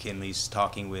think, at least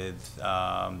talking with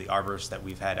the arborists that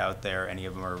we've had out there, any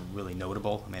of them are really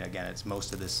notable. I mean, again, it's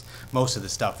most of the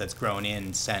stuff that's grown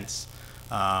in since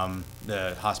the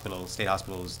state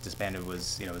hospital was disbanded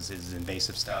was, is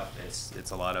invasive stuff.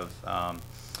 It's a lot of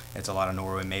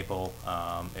Norway maple.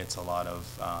 It's a lot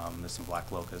of there's some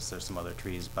black locust. There's some other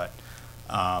trees, but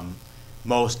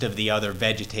most of the other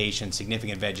vegetation,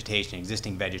 significant vegetation,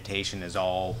 existing vegetation, is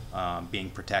all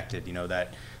being protected.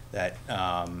 That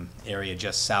area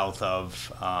just south of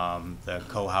the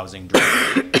co-housing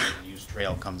use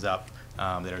trail comes up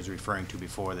that I was referring to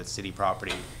before, that's city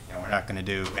property. We're not going to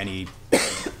do any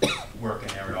work in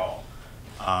there at all.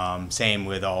 Same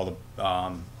with all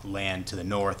the land to the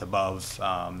north above,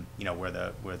 where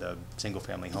the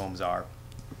single-family homes are.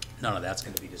 None of that's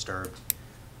going to be disturbed.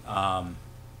 And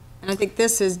I think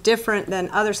this is different than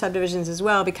other subdivisions as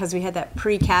well, because we had that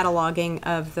pre-cataloging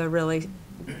of the really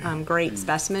great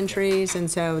specimen trees, and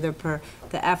so the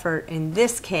effort in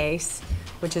this case,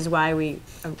 which is why we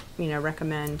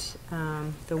recommend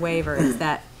the waiver, is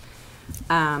that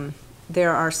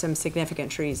there are some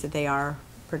significant trees that they are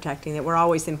protecting that were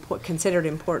always considered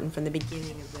important from the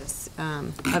beginning of this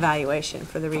evaluation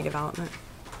for the redevelopment.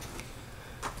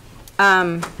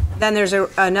 Then there's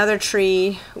another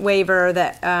tree waiver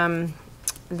that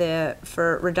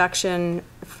for reduction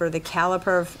for the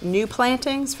caliper of new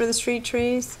plantings for the street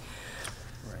trees.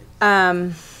 Right.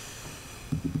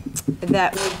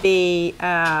 That would be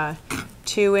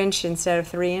 2-inch instead of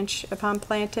 3-inch upon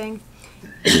planting.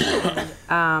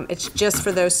 It's just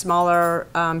for those smaller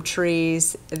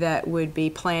trees that would be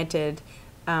planted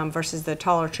versus the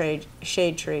taller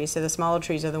shade trees. So the smaller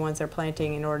trees are the ones they're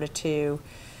planting in order to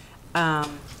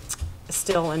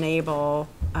still enable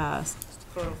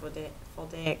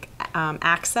photovoltaic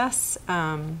access.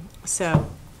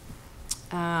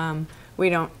 We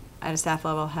don't, at a staff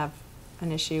level, have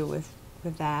an issue with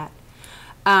that.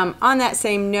 On that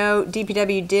same note,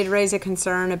 DPW did raise a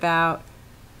concern about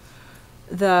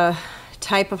the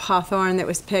type of hawthorn that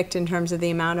was picked in terms of the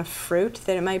amount of fruit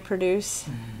that it might produce.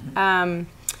 I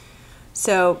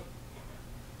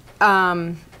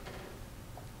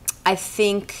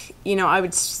think, I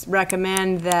would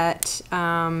recommend that,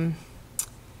 and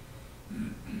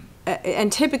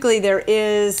typically there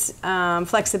is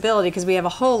flexibility because we have a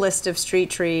whole list of street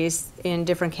trees in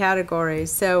different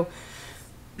categories. So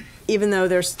even though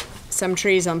there's some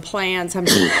trees on plan, some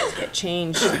trees get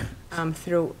changed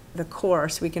through the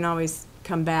course, we can always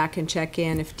come back and check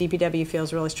in. If DPW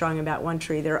feels really strong about one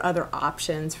tree, there are other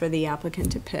options for the applicant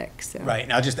to pick. So. Right.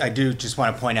 Now, I do just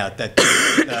want to point out that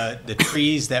the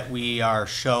trees that we are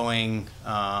showing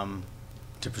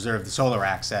to preserve the solar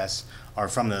access are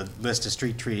from the list of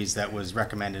street trees that was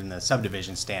recommended in the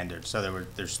subdivision standards. So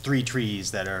there's 3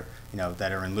 trees that are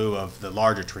that are in lieu of the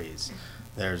larger trees.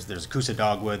 There's a Coosa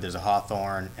dogwood, there's a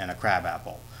hawthorn, and a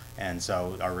crabapple. And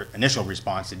so our initial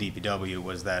response to DPW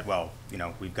was that, well,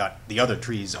 we've got the other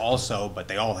trees also, but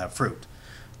they all have fruit.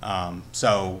 We're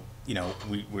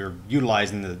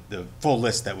utilizing the full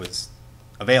list that was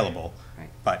available. Right.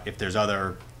 But if there's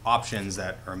other options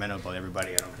that are amenable to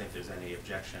everybody, I don't think there's any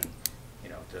objection,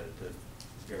 to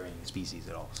varying species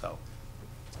at all. So.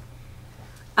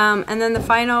 And then the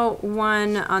final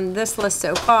one on this list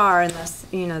so far, unless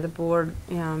the board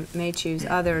may choose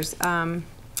others,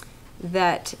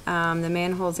 that the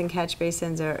manholes and catch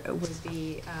basins would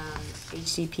be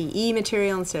HDPE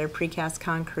material instead of precast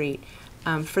concrete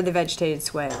for the vegetated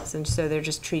swales, and so they're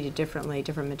just treated differently,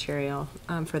 different material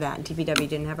for that. And DPW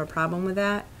didn't have a problem with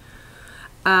that.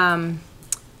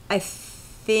 I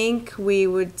think we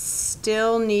would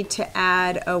still need to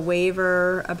add a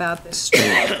waiver about the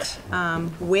street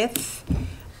width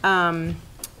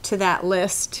to that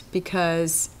list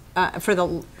because for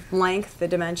the length, the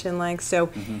dimension length. So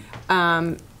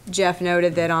Jeff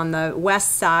noted that on the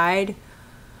west side,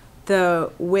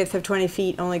 the width of 20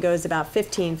 feet only goes about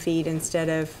 15 feet instead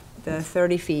of the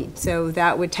 30 feet. So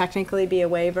that would technically be a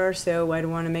waiver. So I'd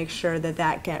want to make sure that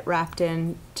that get wrapped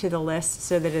into the list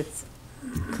so that it's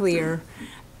clear.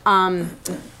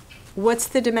 What's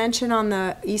the dimension on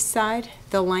the east side,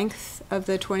 the length of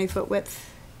the 20-foot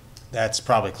width? That's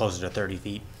probably closer to 30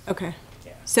 feet. Okay.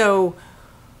 Yeah. So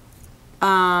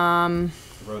the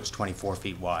road's 24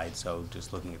 feet wide, so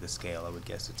just looking at the scale, I would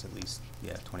guess it's at least,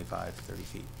 25 to 30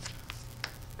 feet.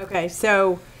 Okay,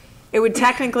 so it would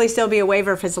technically still be a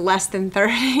waiver if it's less than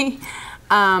 30.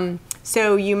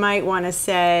 So you might want to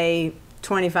say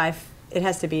 25 it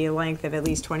has to be a length of at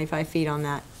least 25 feet on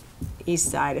that east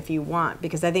side if you want,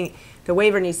 because I think the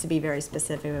waiver needs to be very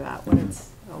specific about what it's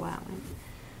allowing.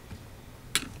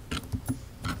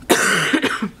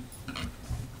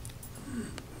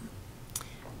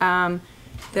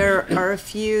 There are a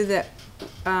few that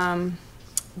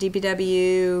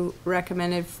DPW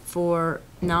recommended for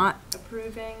not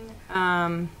approving,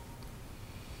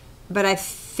 but I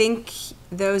think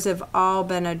those have all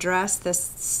been addressed.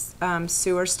 This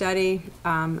sewer study,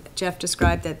 Jeff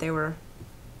described that they were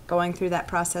going through that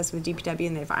process with DPW,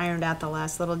 and they've ironed out the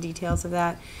last little details of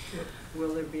that.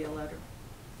 Will there be a letter?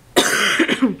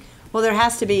 Well, there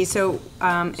has to be. So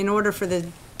in order for the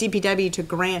DPW to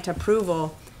grant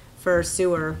approval for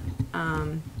sewer,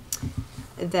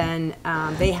 then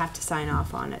they have to sign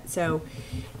off on it. So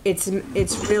it's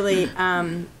really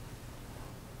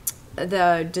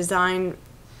the design.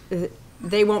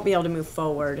 They won't be able to move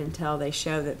forward until they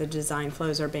show that the design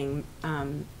flows are being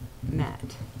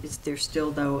met. Is there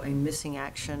still, though, a missing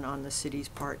action on the city's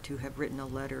part to have written a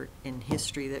letter in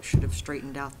history that should have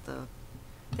straightened out the?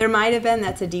 There might have been.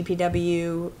 That's a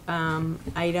DPW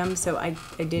item, so I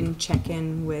didn't check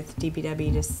in with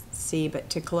DPW to see, but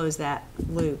to close that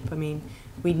loop, I mean,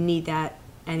 we'd need that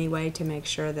anyway to make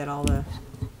sure that all the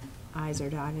I's are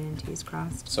dotted and T's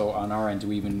crossed. So on our end, do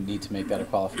we even need to make that a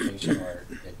qualification, or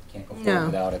it can't go forward No.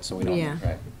 without it, so we don't? Yeah,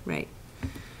 Right. right.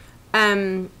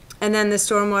 And then the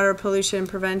stormwater pollution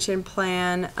prevention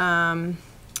plan,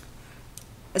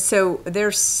 so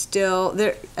they're still,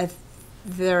 the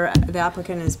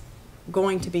applicant is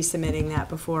going to be submitting that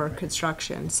before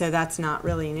construction, so that's not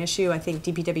really an issue. I think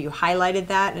DPW highlighted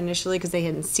that initially because they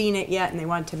hadn't seen it yet, and they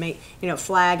wanted to make,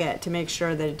 flag it to make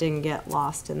sure that it didn't get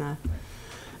lost in the,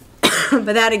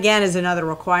 but that again is another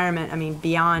requirement, I mean,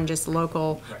 beyond just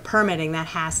local permitting, that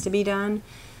has to be done.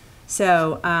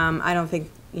 So I don't think,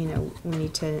 we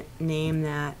need to name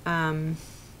that.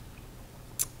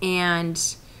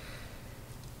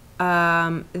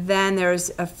 Then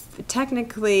there's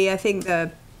technically, I think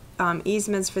the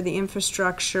easements for the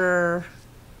infrastructure,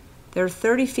 they're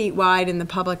 30 feet wide in the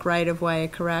public right-of-way,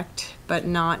 correct? But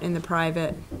not in the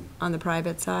private, on the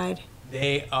private side?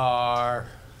 They are,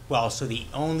 well, so the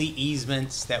only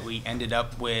easements that we ended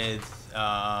up with,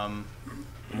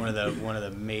 one of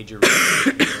the major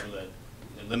reasons that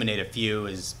eliminate a few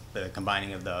is the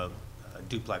combining of the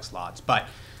duplex lots. But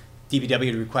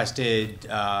DPW requested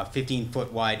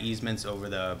 15-foot wide easements over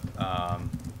the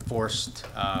forced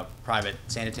private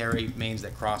sanitary mains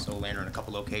that cross Olander in a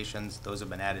couple locations. Those have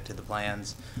been added to the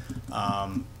plans.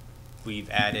 We've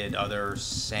added other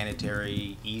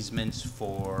sanitary easements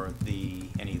for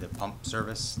any of the pump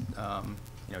service,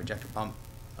 ejector pump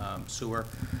sewer.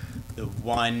 The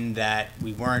one that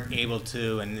we weren't able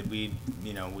to, and we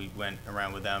went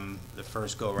around with them the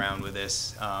first go around with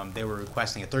this. They were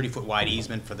requesting a 30-foot wide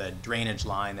easement for the drainage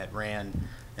line that ran,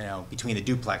 between the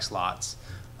duplex lots,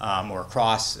 or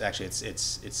across. Actually,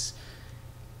 it's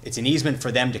an easement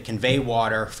for them to convey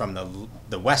water from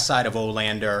the west side of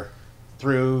Olander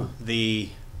through the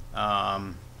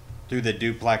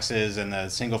duplexes and the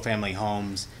single-family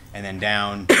homes, and then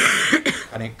down,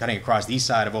 cutting across the east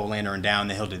side of Olander and down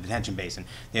the hill to the detention basin.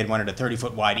 They had wanted a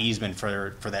 30-foot wide easement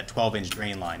for that 12-inch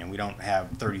drain line, and we don't have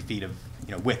 30 feet of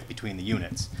width between the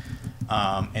units.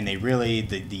 And they really,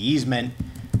 the easement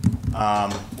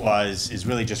is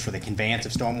really just for the conveyance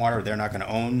of stormwater. They're not going to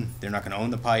own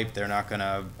the pipe. They're not going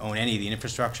to own any of the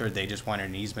infrastructure. They just wanted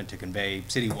an easement to convey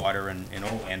city water in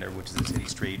Olander, which is a city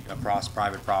street, across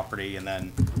private property, and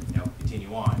then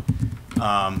continue on.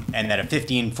 And that a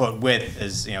 15-foot width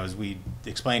is, as we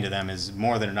explained to them, is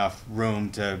more than enough room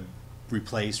to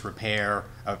repair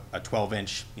a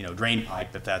 12-inch, drain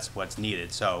pipe if that's what's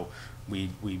needed. So we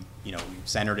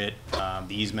centered it, the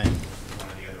easement, one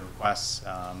of the other requests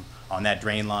on that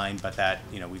drain line, but that,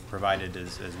 we've provided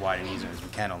as wide an easement as we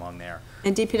can along there.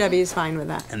 And DPW is fine with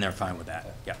that? And they're fine with that,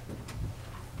 yeah.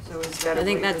 So is that I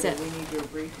think that's it. we need to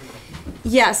agree to?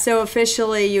 Yeah, so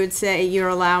officially you would say you're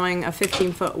allowing a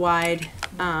 15-foot wide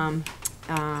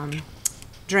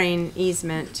drain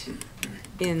easement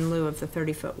in lieu of the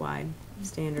 30-foot wide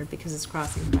standard because it's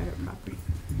crossing private property.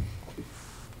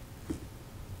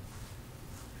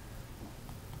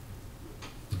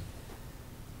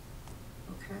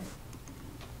 Okay.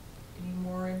 Any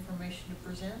more information to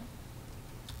present?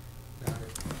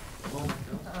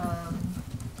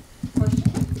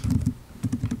 Question?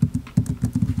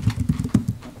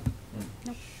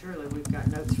 Surely we've got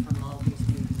notes from all these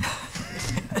meetings.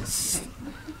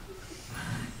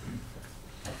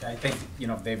 I think,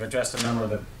 they've addressed a number of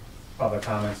the public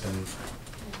comments,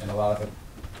 and a lot of it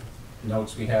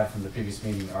notes we have from the previous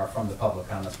meeting are from the public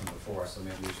comments from before, so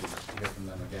maybe we should hear from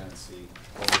them again and see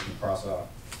what we can cross off.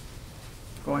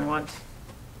 Going once?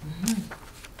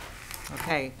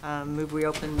 Okay, move we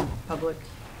open public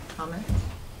comment?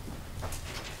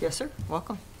 Yes, sir,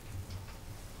 welcome.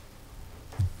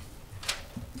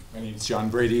 My name is John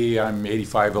Brady. I'm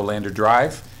 85 Olander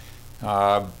Drive.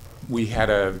 We had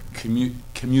a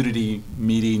community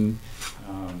meeting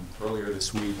earlier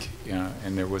this week,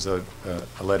 and there was a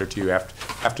letter to you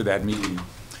after that meeting.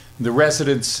 The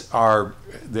residents are,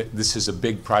 this is a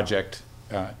big project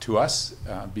to us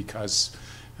because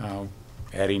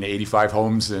adding 85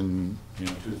 homes and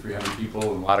 200 to 300 people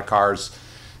and a lot of cars.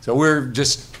 So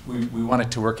we want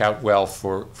it to work out well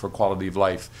for quality of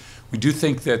life. We do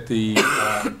think that the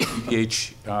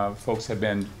EPH folks have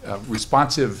been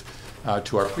responsive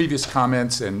to our previous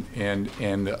comments, and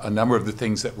a number of the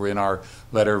things that were in our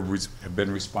letter have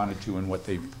been responded to in what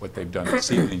they've done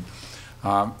this evening.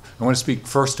 I want to speak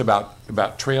first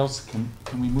about trails.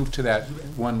 Can we move to that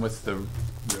one with the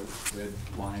red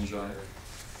lines on it?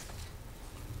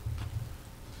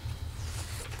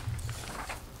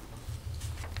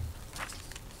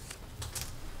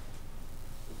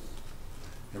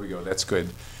 There we go. That's good.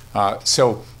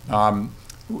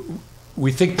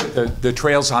 We think that the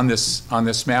trails on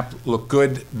this map look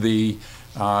good. The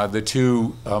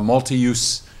two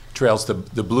multi-use trails,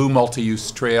 the blue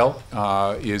multi-use trail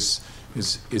is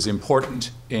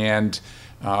important, and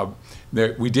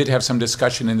we did have some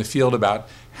discussion in the field about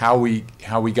how we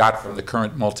got from the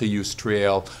current multi-use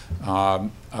trail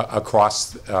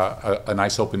across a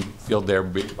nice open field there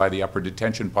by the upper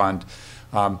detention pond.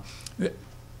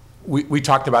 We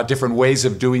talked about different ways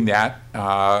of doing that,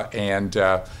 and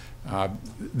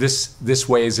this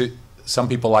way is some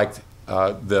people like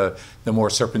the more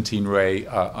serpentine way,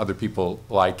 other people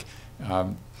like,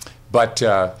 but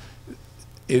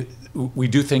we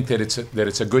do think that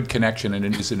it's a good connection and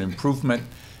it is an improvement.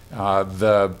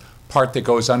 The part that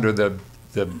goes under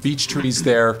the beech trees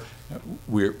there,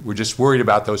 we're just worried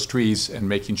about those trees and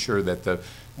making sure that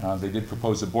they did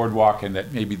propose a boardwalk and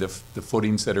that maybe the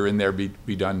footings that are in there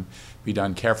be done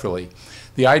carefully.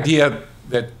 The idea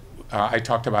that I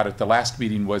talked about at the last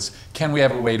meeting was, can we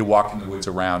have a way to walk in the woods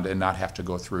around and not have to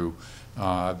go through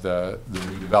the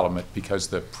redevelopment, because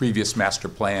the previous master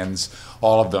plans,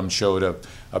 all of them showed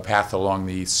a path along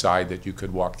the east side that you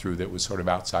could walk through that was sort of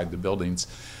outside the buildings.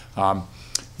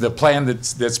 The plan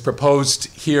that's proposed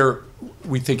here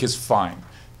we think is fine.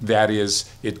 That is,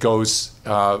 it goes,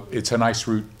 it's a nice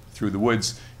route through the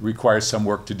woods. It requires some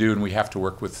work to do, and we have to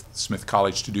work with Smith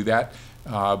College to do that.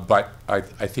 But I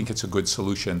think it's a good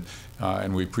solution,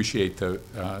 and we appreciate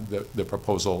the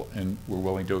proposal, and we're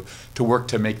willing to work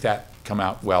to make that come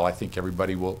out well. I think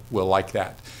everybody will like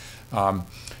that.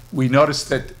 We noticed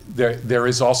that there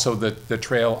is also the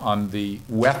trail on the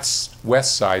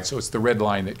west side, so it's the red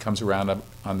line that comes around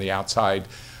on the outside.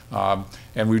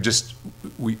 And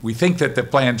we think that the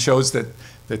plan shows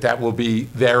that will be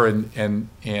there and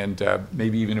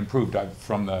maybe even improved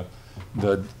from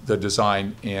the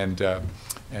design,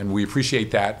 and we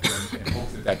appreciate that and hope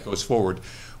that goes forward.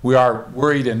 We are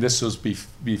worried, and this will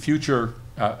be future,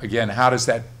 again, how does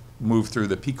that move through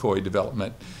the Pecoy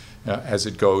development as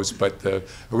it goes? But the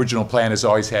original plan has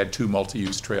always had two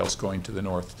multi-use trails going to the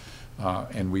north,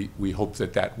 and we hope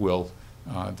that will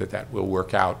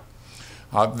work out.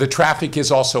 The traffic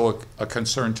is also a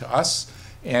concern to us,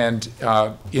 and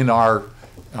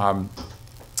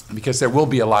because there will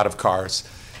be a lot of cars.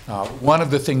 One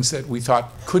of the things that we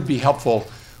thought could be helpful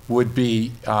would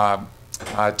be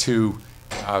to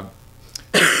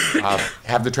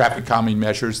have the traffic calming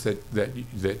measures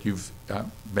that you've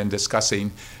been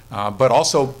discussing, but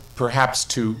also perhaps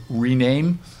to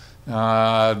rename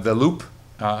the loop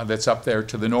that's up there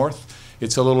to the north.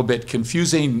 It's a little bit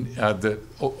confusing. The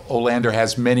Olander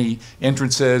has many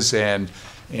entrances, and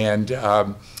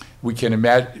we can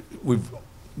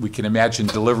imagine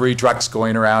delivery trucks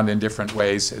going around in different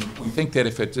ways. And we think that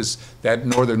if that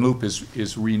northern loop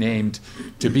is renamed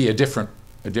to be a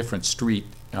different street,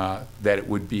 that it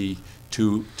would be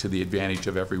to the advantage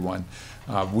of everyone.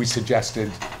 We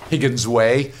suggested Higgins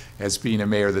Way as being a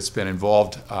mayor that's been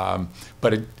involved,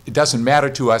 but it doesn't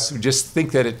matter to us. We just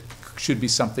think that it should be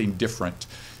something different,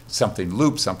 something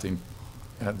loop, something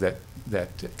that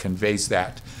conveys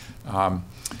that.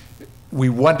 We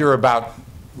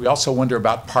also wonder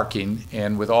about parking,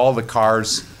 and with all the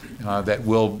cars that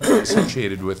will be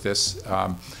associated with this,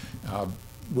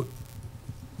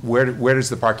 where does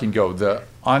the parking go? The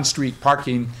on-street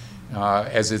parking,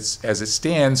 as it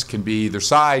stands, can be either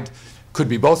side, could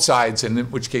be both sides, and in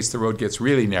which case the road gets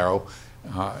really narrow.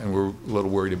 and we're a little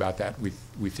worried about that.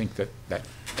 We think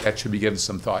that should be given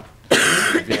some thought in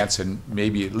advance, and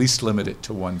maybe at least limit it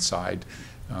to one side,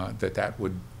 that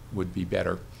would be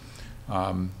better.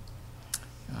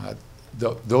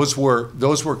 Those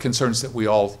were concerns that we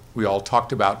all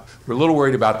talked about. We're a little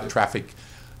worried about the traffic,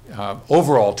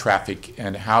 overall traffic,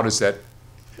 and how does that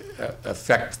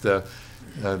affect the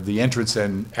entrance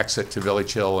and exit to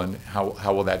Village Hill, and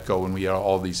how will that go when we have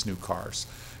all these new cars?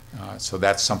 So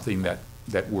that's something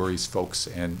that worries folks,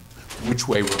 and which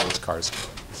way will those cars go?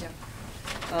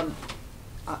 Yeah.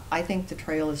 I think the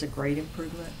trail is a great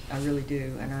improvement. I really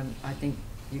do, and I think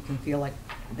you can feel like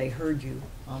they heard you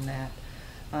on that.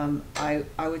 I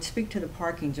would speak to the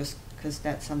parking just because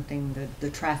that's something, the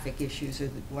traffic issues are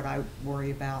what I worry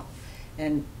about.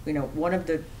 And, you know, one of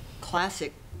the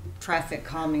classic traffic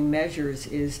calming measures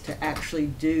is to actually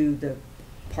do the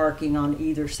parking on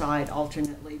either side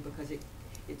alternately, because it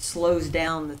slows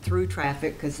down the through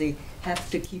traffic because they have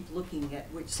to keep looking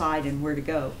at which side and where to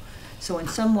go. So in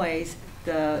some ways,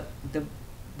 the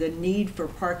need for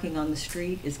parking on the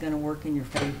street is going to work in your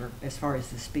favor as far as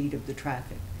the speed of the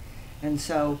traffic. And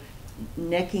so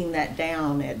necking that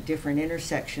down at different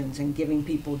intersections and giving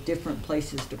people different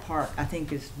places to park, I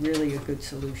think is really a good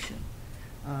solution.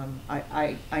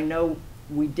 I know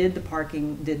we did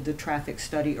the traffic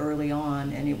study early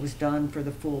on, and it was done for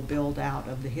the full build out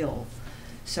of the hill.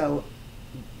 So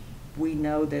we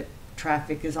know that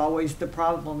traffic is always the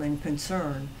problem and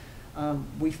concern.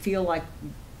 We feel like,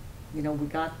 you know, we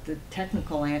got the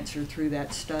technical answer through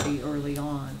that study early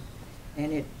on,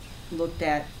 and it looked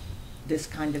at this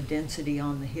kind of density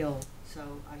on the hill.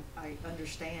 So I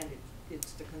understand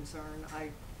it's the concern. I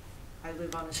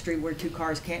live on a street where two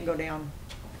cars can't go down,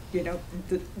 you know,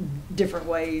 the different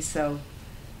ways. So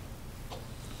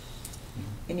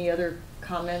any other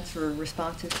comments or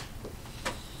responses?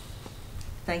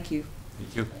 Thank you.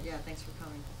 Thank you. Yeah, thanks for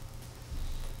coming.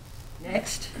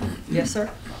 Next. Yes, sir.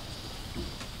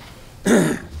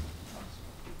 Hi,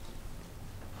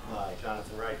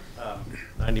 Jonathan Wright,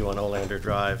 91 Olander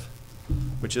Drive,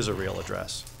 which is a real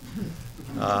address.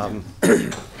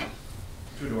 2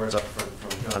 doors up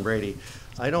from John Brady.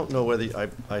 I don't know whether,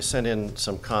 I sent in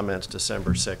some comments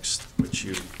December 6th, which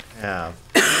you have.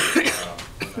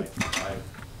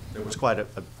 There was quite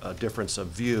a difference of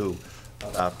view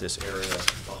about this area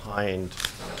behind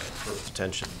First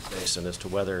Detention Basin as to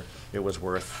whether it was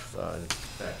worth, in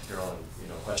fact, Carolyn, you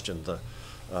know, questioned the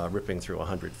ripping through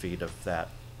 100 feet of that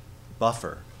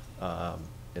buffer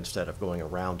instead of going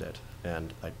around it.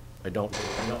 And I don't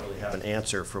really have an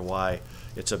answer for why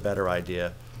it's a better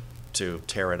idea to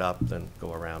tear it up than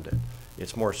go around it.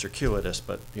 It's more circuitous,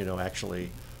 but, you know,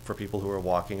 actually for people who are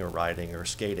walking or riding or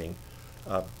skating,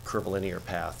 a curvilinear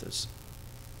path is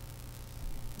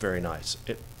very nice.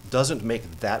 It doesn't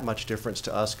make that much difference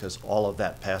to us because all of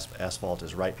that asphalt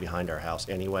is right behind our house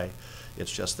anyway.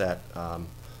 It's just that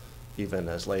even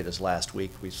as late as last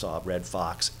week, we saw a red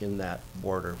fox in that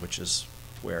border, which is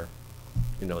where,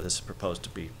 you know, this is proposed to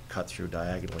be cut through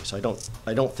diagonally. So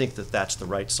I don't think that that's the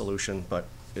right solution, but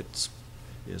it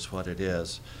is what it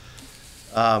is.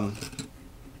 Wanted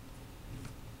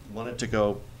to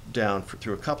go down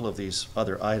through a couple of these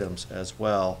other items as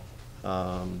well.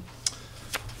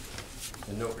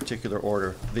 In no particular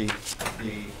order. The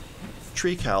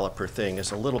tree caliper thing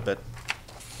is a little bit,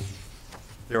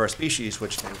 there are species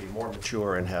which can be more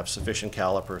mature and have sufficient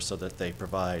caliper so that they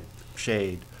provide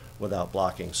shade without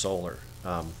blocking solar.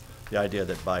 The idea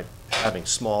that by having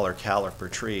smaller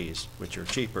caliper trees, which are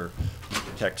cheaper, you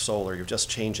protect solar, you're just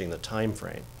changing the time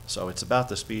frame. So it's about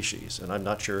the species, and I'm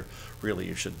not sure really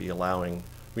you should be allowing,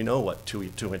 we know what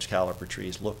 2-inch caliper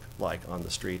trees look like on the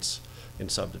streets in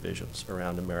subdivisions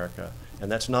around America,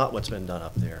 and that's not what's been done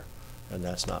up there, and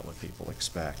that's not what people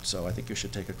expect. So I think you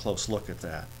should take a close look at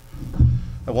that.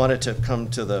 I wanted to come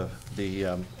to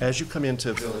as you come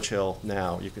into Village Hill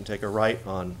now, you can take a right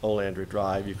on Olander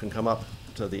Drive, you can come up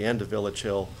to the end of Village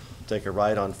Hill, take a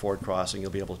right on Ford Crossing,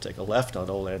 you'll be able to take a left on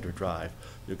Olander Drive.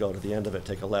 You go to the end of it,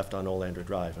 take a left on Olander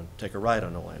Drive, and take a right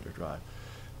on Olander Drive.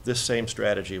 This same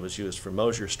strategy was used for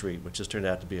Mosier Street, which has turned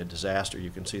out to be a disaster. You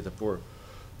can see the poor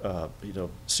you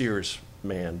know, Sears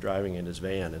man driving in his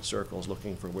van in circles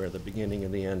looking for where the beginning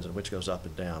and the ends and which goes up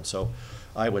and down. So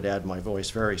I would add my voice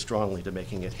very strongly to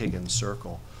making it Higgins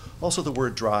Circle. Also, the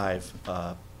word drive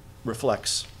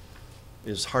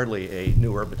is hardly a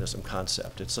new urbanism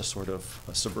concept. It's a sort of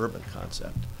a suburban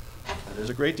concept. And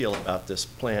there's a great deal about this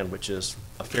plan, which is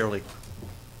a fairly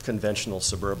conventional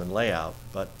suburban layout,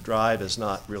 but drive is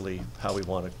not really how we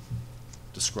want to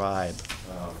describe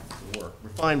the work. We're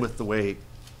fine with the way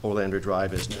Olander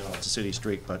Drive is now. It's a city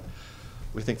street, but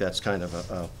we think that's kind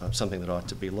of something that ought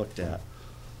to be looked at.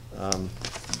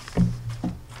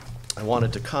 I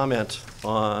wanted to comment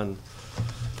on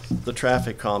the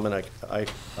traffic comment. I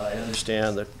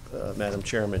understand that, Madam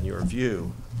Chairman, your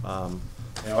view.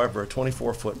 However, a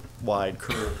 24-foot wide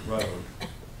curved road,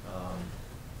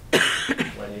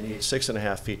 when you need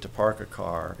 6.5 feet to park a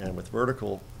car, and with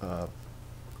vertical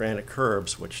granite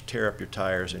curbs which tear up your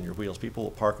tires and your wheels, people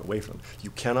will park away from them. You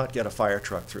cannot get a fire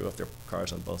truck through if there are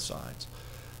cars on both sides.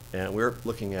 And we're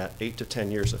looking at 8 to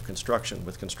 10 years of construction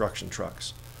with construction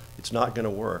trucks. It's not going to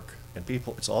work. And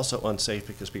people, it's also unsafe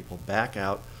because people back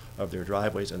out of their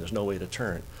driveways and there's no way to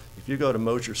turn. If you go to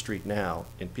Mosier Street now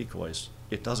in Picoys,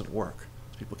 it doesn't work.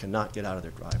 People cannot get out of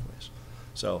their driveways.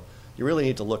 So you really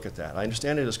need to look at that. I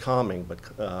understand it is calming, but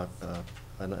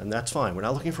and that's fine. We're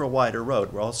not looking for a wider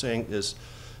road. We're all saying is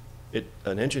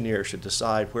an engineer should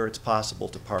decide where it's possible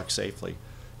to park safely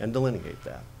and delineate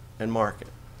that and mark it,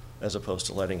 as opposed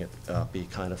to letting it be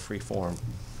kind of free form.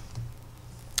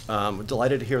 I'm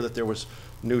delighted to hear that there was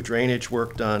new drainage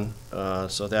work done,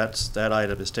 so that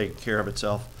item is taking care of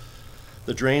itself.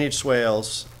 The drainage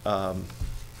swales,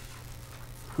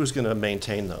 who's going to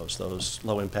maintain those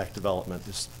low-impact development?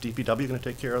 Is DPW going to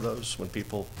take care of those when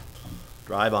people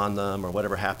drive on them or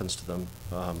whatever happens to them?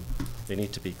 They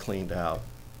need to be cleaned out.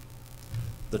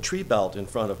 The tree belt in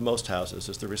front of most houses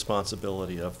is the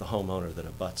responsibility of the homeowner that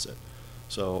abuts it.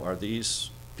 So are these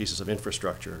pieces of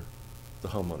infrastructure the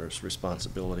homeowner's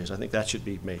responsibilities? I think that should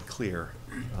be made clear.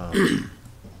 I'm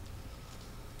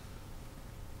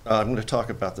going to talk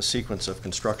about the sequence of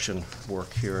construction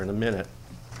work here in a minute.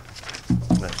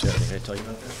 Actually, I tell you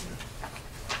about that?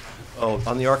 Oh,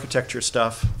 on the architecture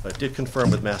stuff, I did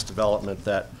confirm with Mass Development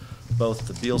that both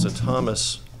the Beals and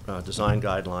Thomas design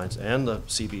guidelines and the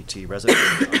CBT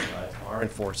residential design guide are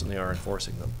enforced, and they are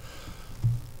enforcing them.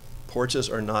 Porches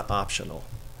are not optional,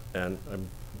 and I'm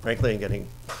frankly getting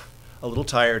a little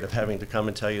tired of having to come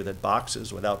and tell you that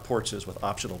boxes without porches, with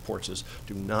optional porches,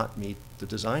 do not meet the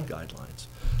design guidelines.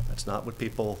 That's not what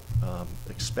people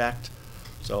expect.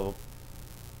 So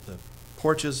the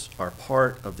porches are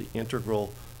part of the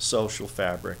integral social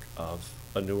fabric of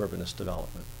a new urbanist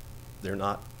development. They're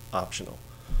not optional.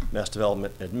 Mass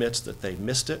Development admits that they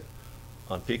missed it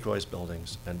on Picoys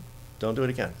buildings, and don't do it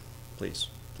again, please.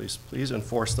 Please, please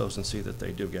enforce those and see that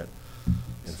they do get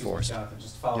enforced. Excuse me, Jonathan,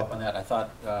 just to follow up on that, I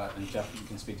thought, and Jeff, you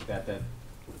can speak to that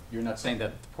you're not saying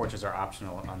that the porches are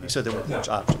optional on this. He said there were porch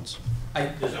options.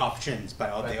 There's options,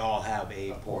 but they all have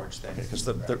a porch that. Because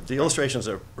the illustrations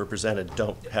that were presented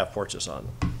don't have porches on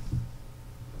them.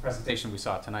 The presentation we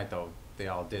saw tonight, though, they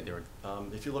all did. They were.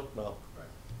 If you look, well,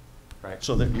 right.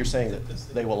 So you're saying that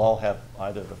they will all have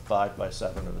either the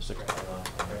 5x7 or the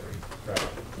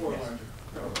 6x9. Or larger.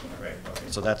 Right.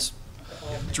 So it's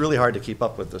really hard to keep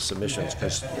up with the submissions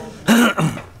because.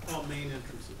 All main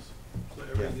entrances. So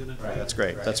every unit. Right. That's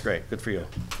great. That's great. Good for you.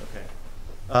 Okay.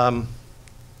 I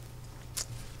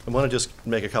want to just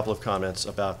make a couple of comments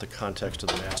about the context of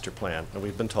the master plan. And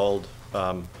we've been told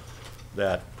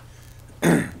that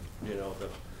the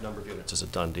number of units is a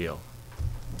done deal.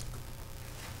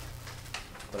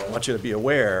 But I want you to be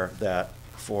aware that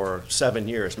for 7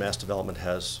 years, Mass Development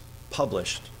has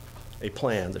published a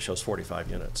plan that shows 45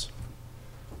 units.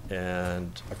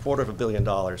 And $250 million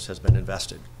has been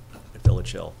invested at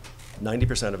Village Hill,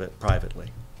 90% of it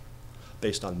privately,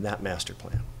 based on that master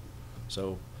plan.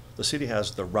 So the city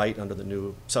has the right under the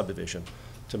new subdivision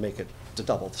to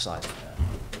double the size of that.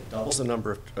 It doubles the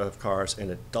number of cars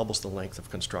and it doubles the length of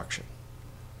construction.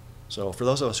 So for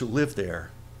those of us who live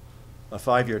there, a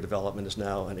 5-year development is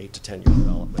now an 8 to 10-year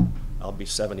development. I'll be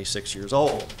 76 years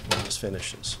old when this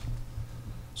finishes.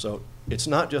 So it's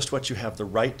not just what you have the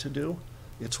right to do,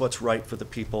 it's what's right for the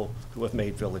people who have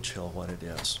made Village Hill what it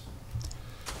is.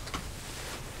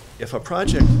 If a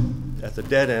project at the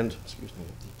dead end, the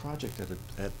project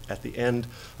at the end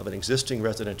of an existing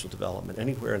residential development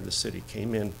anywhere in the city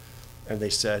came in and they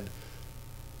said,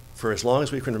 for as long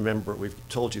as we can remember, we've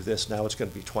told you this, now it's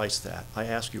going to be twice that. I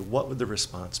ask you, what would the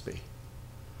response be?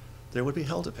 There would be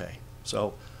hell to pay.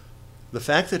 So the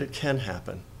fact that it can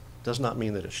happen does not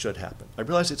mean that it should happen. I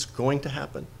realize it's going to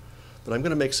happen, but I'm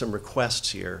going to make some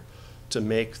requests here to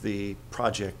make the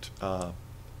project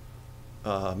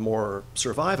more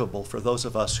survivable for those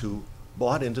of us who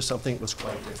bought into something that was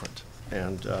quite different.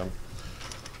 And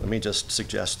let me just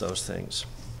suggest those things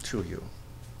to you.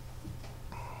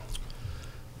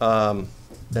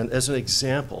 And as an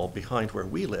example, behind where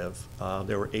we live,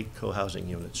 there were 8 co-housing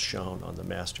units shown on the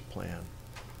master plan,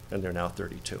 and they're now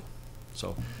 32.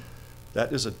 So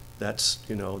there's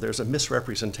a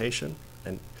misrepresentation,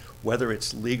 and whether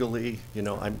it's legally,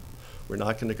 We're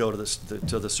not going to go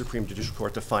to the Supreme Judicial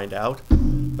Court to find out,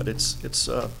 but it's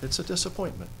a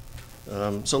disappointment.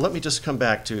 So let me just come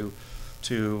back to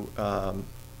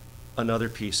another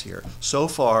piece here. So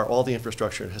far, all the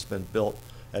infrastructure has been built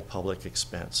at public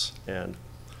expense, and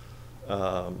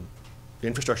the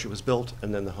infrastructure was built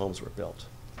and then the homes were built.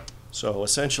 So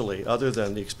essentially, other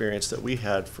than the experience that we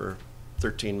had for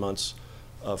 13 months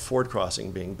of Ford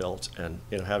Crossing being built and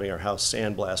having our house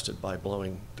sandblasted by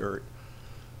blowing dirt,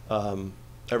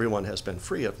 everyone has been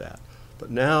free of that. But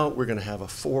now we're going to have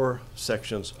 4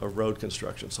 sections of road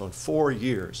construction. So in 4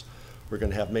 years, we're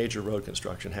going to have major road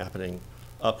construction happening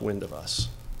upwind of us.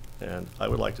 And I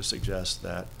would like to suggest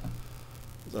that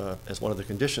as one of the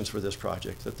conditions for this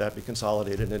project, that be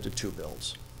consolidated into 2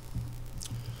 builds.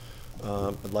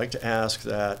 I'd like to ask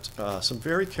that some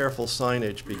very careful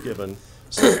signage be given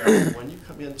so that when you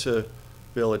come into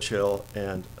Village Hill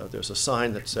and there's a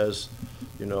sign that says,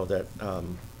 that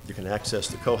you can access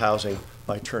the co-housing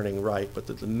by turning right, but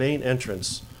that the main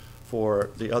entrance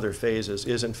for the other phases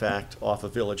is in fact off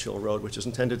of Village Hill Road, which is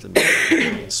intended to be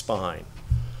the main spine.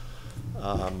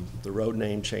 The road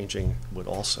name changing would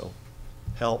also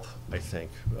help, I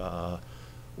think,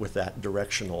 with that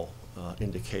directional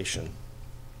indication.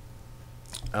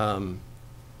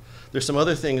 There's some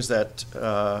other things that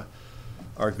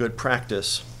are good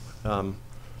practice.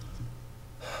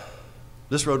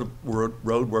 This road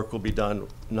work will be done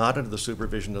not under the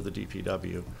supervision of the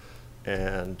DPW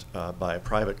and by a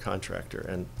private contractor.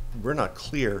 And we're not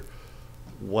clear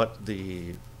what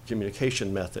the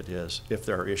communication method is if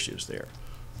there are issues there.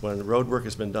 When road work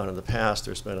has been done in the past,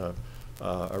 there's been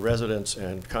a residents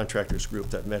and contractors group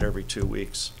that met every 2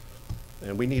 weeks.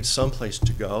 And we need some place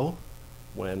to go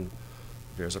when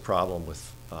there's a problem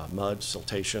with mud,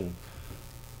 siltation,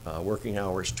 working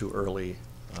hours too early,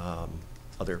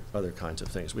 other kinds of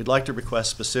things. We'd like to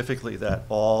request specifically that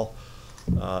all,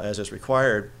 as is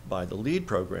required by the LEAD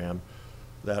program,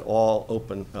 that all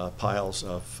open piles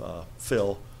of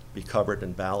fill be covered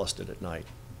and ballasted at night.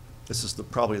 This is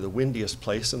probably the windiest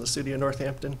place in the city of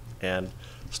Northampton, and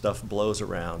stuff blows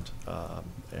around.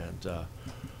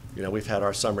 We've had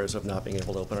our summers of not being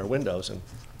able to open our windows, and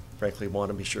frankly want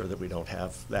to be sure that we don't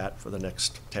have that for the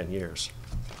next 10 years.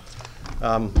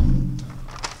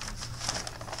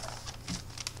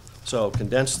 So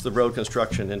condense the road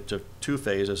construction into 2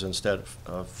 phases instead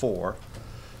of 4.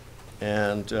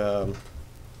 And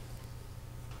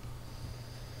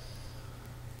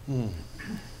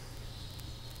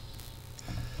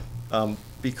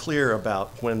be clear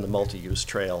about when the multi-use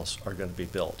trails are going to be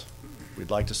built.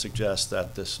 We'd like to suggest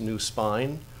that this new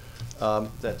spine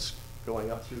that's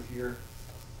going up through here,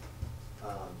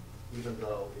 even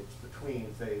though it's between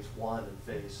phase 1 and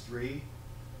phase 3,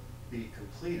 be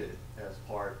completed as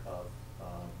part of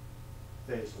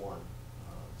phase 1,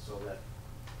 so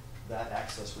that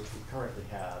access which we currently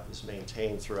have is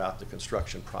maintained throughout the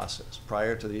construction process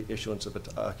prior to the issuance of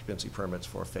occupancy permits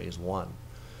for phase 1.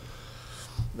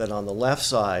 Then on the left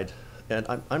side, and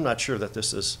I'm not sure that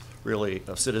this is really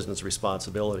a citizen's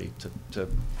responsibility to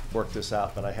work this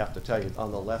out, but I have to tell you,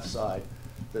 on the left side,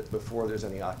 that before there's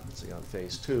any occupancy on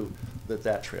phase 2,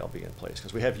 that trail be in place,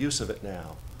 because we have use of it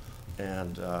now,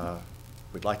 and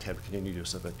we'd like to have continued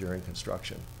use of it during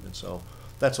construction. And so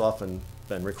that's often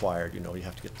been required. You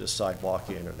have to get this sidewalk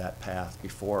in or that path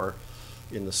before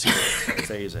in the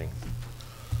phasing.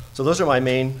 So those are my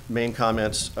main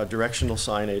comments. Directional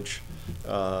signage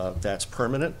that's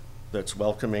permanent, that's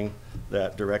welcoming,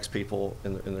 that directs people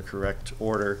in the correct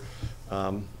order,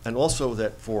 and also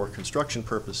that for construction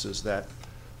purposes, that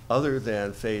other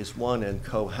than phase 1 and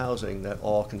co-housing, that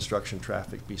all construction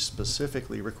traffic be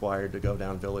specifically required to go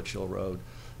down Village Hill Road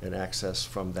and access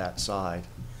from that side.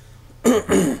 And if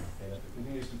it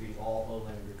continues to be all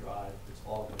Olander Drive, it's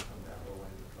all going to come down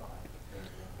Olander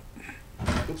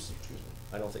Drive. And, oops, excuse me.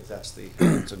 I don't think that's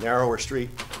it's a narrower street,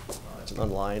 it's an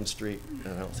unlined street,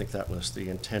 and I don't think that was the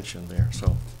intention there.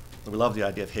 So we love the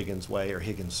idea of Higgins Way or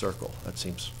Higgins Circle. That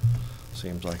seems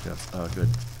like a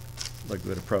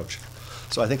good approach.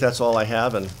 So I think that's all I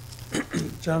have. And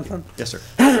Jonathan? Yes, sir.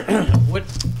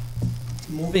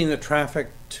 Moving the traffic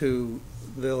to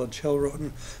Village Hill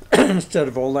Road instead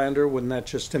of Olander, wouldn't that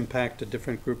just impact a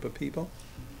different group of people?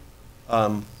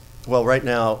 Well, right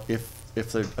now, if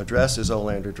the address is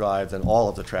Olander Drive, then all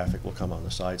of the traffic will come on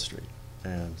the side street.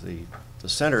 And the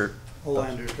center...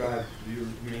 Olander Drive, you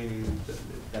meaning...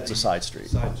 That's a side street.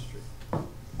 Side street.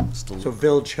 So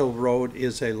Village Hill Road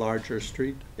is a larger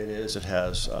street? It is. It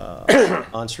has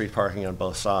on-street parking on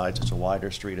both sides. It's a wider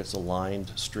street. It's a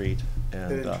lined street.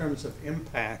 And in terms of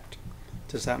impact,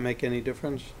 does that make any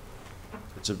difference?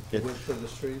 It's a width of the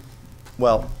street?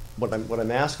 Well, what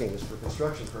I'm asking is for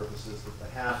construction purposes that the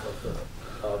half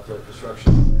of the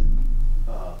construction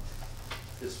that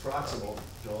is proximal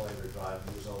to Olander Drive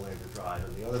use Olander Drive,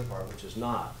 and the other part which is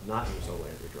not use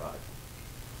Olander Drive.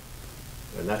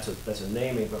 And that's a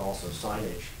naming but also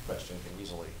signage question can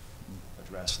easily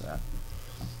address that.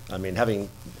 I mean, having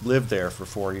lived there for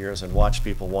 4 years and watched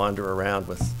people wander around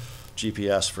with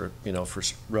GPS for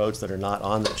roads that are not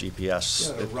on the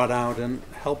GPS. Yeah, run out and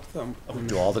help them.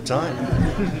 Do all the time.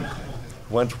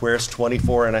 Where's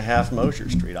 24.5 Mosier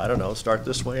Street? I don't know. Start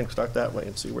this way and start that way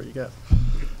and see where you get.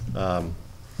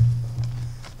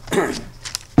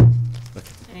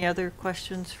 Any other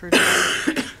questions for?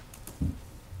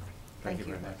 Thank you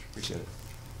very much. Appreciate it.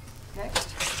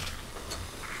 Next.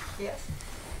 Yes.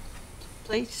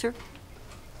 Please, sir.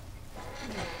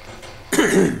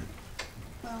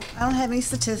 Well, I don't have any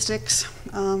statistics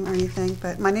or anything,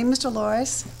 but my name is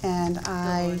Dolores, and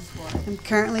I am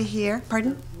currently here.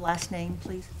 Pardon? Last name,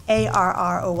 please.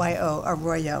 Arroyo,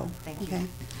 Arroyo. Thank you. Okay.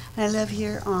 And I live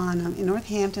here in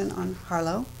Northampton on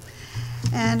Harlow.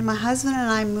 And my husband and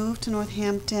I moved to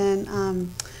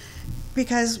Northampton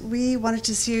because we wanted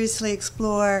to seriously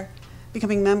explore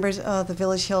becoming members of the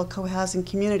Village Hill co-housing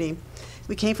community.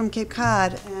 We came from Cape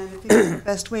Cod, and I think it's the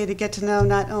best way to get to know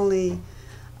not only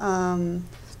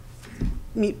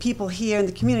meet people here in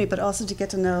the community, but also to get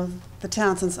to know the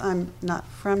town, since I'm not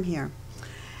from here.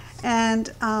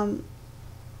 And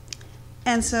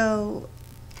so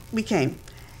we came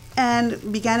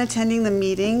and began attending the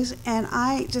meetings, and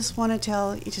I just want to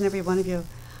tell each and every one of you,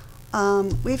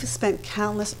 we've spent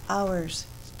countless hours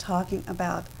talking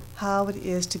about how it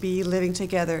is to be living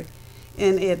together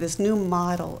in this new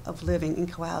model of living in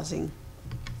co-housing.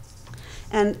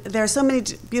 And there are so many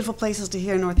beautiful places to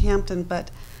hear in Northampton,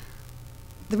 but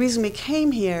the reason we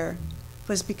came here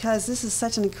was because this is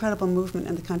such an incredible movement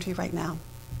in the country right now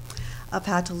of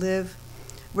how to live,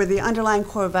 where the underlying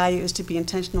core value is to be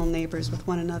intentional neighbors with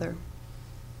one another.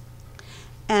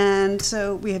 And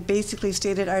so we have basically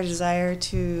stated our desire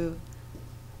to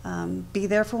be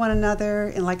there for one another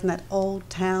in that old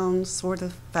town sort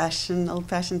of fashion,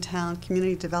 old-fashioned town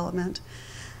community development,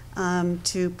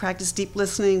 to practice deep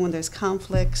listening when there's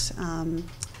conflicts,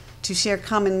 to share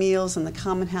common meals in the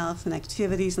common house and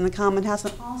activities in the common house,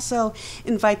 and also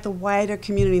invite the wider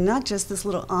community, not just this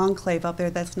little enclave up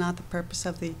there. That's not the purpose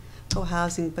of the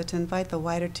co-housing, but to invite the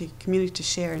wider community to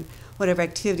share in whatever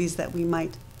activities that we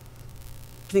might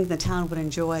think the town would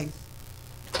enjoy.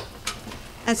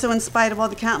 And so in spite of all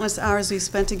the countless hours we've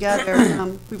spent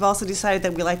together, we've also decided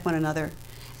that we like one another.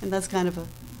 And that's kind of a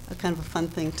fun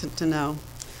thing to know.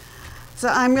 So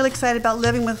I'm really excited about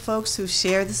living with folks who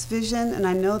share this vision, and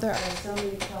I know there are so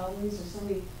many problems, there's so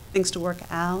many things to work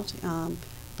out,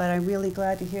 but I'm really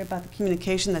glad to hear about the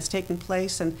communication that's taking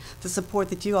place and the support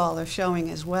that you all are showing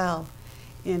as well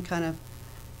in kind of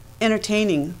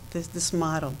entertaining this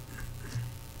model.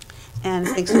 And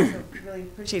thanks, I really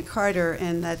appreciate Carter,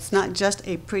 and that's not just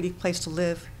a pretty place to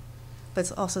live, but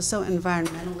it's also so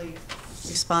environmentally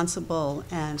responsible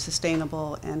and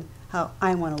sustainable, and how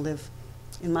I want to live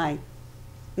in my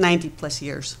 90-plus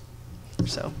years or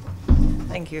so.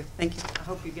 Thank you. Thank you. I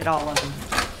hope you get all of them.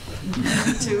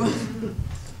 Me too.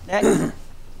 Next.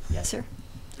 Yes, sir.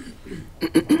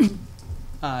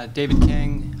 David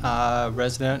King,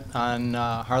 resident on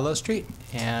Harlow Street,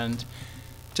 and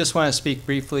just want to speak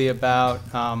briefly about,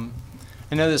 I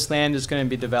know this land is going to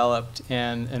be developed,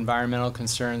 and environmental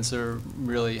concerns are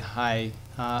really highly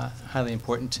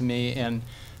important to me, and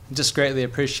just greatly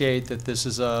appreciate that this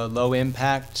is a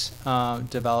low-impact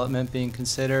development being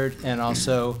considered, and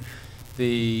also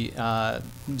the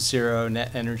zero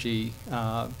net energy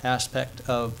aspect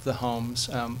of the homes.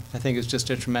 I think it's just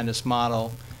a tremendous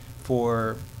model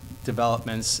for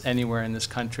developments anywhere in this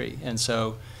country, and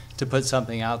so to put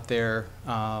something out there,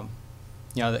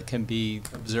 that can be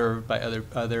observed by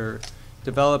other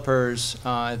developers,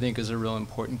 I think is a real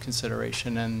important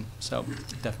consideration, and so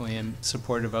definitely am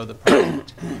supportive of the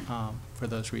project for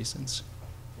those reasons.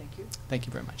 Thank you. Thank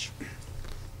you very much.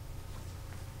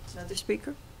 Another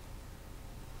speaker?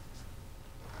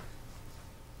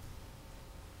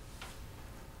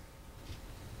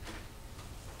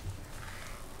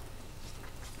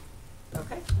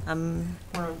 Okay. Want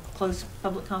to close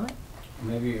public comment?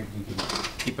 Maybe you could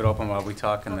keep it open while we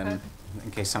talk, and then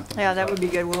in case something. Yeah, that would be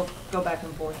good. We'll go back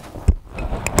and forth.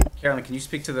 Carolyn, can you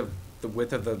speak to the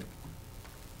width of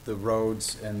the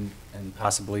roads and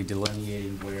possibly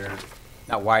delineating where,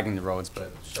 not widening the roads,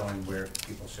 but showing where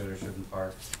people should or shouldn't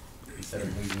park, instead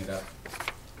of leaving it up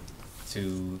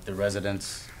to the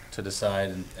residents to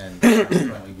decide and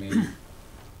consequently maybe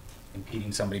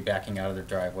impeding somebody backing out of their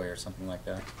driveway or something like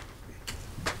that?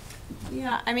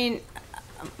 Yeah, I mean,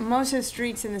 most of the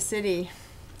streets in the city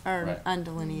are Right.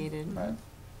 undelineated. Right.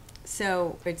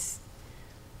 So it's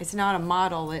not a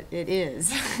model, it is,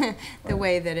 the Right.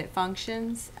 way that it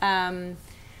functions.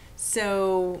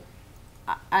 So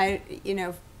I,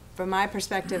 from my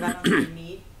perspective, I don't really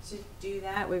need to do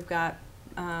that. We've got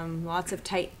lots of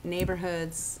tight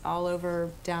neighborhoods all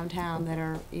over downtown that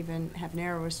are have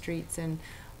narrower streets and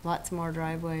lots more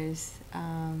driveways.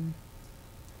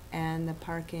 And the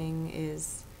parking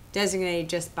is designated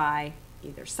just by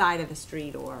either side of the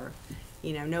street or,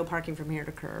 no parking from here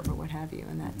to curb or what have you,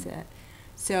 and that's it.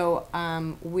 So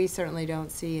we certainly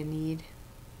don't see a need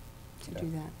to do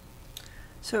that.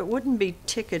 So it wouldn't be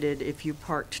ticketed if you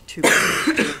parked too close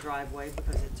to the driveway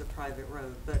because it's a private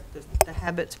road, but the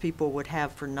habits people would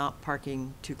have for not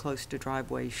parking too close to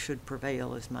driveways should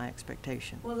prevail, is my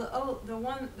expectation. Well, the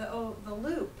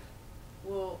loop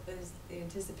the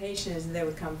anticipation is they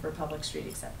would come for public street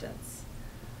acceptance.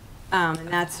 And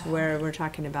that's where we're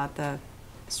talking about the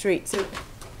street. So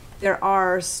there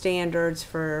are standards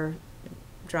for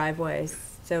driveways.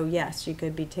 So yes, you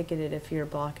could be ticketed if you're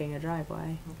blocking a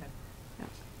driveway. Okay.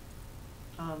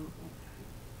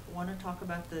 Want to talk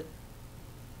about the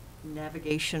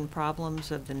navigation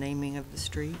problems of the naming of the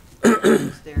street?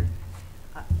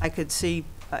 I could see,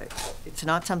 it's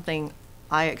not something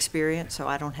I experience, so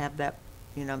I don't have that,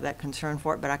 that concern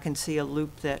for it, but I can see a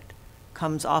loop that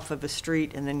comes off of a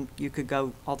street and then you could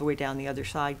go all the way down the other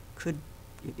side.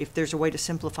 If there's a way to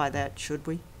simplify that, should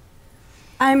we?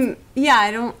 I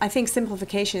think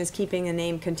simplification is keeping a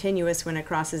name continuous when it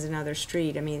crosses another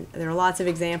street. I mean, there are lots of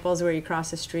examples where you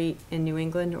cross a street in New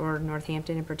England or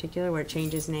Northampton in particular where it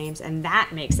changes names, and that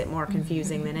makes it more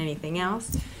confusing than anything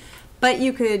else. But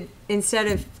you could, instead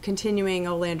of continuing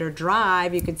Olander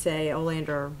Drive, you could say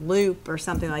Olander Loop or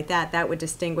something like that. That would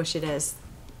distinguish it as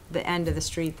the end of the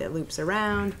street that loops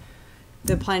around.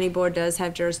 The planning board does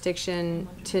have jurisdiction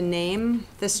to name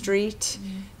the street.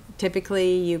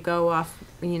 Typically, you go off,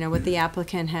 what the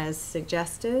applicant has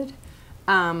suggested.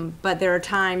 But there are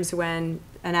times when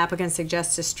an applicant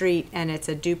suggests a street and it's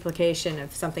a duplication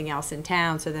of something else in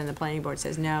town, so then the planning board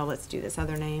says, no, let's do this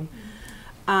other name.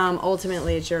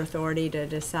 Ultimately, it's your authority to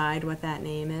decide what that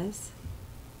name is.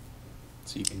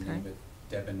 So you can name it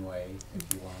Devon Way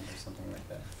if you want, or something like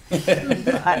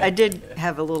that. I did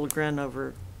have a little grin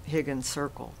over Higgins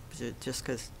Circle, just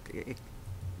because it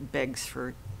begs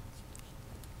for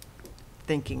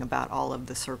thinking about all of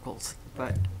the circles,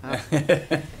 but.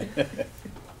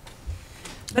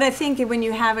 But I think when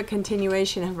you have a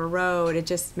continuation of a road, it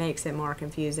just makes it more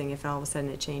confusing if all of a sudden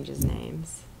it changes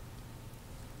names.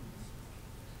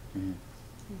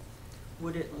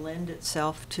 Would it lend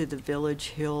itself to the Village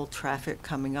Hill traffic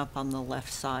coming up on the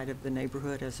left side of the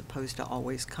neighborhood as opposed to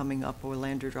always coming up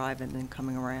Orlando Drive and then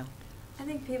coming around? I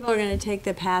think people are going to take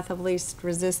the path of least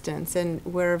resistance, and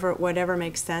whatever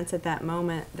makes sense at that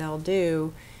moment, they'll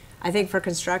do. I think for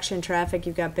construction traffic,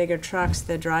 you've got bigger trucks.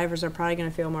 The drivers are probably going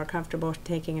to feel more comfortable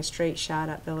taking a straight shot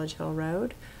up Village Hill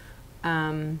Road.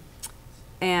 And,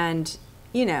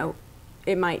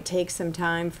 it might take some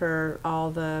time for all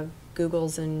the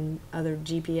Googles and other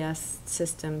GPS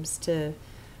systems to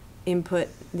input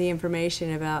the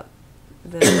information about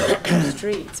the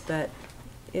streets, but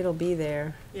it'll be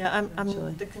there. Yeah,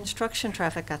 the construction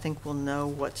traffic, I think, will know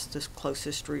what's the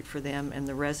closest street for them, and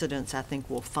the residents, I think,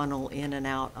 will funnel in and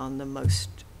out on the most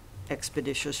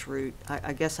expeditious route.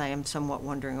 I guess I am somewhat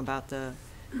wondering about the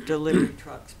delivery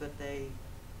trucks, but I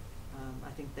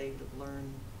think they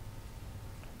learn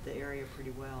the area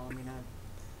pretty well.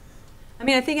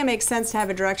 I think it makes sense to have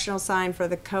a directional sign for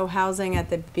the co-housing at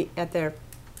their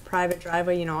private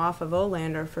driveway, off of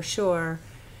Olander for sure.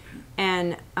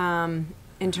 And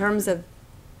in terms of,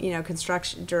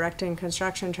 directing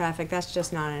construction traffic, that's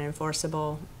just not an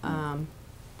enforceable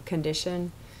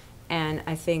condition. And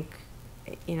I think,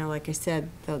 like I said,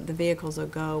 the vehicles will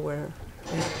go where.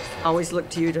 I always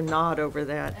look to you to nod over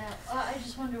that. I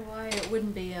just wonder why it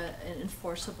wouldn't be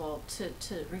enforceable to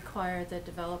require the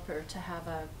developer to have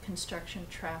a construction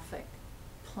traffic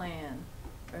plan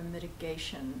or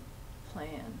mitigation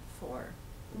plan for.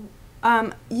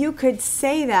 You could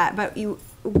say that, but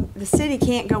the city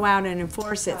can't go out and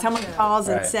enforce it. Someone calls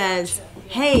and says,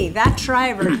 hey, that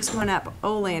driver just went up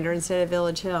Olander instead of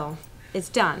Village Hill. It's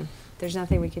done. There's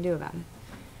nothing we can do about it.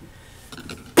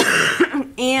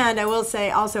 And I will say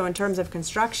also in terms of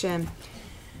construction,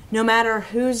 no matter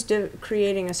who's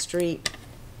creating a street,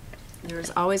 there's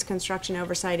always construction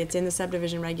oversight. It's in the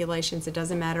subdivision regulations. It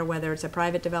doesn't matter whether it's a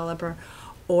private developer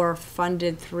or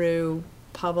funded through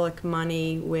public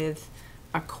money with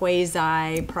a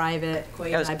quasi-private, I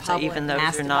was gonna say, quasi-public even though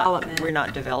mass they're not, development. we're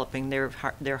not developing, they're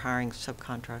hiring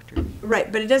subcontractors. Right,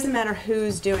 but it doesn't matter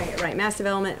who's doing it, right? Mass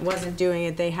Development wasn't doing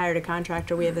it, they hired a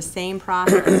contractor. We have the same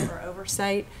process for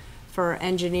oversight, for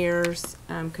engineers,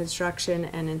 construction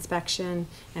and inspection,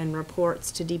 and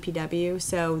reports to DPW.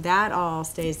 So that all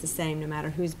stays the same no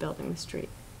matter who's building the street.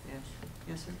 Yes,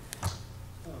 yes, sir.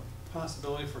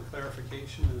 Possibility for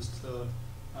clarification is to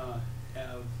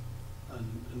have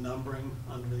a numbering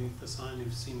underneath the sign.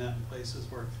 You've seen that in places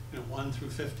where, 1 through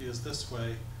 50 is this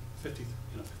way,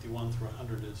 51 through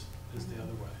 100 is the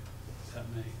other way. That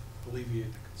may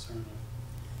alleviate the concern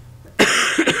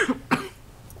of.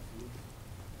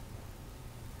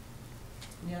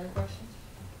 Any other questions?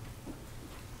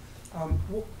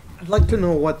 I'd like to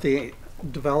know what the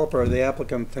developer or the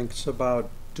applicant thinks about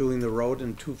doing the road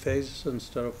in 2 phases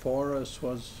instead of 4, as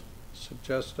was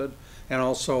suggested, and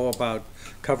also about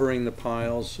covering the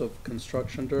piles of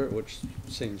construction dirt, which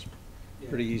seems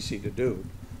pretty easy to do.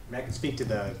 I can speak to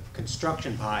the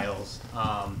construction piles.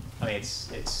 I mean,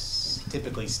 it's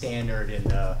typically standard in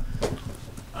the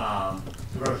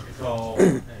erosion control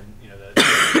and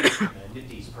the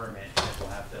NITI's permit that we'll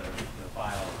have to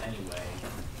file anyway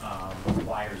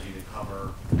requires you to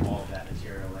cover all of that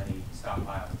material, any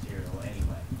stockpile material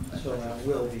anyway. So that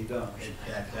will be done.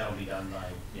 That'll be done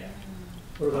by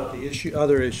What about the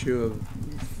other issue of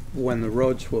when the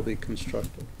roads will be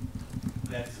constructed?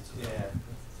 That's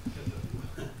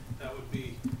that would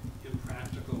be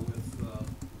impractical with the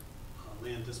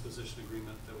land disposition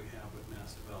agreement that we have with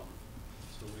Mass Development.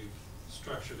 So we've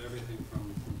structured everything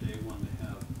from day one to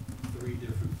have 3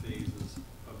 different phases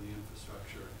of the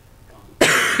infrastructure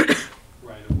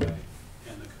right away,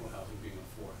 and the co-housing being a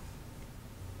 4th.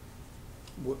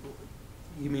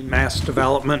 You mean Mass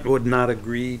Development would not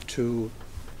agree to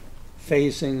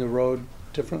phasing the road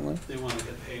differently? They want to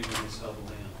get paid when they sell the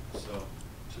land, so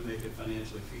to make it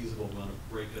financially feasible, we want to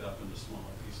break it up into smaller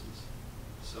pieces.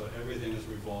 So everything is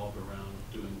revolved around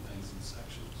doing things in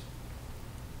sections.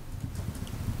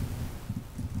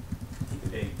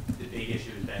 The big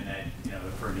issue has been that,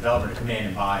 for a developer to come in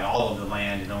and buy all of the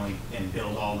land and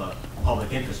build all the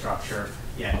public infrastructure,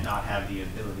 yet not have the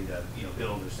ability to,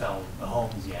 build or sell the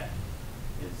homes yet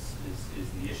is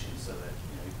the issue, so that,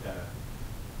 you've got to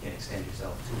can't extend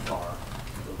yourself too far,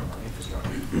 build more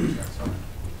infrastructure,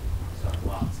 start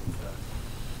lots.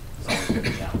 It's always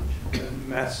been a challenge.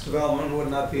 Mass Development would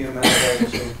not be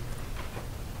amenable to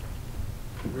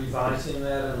revising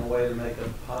that in a way to make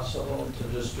it possible to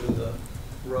just do the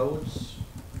roads,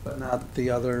 but not the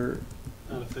other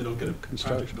Not if they don't get a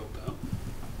project built out.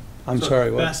 I'm sorry,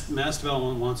 what? Mass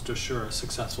Development wants to assure a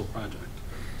successful project.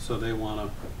 So they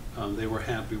want to, they were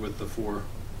happy with the 4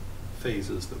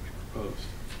 phases that we proposed.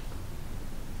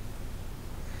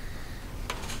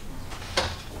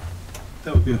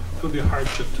 That would be a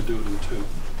hardship to do it in 2.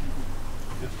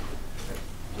 Yeah.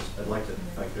 I'd like to,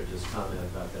 if I could just comment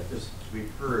about that.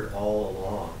 We've heard all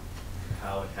along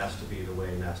how it has to be the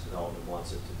way Mass Development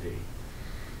wants it to be.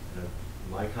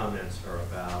 My comments are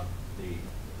about the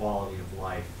quality of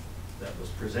life that was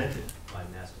presented by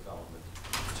Mass Development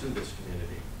to this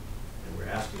community. And we're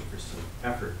asking for some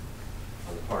effort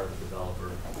on the part of the developer.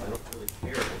 I don't really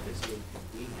care if it's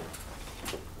inconvenient.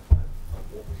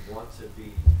 I want to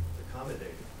be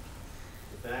accommodated.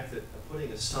 The fact that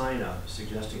putting a sign up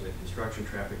suggesting that construction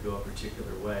traffic go a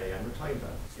particular way, I'm not talking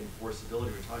about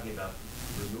enforceability, we're talking about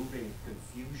removing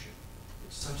confusion.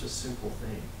 It's such a simple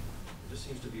thing. There just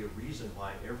seems to be a reason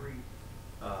why every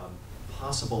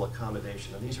possible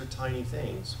accommodation, and these are tiny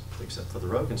things, except for the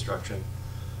road construction,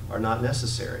 are not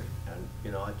necessary. And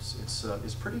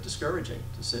it's pretty discouraging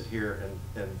to sit here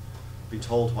and be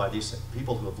told why these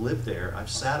people who have lived there, I've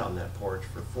sat on that porch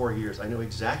for 4 years, I know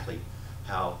exactly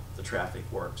how the traffic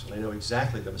works, and I know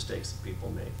exactly the mistakes that people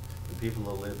make. And people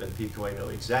who live in Picoy know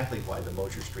exactly why the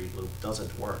Mosher Street loop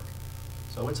doesn't work.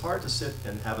 So it's hard to sit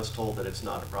and have us told that it's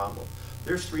not a problem.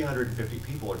 There's 350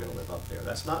 people are going to live up there.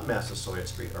 That's not Massasoit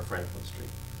Street or Franklin Street.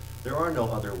 There are no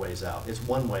other ways out. It's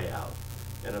one way out.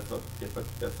 And if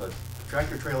a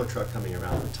tractor trailer truck coming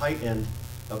around the tight end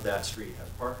of that street has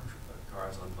parked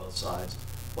cars on both sides,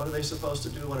 what are they supposed to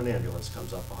do when an ambulance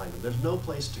comes up behind them? There's no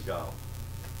place to go.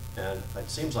 And it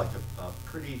seems like a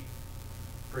pretty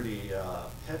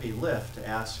heavy lift to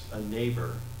ask a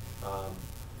neighbor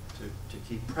to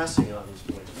keep pressing on these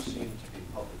points, which seem to be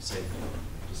public safety.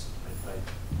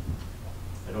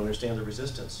 I don't understand the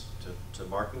resistance to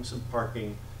marking some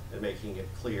parking and making it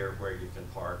clear where you can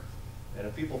park. And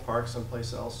if people park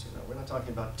someplace else, we're not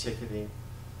talking about ticketing.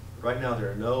 Right now, there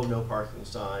are no parking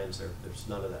signs. There's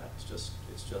none of that. It's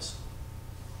just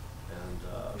And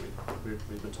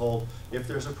we've been told, if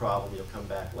there's a problem, you'll come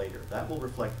back later. That will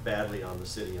reflect badly on the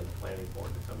city and the planning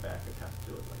board to come back and have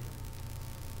to do it later.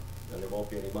 And there won't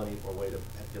be any money or way to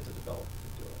get the developer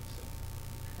to do it. So.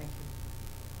 Thank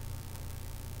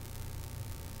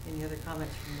you. Any other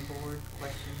comments from the board,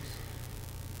 questions?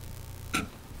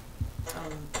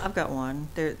 I've got one.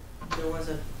 There was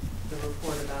the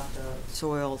report about the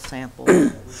soil sample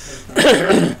that was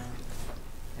taken,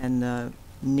 and the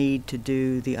need to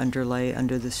do the underlay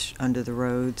under the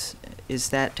roads. Is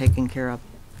that taken care of?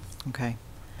 Okay.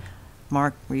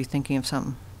 Mark, were you thinking of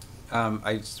something?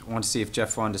 I just want to see if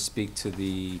Jeff wanted to speak to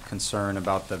the concern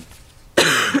about the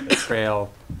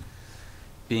trail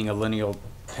being a lineal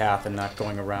path and not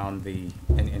going around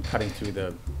and cutting through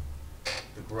the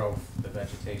growth, the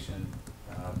vegetation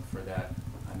for that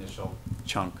initial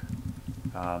chunk,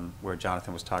 where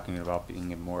Jonathan was talking about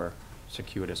being a more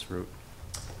circuitous route.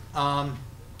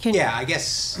 Yeah, I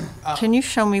guess. Can you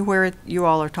show me where you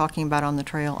all are talking about on the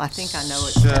trail? I think I know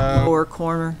it's the lower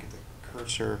corner.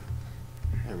 Cursor.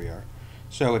 There we are.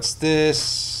 So it's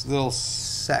this little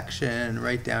section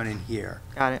right down in here.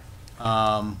 Got it.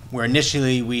 Where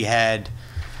initially we had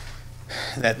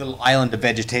that little island of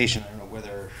vegetation. I don't know if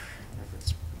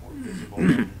it's more visible in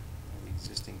the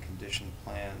existing condition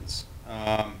plans.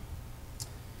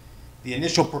 The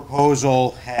initial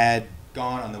proposal had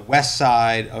gone on the west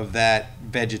side of that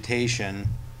vegetation.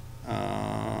 It's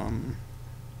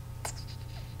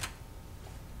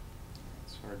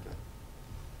hard to.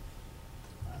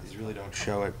 These really don't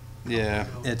show it. Yeah,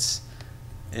 it's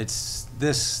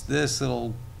this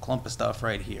little clump of stuff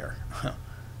right here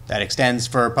that extends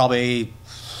for probably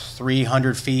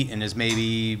 300 feet and is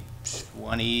maybe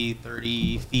 20,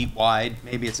 30 feet wide.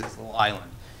 Maybe it's this little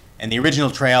island. And the original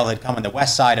trail had come on the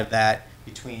west side of that,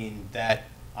 between that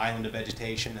island of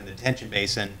vegetation and the detention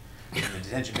basin. And the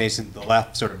detention basin to the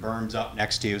left sort of burns up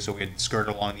next to you, so we'd skirt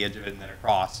along the edge of it and then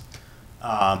across.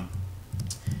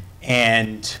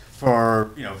 And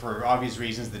for obvious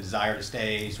reasons, the desire to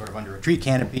stay sort of under a tree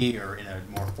canopy or in a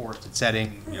more forested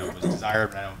setting, was desired,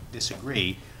 but I don't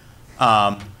disagree.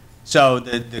 So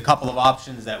the couple of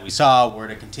options that we saw were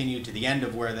to continue to the end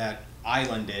of where that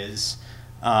island is.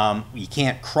 You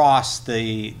can't cross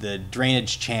the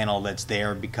drainage channel that's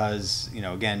there because,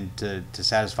 again, to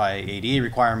satisfy ADA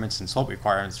requirements and slope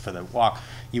requirements for the walk,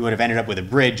 you would have ended up with a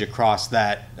bridge across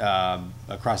that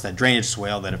drainage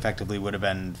swale that effectively would have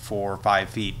been 4 or 5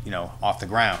 feet, off the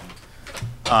ground.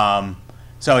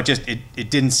 So it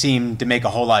didn't seem to make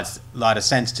a whole lot of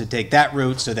sense to take that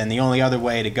route. So then the only other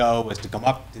way to go was to come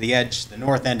up to the edge, the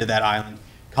north end of that island,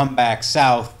 come back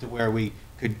south to where we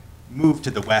could move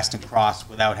to the west and cross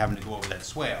without having to go over that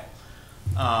swale.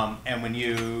 And when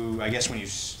you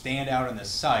stand out on the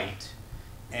site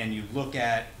and you look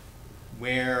at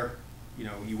where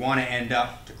you want to end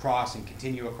up to cross and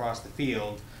continue across the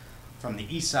field, from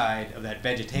the east side of that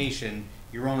vegetation,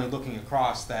 you're only looking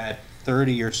across that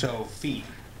 30 or so feet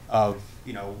of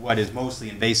what is mostly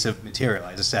invasive material.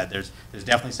 As I said, there's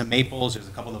definitely some maples. There's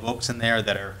a couple of oaks in there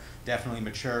that are definitely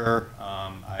mature.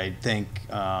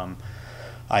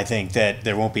 I think that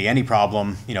there won't be any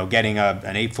problem, getting an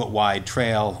 8-foot wide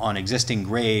trail on existing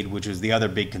grade, which was the other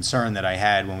big concern that I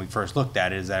had when we first looked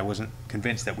at it, is that I wasn't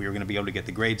convinced that we were going to be able to get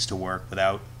the grades to work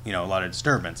without, a lot of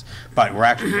disturbance. But we're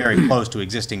actually very close to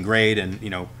existing grade and,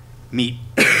 meet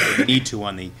what we need to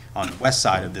on the west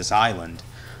side of this island.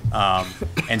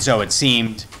 And so it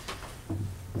seemed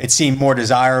more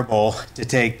desirable to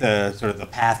take the sort of the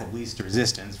path of least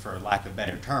resistance, for lack of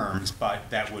better terms, but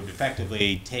that would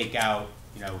effectively take out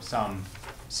some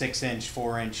 6-inch,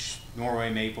 4-inch Norway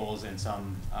maples and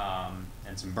some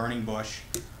burning bush,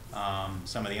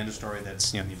 some of the understory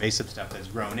that's the invasive stuff that's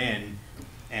grown in,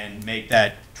 and make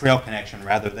that trail connection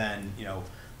rather than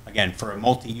again, for a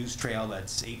multi-use trail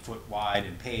that's 8 foot wide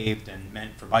and paved and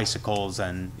meant for bicycles,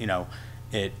 and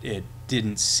it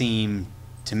didn't seem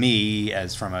to me,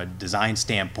 as from a design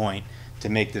standpoint, to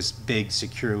make this big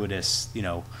circuitous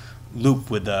loop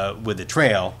with the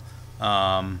trail.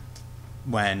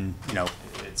 When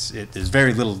there's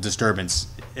very little disturbance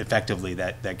effectively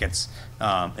that gets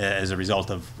as a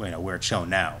result of where it's shown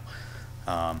now,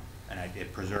 and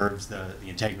it preserves the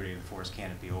integrity of the forest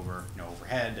canopy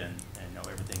overhead and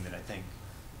everything that I think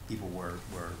people were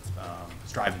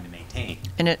striving to maintain.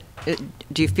 And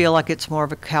do you feel like it's more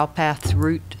of a cowpath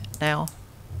route now?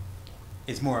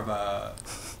 It's more of a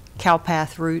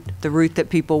cowpath route, the route that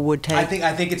people would take. I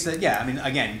think it's yeah. I mean,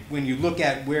 again, when you look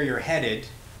at where you're headed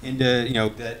into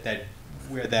that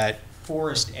where that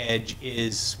forest edge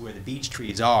is, where the beech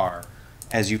trees are,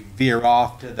 as you veer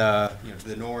off to the to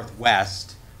the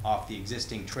northwest off the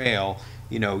existing trail,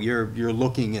 you know, you're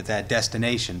looking at that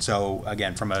destination. So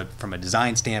again, from a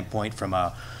design standpoint, from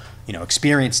a, you know,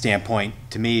 experience standpoint,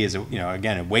 to me is a, you know,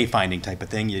 again, a wayfinding type of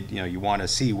thing. You know, you want to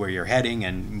see where you're heading,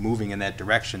 and moving in that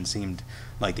direction seemed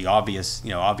like the obvious, you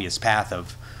know, obvious path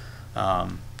of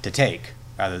to take,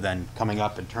 rather than coming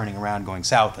up and turning around, going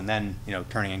south, and then, you know,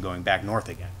 turning and going back north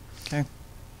again. Okay.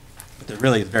 But there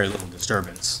really is very little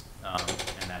disturbance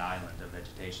in that island of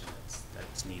vegetation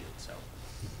that's needed. So.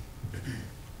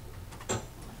 I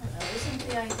don't know, isn't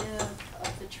the idea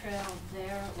of the trail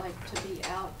there, like, to be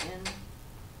out in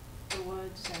the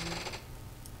woods and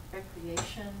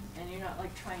recreation, and you're not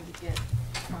like trying to get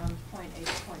from point A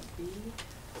to point B,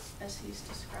 as he's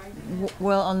describing it?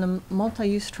 Well, on the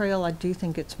multi-use trail, I do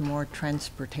think it's more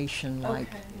transportation-like,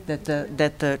 Okay.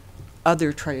 that the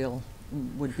other trail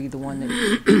would be the one that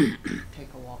you take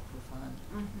a walk for fun,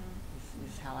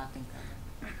 is how I think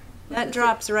of it. That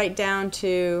drops right down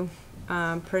to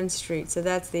Prince Street, so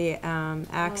that's the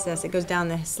access. It goes down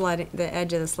the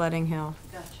edge of the sledding hill.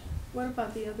 Gotcha. What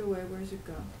about the other way? Where does it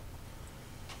go?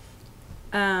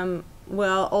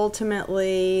 Well,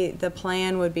 ultimately, the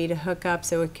plan would be to hook up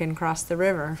so it can cross the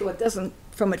river. So it doesn't,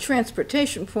 from a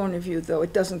transportation point of view, though,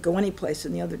 it doesn't go any place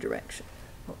in the other direction.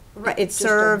 Right, it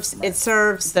serves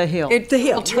the hill. The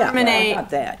hill. Yeah, Terminate, not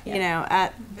that, yeah. you know,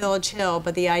 at Village Hill,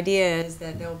 but the idea is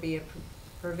that there'll be a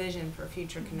provision for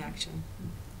future connection.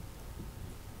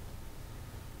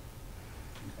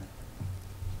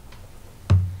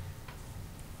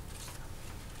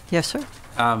 Yes, sir.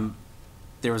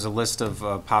 There was a list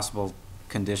of possible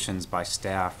conditions by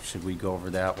staff. Should we go over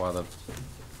that while the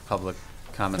public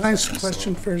comments? Can I ask a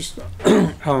question first?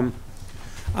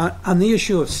 On the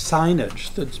issue of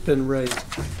signage that's been raised,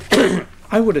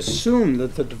 I would assume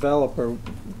that the developer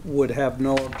would have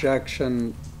no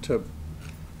objection to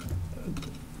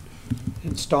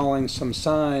installing some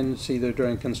signs either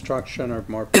during construction or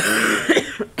more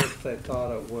if they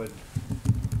thought it would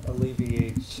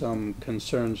alleviate some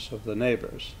concerns of the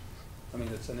neighbors. I mean,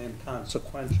 it's an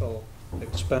inconsequential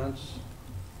expense.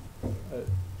 I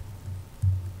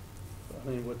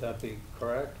mean, would that be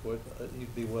correct? Would you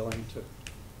be willing to?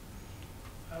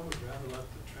 I would rather let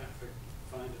the traffic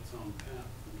find its own path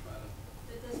than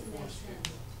try to force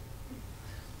people.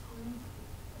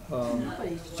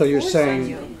 So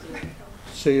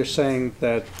you're saying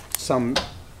that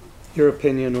your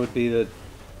opinion would be that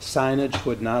signage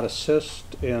would not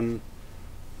assist in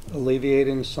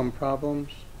alleviating some problems?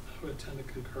 I would tend to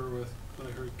concur with what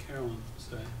I heard Carolyn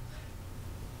say.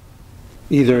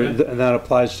 Either, and that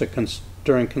applies to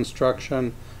during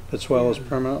construction as well as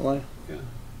permanently? Yeah.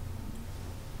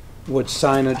 Would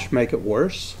signage make it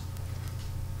worse?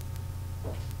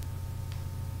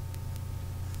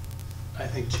 I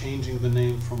think changing the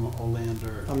name from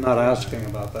Olander. I'm not asking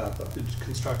about that, though.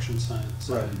 Construction signage.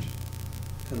 Right.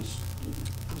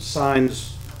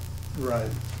 Signs, right.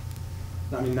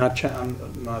 I mean,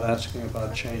 I'm not asking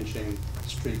about changing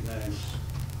street names.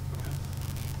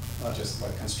 Just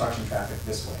like construction traffic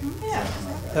this way. Yeah.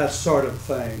 That sort of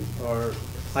thing, or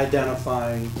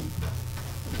identifying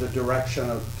the direction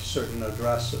of certain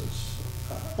addresses.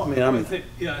 I mean, I think,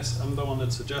 yes, I'm the one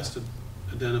that suggested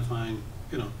identifying,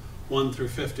 1 through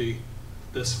 50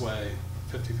 this way,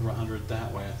 50 through 100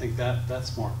 that way. I think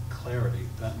that's more clarity.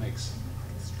 That makes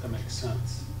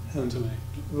sense to me.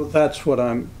 Well, that's what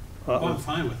I'm. I'm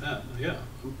fine with that. Yeah,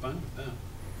 I'm fine with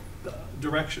that.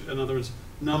 Direction, in other words,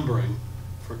 numbering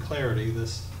for clarity.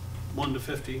 This 1 to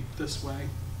 50 this way,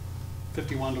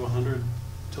 51 to 100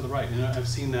 to the right. I've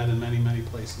seen that in many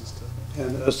places too.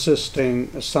 And assisting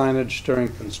signage during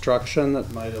construction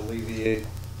that might alleviate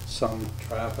some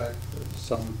traffic,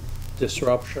 some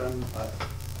disruption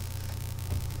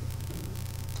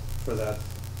for that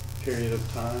period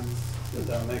of time. Does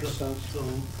that make sense?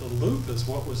 The loop is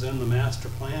what was in the master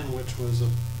plan, which was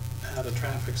had a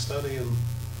traffic study, and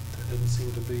there didn't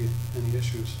seem to be any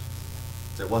issues.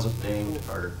 It wasn't named,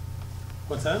 Carter.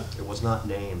 What's that? It was not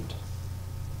named.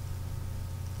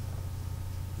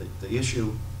 The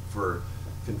issue for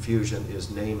confusion is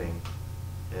naming,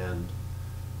 and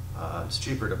it's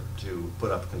cheaper to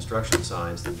put up construction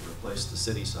signs than to replace the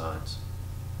city signs.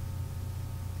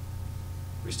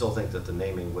 We still think that the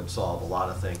naming would solve a lot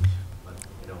of things, but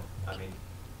I mean,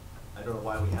 I don't know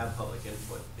why we have public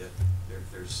input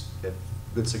if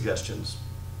good suggestions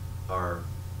are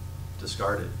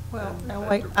discarded. Well, and no,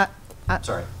 wait.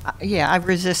 Sorry. Yeah, I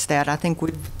resist that. I think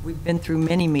we've been through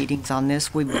many meetings on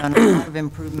this. We've done a lot of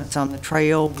improvements on the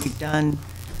trail. We've done,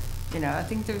 I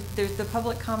think there's the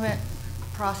public comment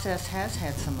process has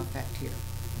had some effect here.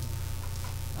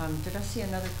 Did I see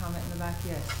another comment in the back?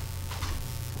 Yes.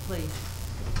 Please.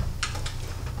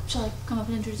 Shall I come up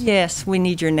and introduce? Yes, we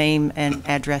need your name and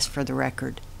address for the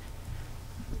record.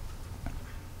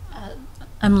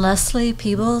 I'm Leslie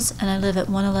Peebles, and I live at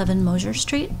 111 Mosier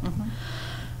Street.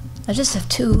 I just have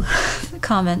two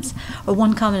comments, or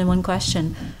one comment and one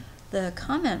question. The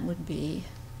comment would be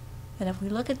that if we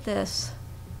look at this,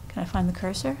 can I find the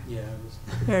cursor? Yeah.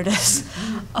 There it is.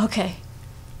 Okay.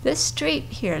 This street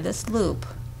here, this loop,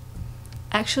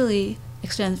 actually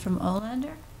extends from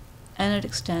Olander, and it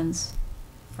extends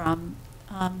from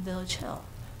Village Hill.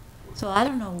 So I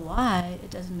don't know why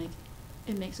it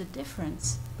makes a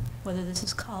difference whether this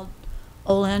is called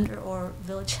Olander or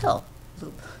Village Hill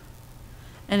loop.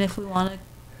 And if we want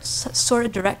to sort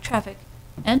of direct traffic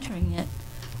entering it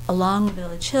along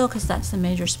Village Hill, because that's the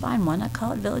major spine, why not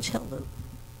call it Village Hill loop?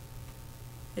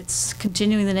 It's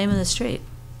continuing the name of the street.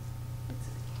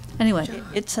 Anyway.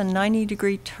 It's a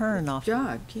 90-degree turn off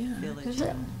Jog, yeah. Village Is it?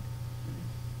 Hill.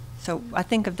 So I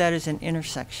think of that as an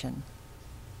intersection.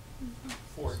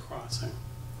 Ford Crossing.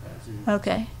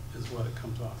 Okay. Is what it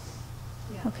comes off.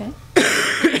 Okay.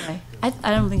 Anyway,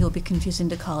 I don't think it'll be confusing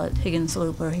to call it Higgins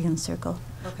Loop or Higgins Circle.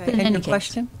 Okay. But in And any your case,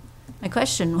 question? My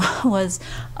question was,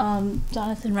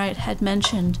 Jonathan Wright had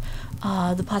mentioned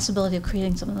the possibility of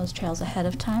creating some of those trails ahead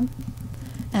of time,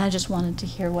 and I just wanted to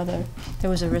hear whether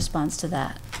there was a response to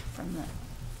that from the.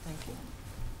 Thank you.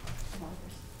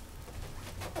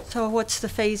 So what's the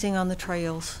phasing on the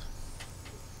trails?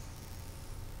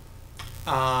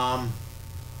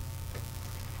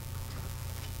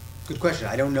 Good question.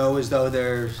 I don't know as though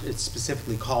it's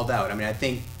specifically called out. I mean, I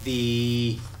think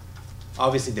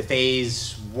obviously the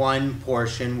phase one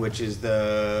portion, which is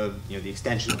the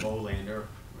extension of Olander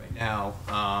right now,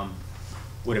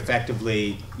 would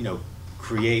effectively,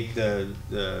 create the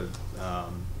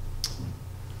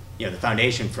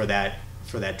foundation for that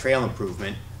trail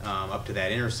improvement up to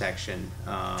that intersection,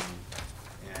 and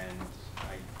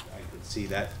I could see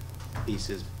that piece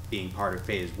as being part of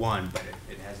phase one, but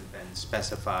it hasn't been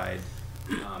specified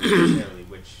necessarily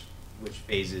which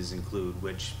phases include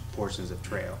which portions of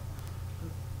trail.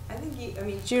 I think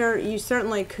you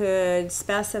certainly could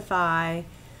specify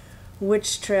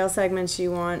which trail segments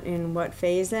you want in what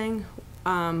phasing.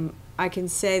 I can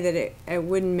say that it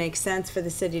wouldn't make sense for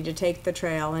the city to take the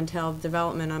trail until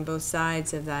development on both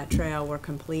sides of that trail were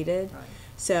completed. Right.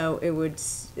 So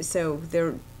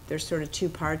there's sort of two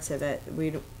parts of it.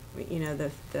 The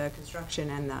construction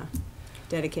and the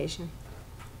dedication.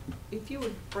 If you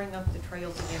would bring up the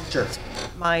trails again. Sure.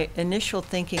 My initial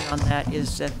thinking on that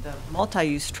is that the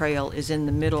multi-use trail is in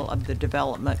the middle of the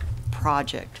development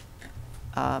project,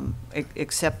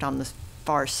 except on the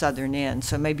far southern end.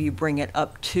 So maybe you bring it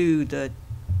up to the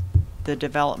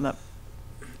development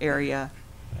area,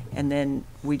 and then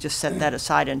we just set that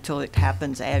aside until it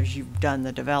happens as you've done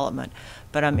the development.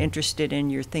 But I'm interested in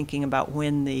your thinking about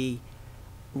when the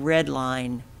red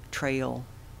line trail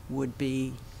would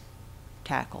be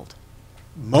tackled.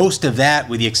 Most of that,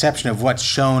 with the exception of what's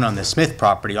shown on the Smith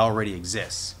property, already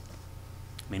exists.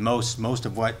 I mean, most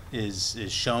of what is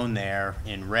shown there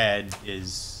in red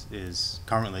is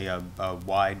currently a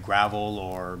wide gravel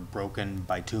or broken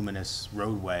bituminous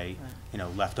roadway,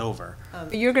 left over.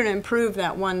 You're going to improve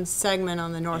that one segment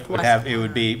on the northwest. It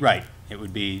would be right. It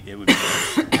would be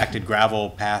acted gravel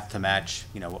path to match,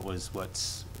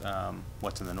 what's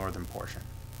in the northern portion.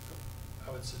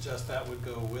 I would suggest that would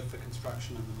go with the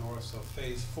construction in the north. So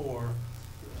phase 4,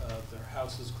 their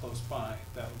house is close by.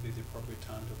 That would be the appropriate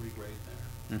time to regrade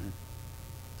there. Mm-hmm.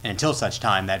 And until such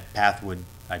time, that path would,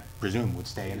 I presume, would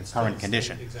stay in its current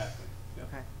condition. Exactly. Yep.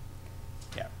 Okay.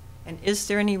 Yeah. And is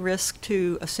there any risk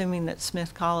to assuming that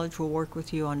Smith College will work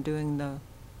with you on doing the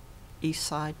east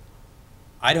side?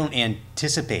 I don't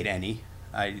anticipate any.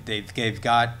 They've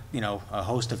got a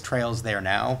host of trails there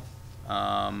now.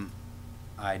 I'm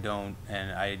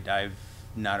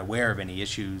not aware of any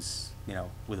issues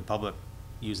with the public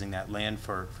using that land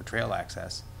for trail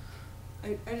access.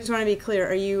 I just want to be clear.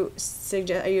 Are you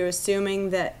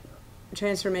assuming that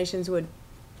Transformations would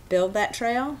build that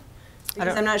trail?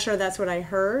 Because I'm not sure that's what I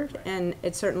heard, and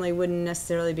it certainly wouldn't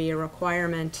necessarily be a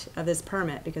requirement of this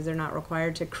permit because they're not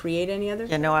required to create any other.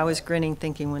 Yeah, no, I was grinning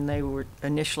thinking when they were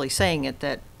initially saying it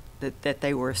that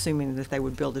they were assuming that they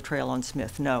would build a trail on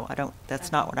Smith. No, I don't.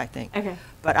 That's not what I think. Okay.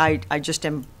 But I just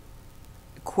am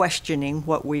questioning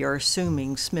what we are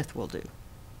assuming Smith will do.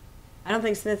 I don't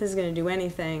think Smith is going to do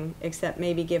anything except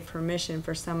maybe give permission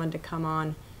for someone to come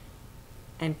on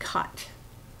and cut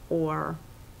or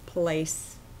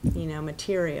place,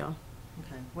 material.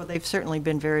 Okay. Well, they've certainly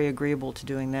been very agreeable to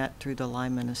doing that through the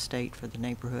Lyman estate for the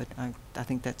neighborhood. I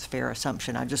think that's a fair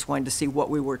assumption. I just wanted to see what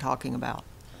we were talking about.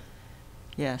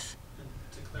 Yes. And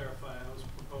to clarify, I was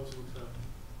proposing to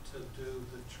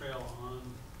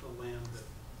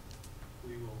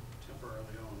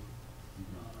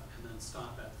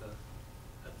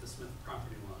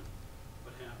property line,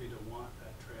 but happy to walk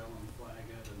that trail and flag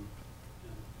it and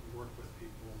work with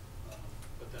people.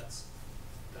 But that's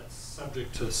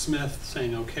subject to Smith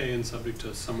saying okay and subject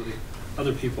to some of the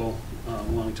other people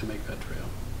wanting to make that trail.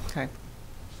 Okay.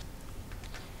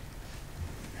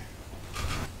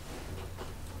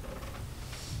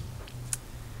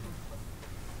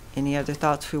 Any other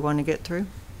thoughts we want to get through?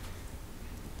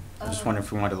 I just wonder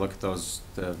if we wanted to look at those,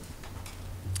 the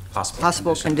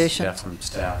Possible conditions. Yeah, from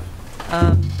staff.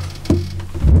 I'd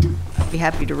be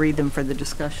happy to read them for the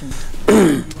discussion.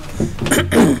 Well,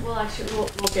 actually, we'll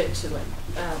get to it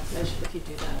if you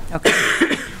do that. Okay.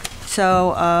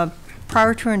 So,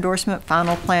 prior to endorsement,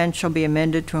 final plan shall be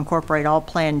amended to incorporate all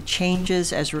plan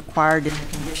changes as required in the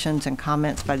conditions and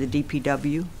comments by the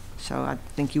DPW. So I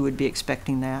think you would be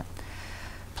expecting that.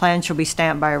 Plan shall be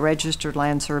stamped by a registered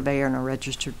land surveyor and a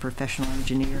registered professional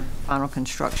engineer. Final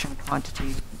construction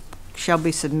quantities shall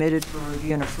be submitted for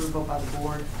review and approval by the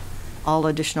board. All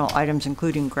additional items,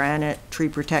 including granite, tree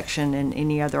protection, and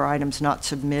any other items not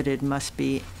submitted, must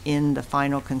be in the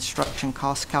final construction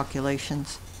cost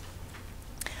calculations.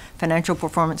 Financial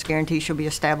performance guarantee shall be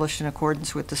established in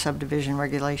accordance with the subdivision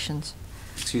regulations.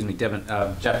 Excuse me, Devin,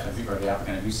 Jeff, or the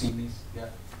applicant, have you seen these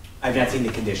yet? I've not seen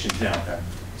the conditions, no. Okay.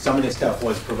 Some of this stuff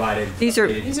was provided. These are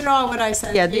all what I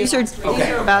said. Yeah, these are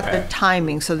about Okay. the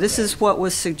timing. So this is what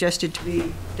was suggested to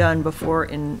be done before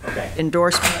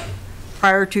endorsement.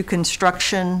 Prior to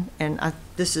construction, and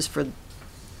this is for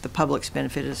the public's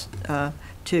benefit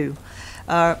too.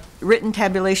 Written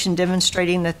tabulation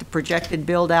demonstrating that the projected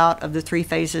build-out of the 3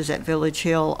 phases at Village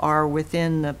Hill are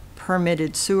within the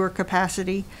permitted sewer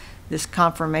capacity. This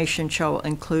confirmation shall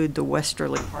include the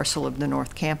westerly parcel of the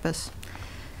North Campus.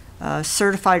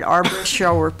 Certified arborist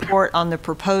shall report on the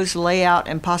proposed layout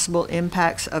and possible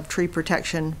impacts of tree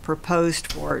protection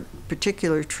proposed for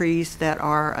particular trees that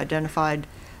are identified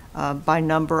by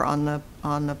number on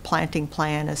the planting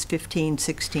plan as 15,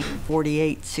 16,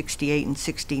 48, 68, and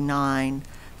 69,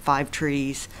 5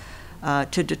 trees,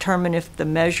 to determine if the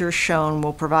measures shown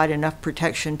will provide enough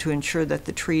protection to ensure that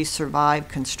the trees survive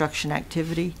construction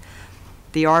activity.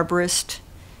 The arborist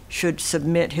should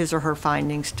submit his or her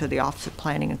findings to the Office of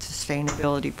Planning and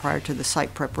Sustainability prior to the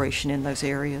site preparation in those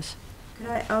areas. Could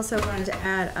I also wanted to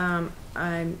add,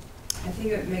 I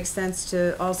think it makes sense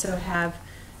to also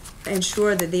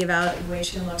ensure that the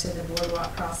evaluation looks at the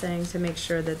boardwalk crossing to make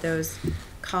sure that those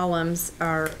columns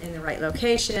are in the right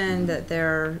location, that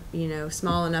they're,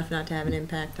 small enough not to have an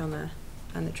impact on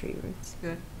the tree roots.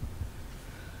 Good.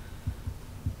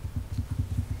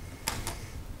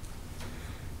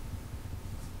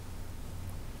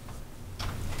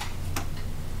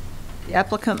 The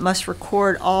applicant must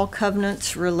record all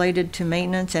covenants related to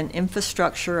maintenance and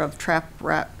infrastructure of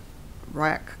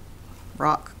rock,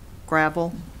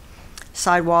 gravel,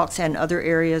 sidewalks, and other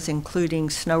areas, including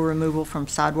snow removal from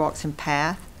sidewalks and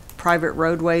path. Private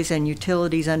roadways and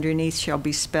utilities underneath shall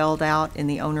be spelled out in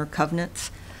the owner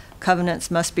covenants.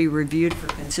 Covenants must be reviewed for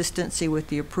consistency with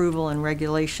the approval and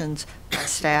regulations by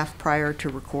staff prior to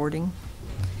recording.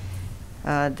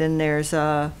 Then there's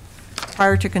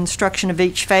prior to construction of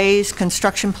each phase,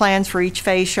 construction plans for each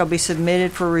phase shall be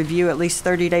submitted for review at least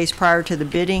 30 days prior to the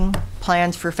bidding.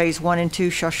 Plans for phase 1 and 2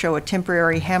 shall show a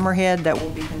temporary hammerhead that will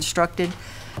be constructed.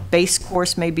 Base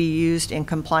course may be used in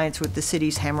compliance with the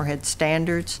city's hammerhead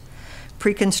standards.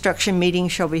 Pre-construction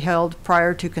meetings shall be held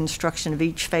prior to construction of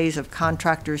each phase of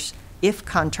contractors if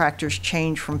contractors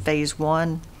change from phase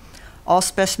 1. All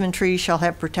specimen trees shall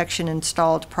have protection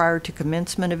installed prior to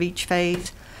commencement of each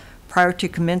phase. Prior to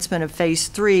commencement of phase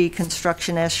 3,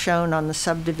 construction as shown on the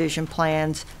subdivision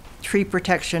plans, tree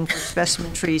protection for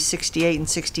specimen trees 68 and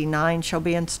 69 shall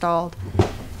be installed.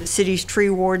 The city's tree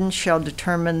warden shall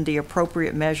determine the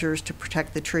appropriate measures to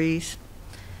protect the trees.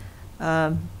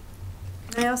 I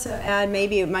also add,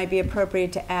 maybe it might be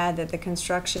appropriate to add that the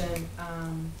construction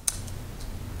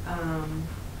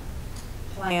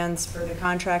plans for the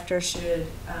contractor should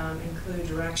include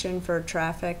direction for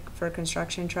traffic, for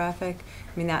construction traffic.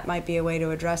 I mean, that might be a way to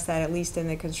address that, at least in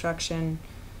the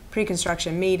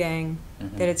pre-construction meeting,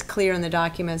 that it's clear in the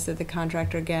documents that the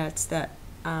contractor gets that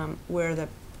where the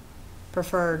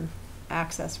preferred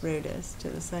access route is to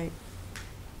the site.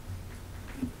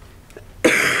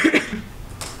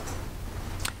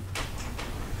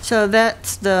 So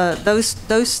that's those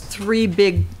 3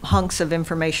 big hunks of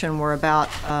information were about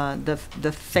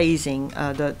the phasing,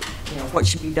 what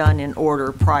should be done in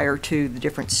order prior to the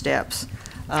different steps.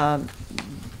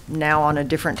 Now on a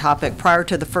different topic, prior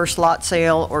to the first lot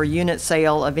sale or unit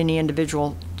sale of any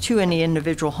individual to any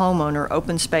individual homeowner,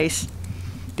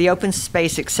 the open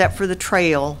space except for the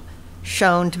trail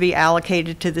shown to be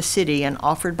allocated to the city and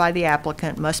offered by the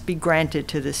applicant must be granted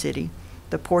to the city.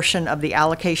 The portion of the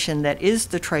allocation that is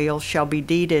the trail shall be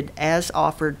deeded as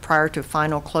offered prior to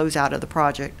final closeout of the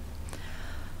project.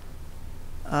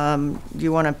 Do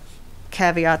you want to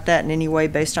caveat that in any way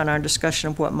based on our discussion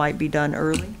of what might be done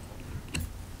early?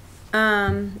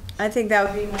 I think that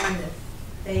would be more in the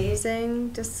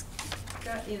phasing, just,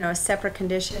 a separate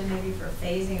condition maybe for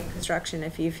phasing of construction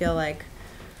if you feel like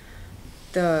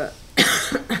the,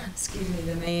 excuse me,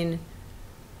 the main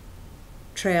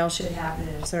trail should happen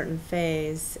in a certain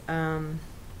phase. I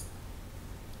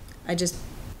just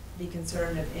be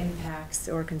concerned of impacts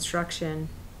or construction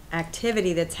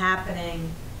activity that's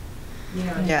happening, in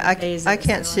Yeah, different phases, I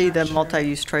can't so see I'm the not sure.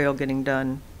 multi-use trail getting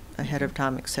done ahead of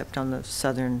time except on the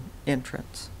southern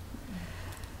entrance.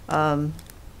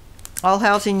 All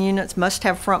housing units must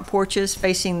have front porches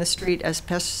facing the street as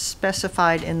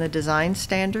specified in the design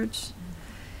standards.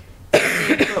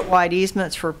 8-foot wide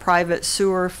easements for private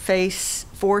sewer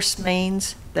force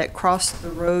mains that cross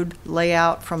the road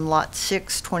layout from Lot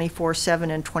 6, 24, 7,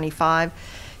 and 25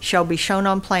 shall be shown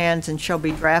on plans and shall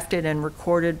be drafted and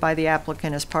recorded by the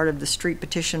applicant as part of the street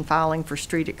petition filing for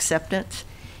street acceptance.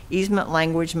 Easement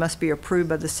language must be approved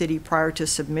by the city prior to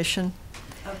submission.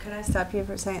 Oh, can I stop you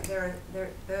for a second?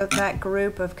 That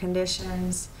group of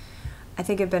conditions, I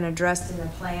think, have been addressed in the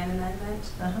plan amendment.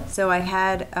 So I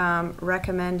had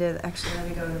recommended, actually, let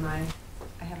me go to I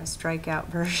have a strikeout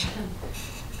version.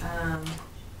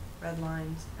 Red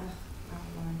lines.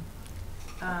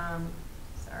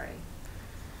 Sorry.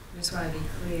 I just want to be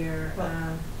clear.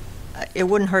 It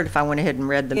wouldn't hurt if I went ahead and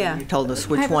read them and you told us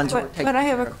which ones were taken. But I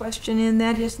have a question, and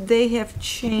that is, they have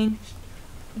changed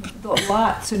the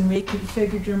lots and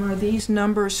reconfigured them. Are these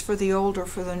numbers for the old or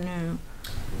for the new?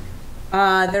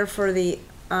 They're for the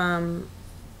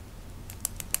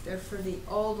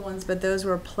old ones, but those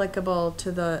were applicable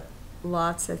to the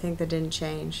lots, I think, that didn't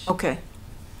change. Okay.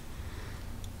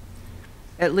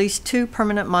 At least 2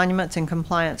 permanent monuments in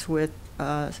compliance with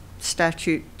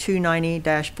Statute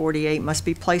 290-48 must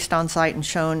be placed on site and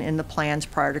shown in the plans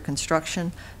prior to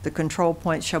construction. The control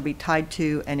points shall be tied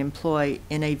to and employ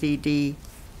NAVD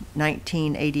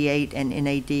 1988 and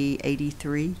NAD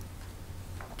 83.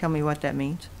 Tell me what that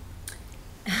means.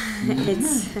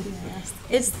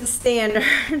 It's the standard.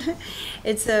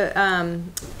 It's a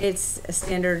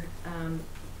standard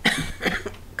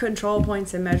control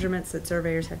points and measurements that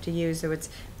surveyors have to use. So it's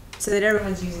so that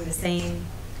everyone's using the same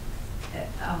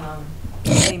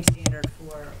standard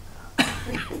for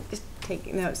just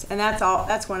taking notes. And that's all.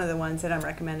 That's one of the ones that I'm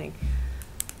recommending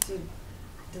to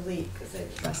delete because they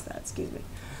addressed that. Excuse me.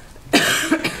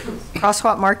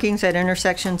 Crosswalk markings at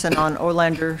intersections and on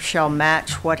Olander shall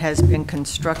match what has been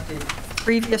constructed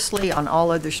previously on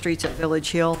all other streets at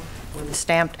Village Hill with a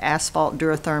stamped asphalt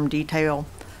Duratherm detail.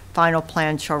 Final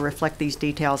plan shall reflect these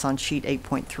details on sheet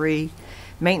 8.3.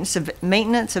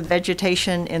 Maintenance of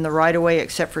vegetation in the right-of-way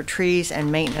except for trees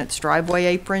and maintenance driveway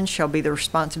aprons shall be the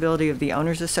responsibility of the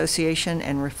Owners Association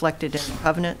and reflected in the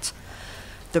covenants.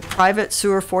 The private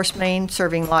sewer force main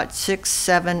serving lots 6,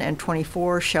 7, and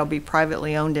 24 shall be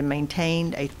privately owned and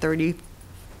maintained. A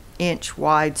 30-inch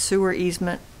wide sewer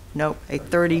easement, a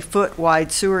 30-foot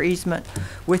wide sewer easement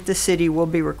with the city will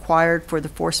be required for the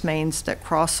force mains that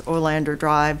cross Olander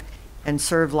Drive and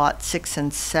serve lots 6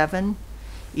 and 7.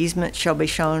 Easement shall be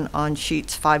shown on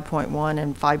sheets 5.1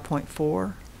 and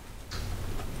 5.4.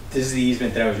 This is the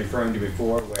easement that I was referring to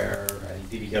before where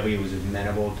DPW was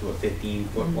amenable to a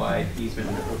 15-foot wide easement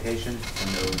application,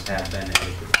 and those have been added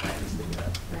to the plans that you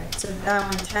have. Right. So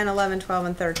 10, 11, 12,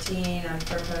 and 13 I'm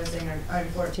proposing, or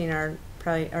 14 are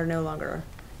no longer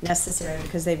necessary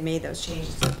because they've made those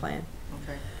changes to the plan.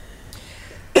 Okay.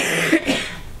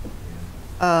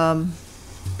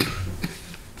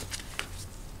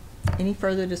 Any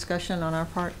further discussion on our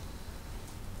part?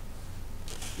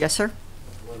 Yes, sir?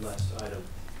 One last item.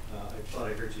 I thought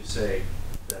I heard you say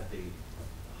that the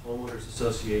homeowners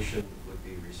association would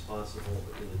be responsible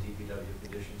in the DPW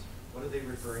conditions. What are they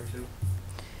referring to?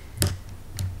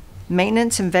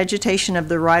 Maintenance and vegetation of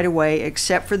the right-of-way,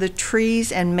 except for the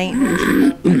trees and maintenance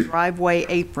of the driveway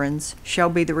aprons, shall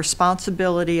be the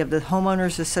responsibility of the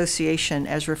homeowners association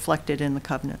as reflected in the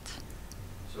covenants.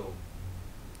 So,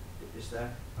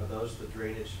 are those the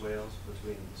drainage swales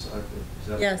between the side? Is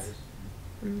that Yes. what it is?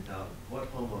 Now,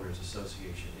 what homeowners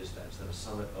association is that? Is that a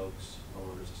Summit Oaks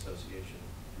homeowners association,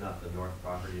 not the North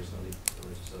Property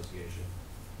Owners Association?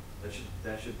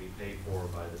 That should be paid for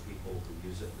by the people who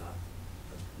use it, not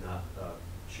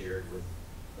shared with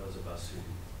those of us who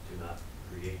do not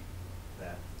create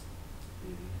that.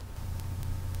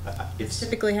 It's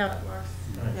typically how it works.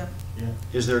 Right. Yeah.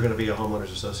 Is there going to be a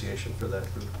homeowners association for that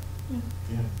group?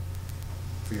 Yeah.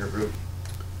 For your group?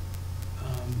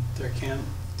 There can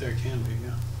be,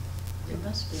 yeah. There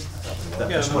must be. That-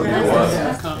 Yeah, that's no, what there it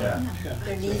was. was. Yeah.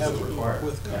 There We needs have to be. required.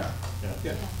 With, Yeah.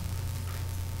 yeah.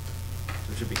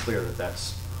 So it should be clear that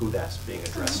that's who that's being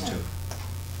addressed to.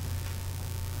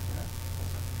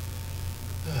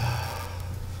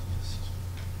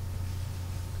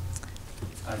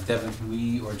 Devin, can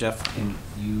we, or Jeff, can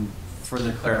you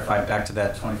further clarify back to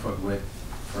that 20-foot width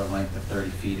for a length of 30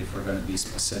 feet if we're going to be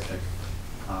specific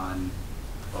on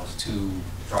those two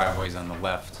driveways on the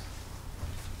left,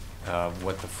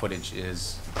 what the footage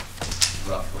is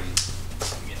roughly?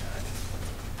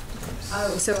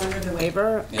 Oh, so under the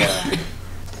waiver? Yeah. I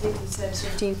think you said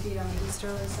 15 feet on the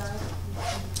easterly side?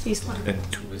 Eastland.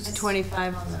 And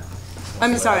 25 on the,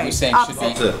 I'm sorry, Are we saying should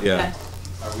opposite. be? Yeah.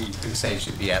 Are we saying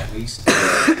should be at least?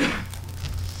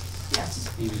 Yes.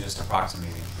 Even just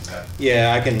approximating, is that?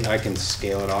 Yeah, I can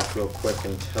scale it off real quick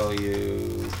and tell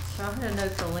you. So I'm going to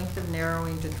note the length of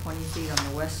narrowing to 20 feet on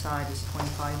the west side is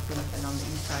 25 feet, and on the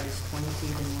east side is 20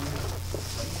 feet in length.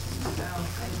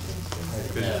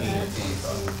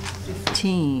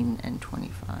 15 and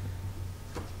 25.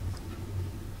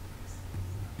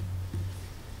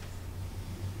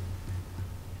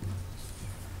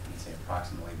 I'd say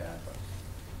approximately that, but.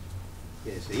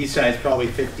 Yes, the east side's probably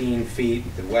 15 feet,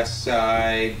 the west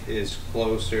side is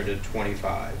closer to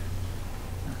 25.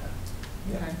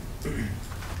 Okay.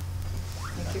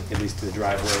 At least to the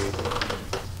driveway.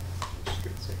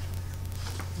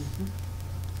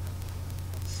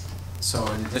 So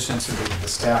in addition to the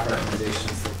staff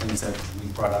recommendations, the things that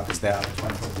we brought up is that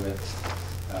 20-foot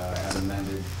width, as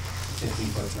amended,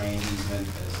 15-foot drain easement,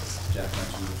 as Jeff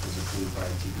mentioned, which was approved by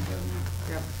DPW.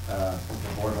 Yep.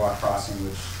 The boardwalk crossing,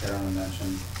 which Carolyn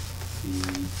mentioned,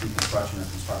 the pre-construction or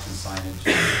construction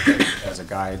signage as a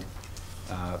guide.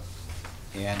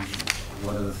 And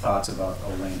what are the thoughts about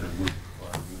Olander Loop,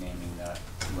 or renaming that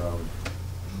road?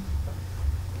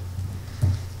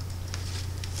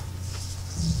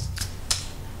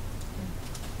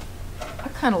 I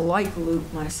kind of like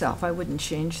Loop myself. I wouldn't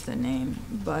change the name,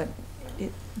 but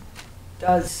it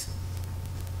does,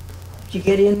 you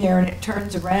get in there and it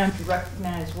turns around, you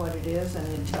recognize what it is, and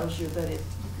it tells you that you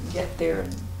can get there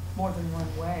in more than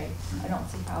one way. I don't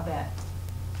see how that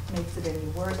makes it any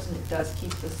worse, and it does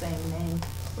keep the same name,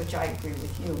 which I agree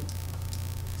with you.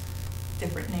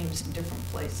 Different names in different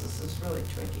places is really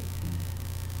tricky.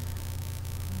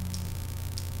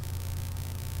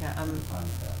 Yeah, Fine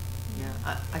with that.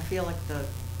 yeah, I feel like the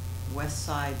west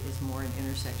side is more an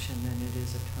intersection than it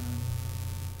is a turn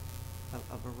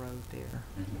of a road there.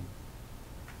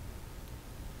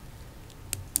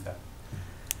 Okay.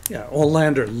 Yeah,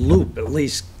 Olander Loop at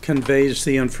least conveys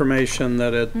the information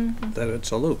that that it's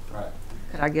a loop. Right.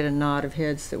 Could I get a nod of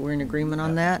heads that we're in agreement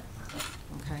on that?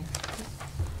 Okay.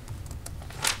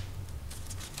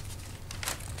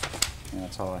 Yeah,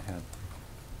 that's all I had.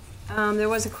 There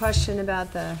was a question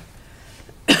about the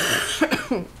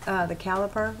the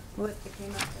caliper, what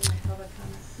came up in the public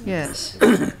comment? Yes.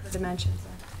 The dimensions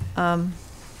there.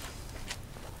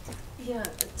 Yeah,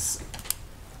 it's,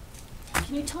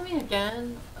 can you tell me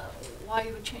again why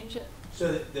you would change it?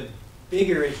 So the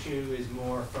bigger issue is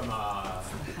more from a height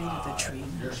of the tree.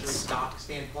 nursery stock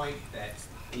standpoint, that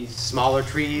these smaller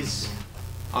trees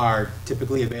are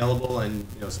typically available in,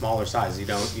 you know, smaller sizes.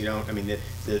 You don't, I mean,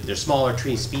 they're smaller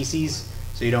tree species,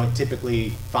 so you don't typically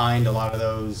find a lot of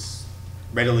those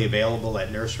readily available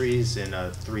at nurseries in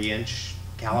a 3-inch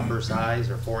caliper size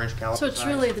or 4-inch caliper size. So it's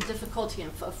really the difficulty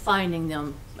of finding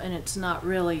them, and it's not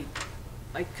really,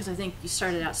 like, because I think you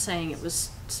started out saying it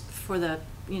was for the,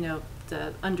 you know,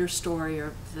 the understory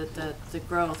or the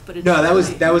growth, but it's No, that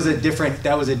really- was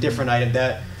a different item.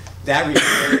 That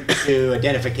referred to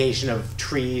identification of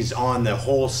trees on the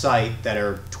whole site that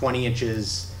are 20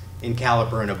 inches in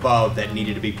caliper and above that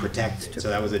needed to be protected. So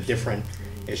that was a different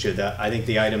issue. I think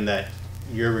the item that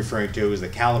you're referring to is the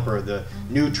caliper of the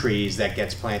new trees that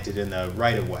gets planted in the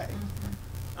right-of-way.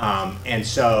 And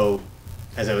so,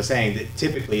 as I was saying, that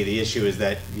typically the issue is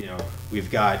that, you know,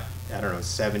 we've got, I don't know,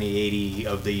 70, 80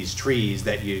 of these trees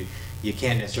that you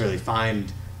can't necessarily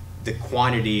find the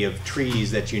quantity of trees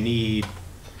that you need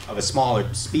of a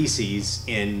smaller species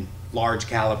in large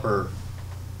caliper,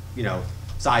 you know,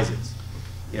 sizes.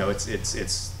 You know,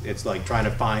 it's like trying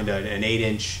to find an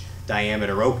 8-inch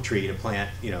diameter oak tree to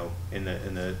plant, you know, in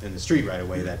the street right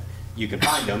away. That you can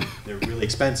find them. They're really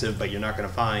expensive, but you're not going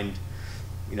to find,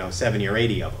 you know, 70 or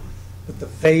 80 of them. But the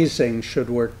phasing should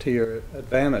work to your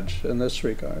advantage in this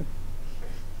regard.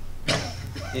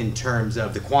 in terms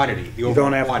of the quantity, the You overall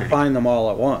don't have to quantity. find them all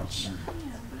at once.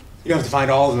 You don't have to find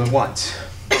all of them at once.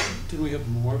 Did we have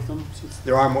more of them?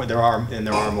 There are more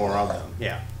of them,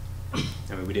 yeah.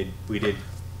 I mean, we did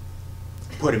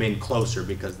put them in closer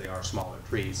because they are smaller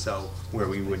trees, so where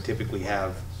we would typically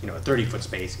have, a 30-foot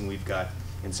spacing, we've got,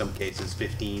 in some cases,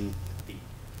 15 feet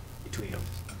between them.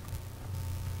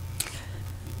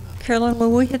 Carolyn,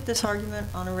 will we hit this argument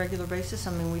on a regular basis?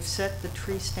 I mean, we've set the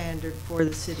tree standard for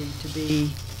the city to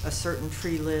be a certain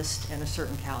tree list and a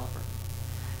certain caliber.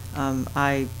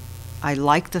 I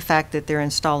like the fact that they're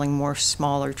installing more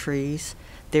smaller trees.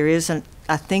 There is,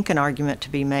 I think, an argument to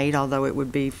be made, although it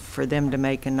would be for them to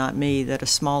make and not me, that a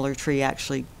smaller tree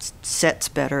actually sets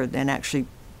better than actually,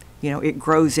 it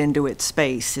grows into its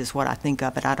space is what I think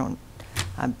of it. I'm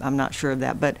not sure of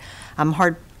that, but I'm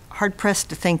hard pressed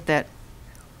to think that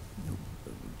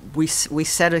we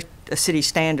set a city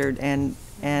standard, and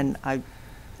I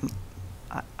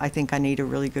think I need a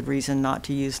really good reason not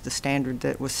to use the standard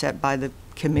that was set by the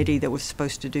committee that was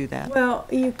supposed to do that. Well,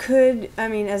 you could, I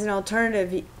mean, as an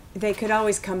alternative, they could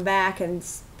always come back and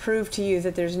prove to you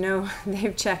that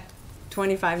they've checked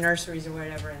 25 nurseries or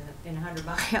whatever in 100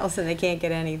 miles and they can't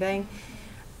get anything.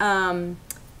 And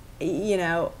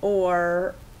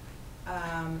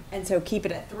so keep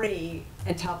it at 3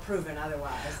 until proven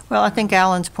otherwise. Well, I think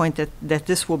Alan's point that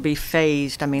this will be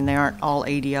phased. I mean, they aren't, all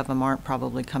 80 of them aren't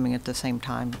probably coming at the same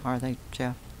time, are they,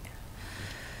 Jeff?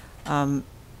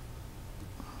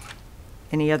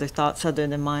 Any other thoughts other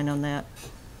than mine on that?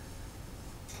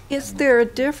 Is there a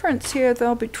difference here,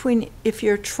 though, between if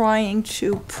you're trying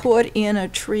to put in a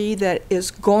tree that is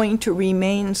going to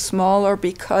remain smaller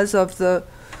because of the...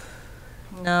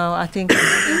 No, I think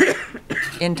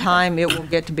in time it will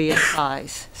get to be its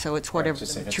size, so it's whatever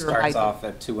Just the if it mature height. starts off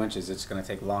at 2 inches, it's gonna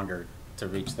take longer to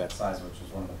reach that size, which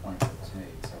was one of the points that was made,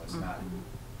 so it's not.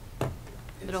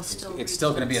 It'll still It's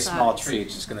still gonna be a reach small size. tree,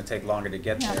 it's just gonna take longer to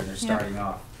get there, and they're Yeah. starting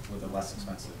off with a less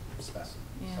expensive specimen,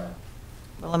 so.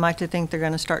 Well, am I to think they're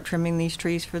going to start trimming these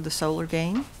trees for the solar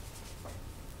gain?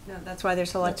 No, that's why they're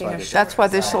selecting a short. That's why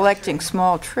they're selecting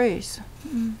small trees.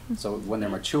 So when they're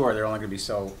mature, they're only gonna be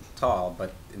so tall,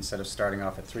 but instead of starting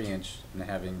off at 3 inch and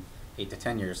having 8 to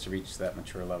 10 years to reach that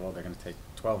mature level, they're gonna take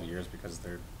 12 years because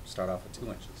they're start off at 2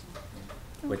 inches.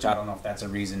 Which I don't know if that's a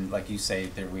reason, like you say,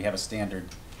 there, we have a standard,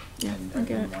 and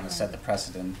we wanna set the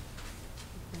precedent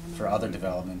for other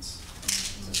developments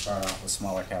to start off with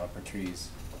smaller caliper trees.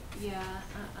 Yeah,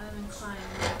 I'm inclined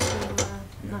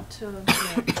not to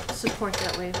support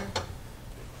that waiver.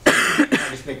 Can I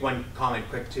just make one comment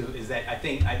quick too, is that I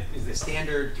think, is the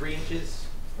standard 3 inches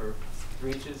or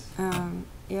 3 inches?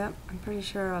 Yep, I'm pretty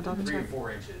sure. I'll double 3 or check.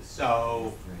 4 inches.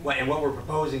 So, and what we're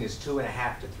proposing is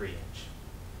 2.5 to 3 inch.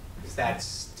 Because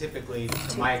that's typically,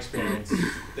 from my experience,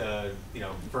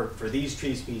 for these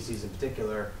tree species in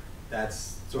particular,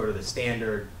 that's sort of the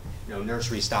standard,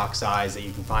 nursery stock size that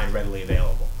you can find readily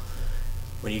available.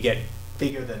 When you get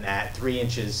bigger than that, 3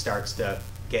 inches starts to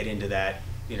get into that,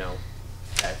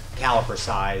 that caliper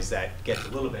size that gets a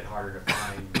little bit harder to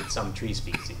find with some tree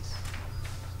species.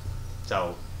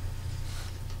 So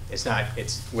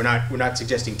we're not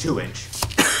suggesting 2 inch.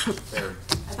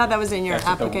 I thought that was in your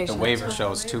application. The waiver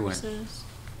shows 2 inch.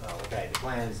 Oh, okay, the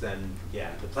plans then, yeah,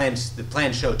 the plans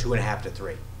show 2.5 to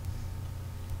 3.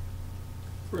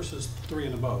 Versus 3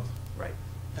 and above. Right.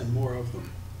 And more of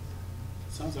them.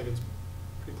 Sounds like it's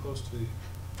pretty close to the,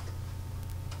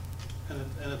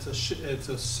 and it's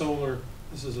a solar,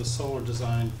 this is a solar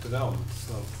design development,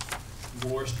 so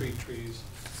more street trees,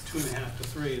 2.5 to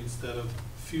 3 instead of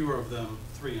fewer of them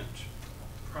 3 inch.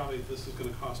 Probably this is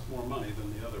gonna cost more money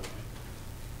than the other way.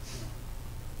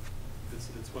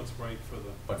 It's what's right for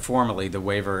the. But formally, the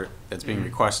waiver that's being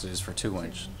requested is for 2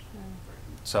 inch.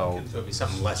 So it'd be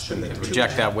something less than the to 3.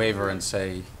 reject that waiver and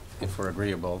say, if we're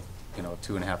agreeable,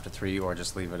 2.5 to 3, or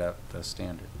just leave it at the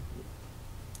standard.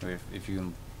 If you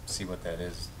can see what that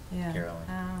is, Yeah. Carolyn.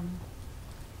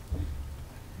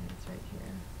 It's right here.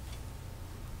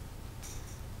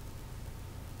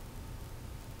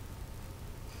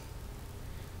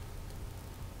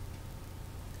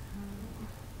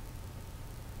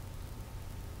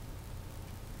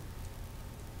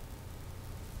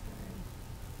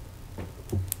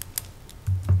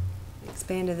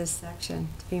 Expanded this section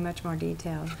to be much more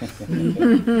detailed.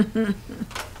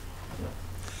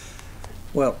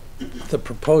 Well, the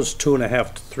proposed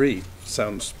 2.5 to 3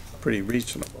 sounds pretty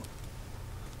reasonable.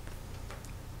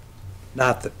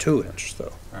 Not the 2 inch,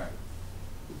 though. Right.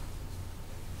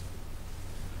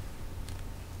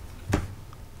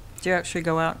 Do you actually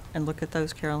go out and look at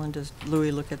those, Carolyn? Does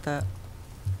Louis look at that?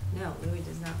 No, Louis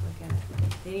does not look at it.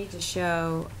 They need to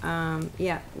show,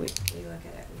 yeah, we look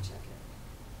at it, we check it.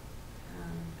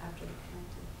 After the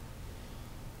planting.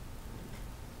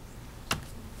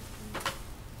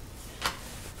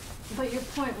 But your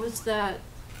point was that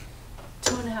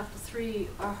 2.5 to 3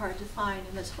 are hard to find,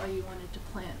 and that's why you wanted to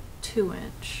plant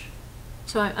 2-inch.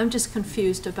 So I'm just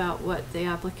confused about what the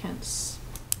applicant's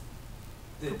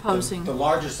proposing. The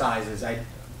larger sizes, the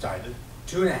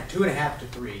 2.5 to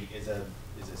 3 is a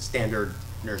standard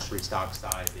nursery stock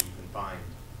size that you can find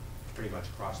pretty much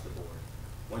across the board.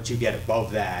 Once you get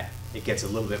above that, it gets a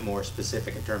little bit more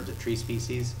specific in terms of tree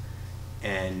species,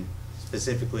 and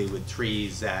specifically with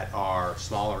trees that are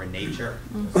smaller in nature,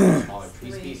 smaller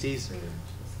tree species.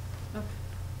 Okay.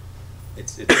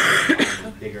 It's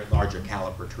bigger, larger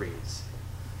caliper trees.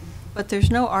 But there's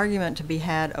no argument to be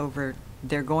had over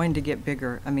they're going to get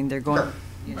bigger. I mean, they're going, Sure.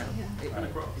 you know,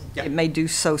 Yeah. it may do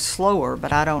so slower,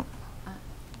 but I don't,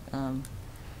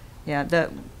 yeah,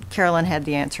 Carolyn had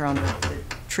the answer on the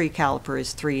tree caliper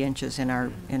is 3 inches in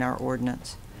our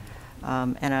ordinance.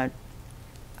 And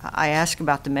I ask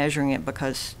about the measuring it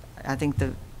because I think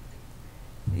the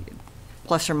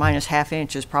plus or minus ½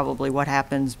 inch is probably what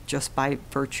happens just by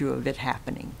virtue of it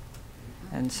happening.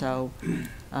 And so,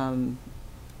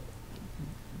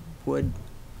 would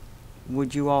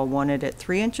you all want it at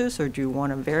 3 inches, or do you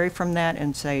want to vary from that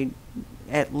and say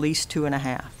at least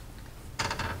 2.5?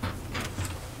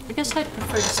 I guess I'd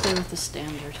prefer to stay with the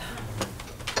standard.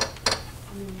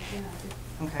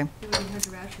 Okay. It would be hard to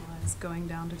rationalize going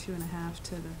down to 2.5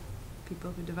 to the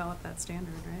people who develop that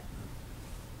standard, right?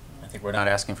 I think we're not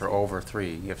asking for over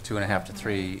 3. If 2.5 to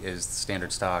 3 is the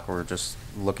standard stock, we're just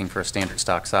looking for a standard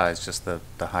stock size, just the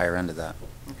higher end of that.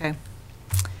 Okay.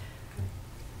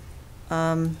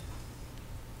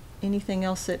 Anything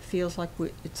else that feels like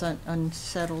it's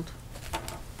unsettled?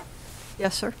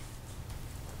 Yes, sir?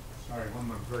 Sorry, one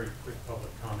more very quick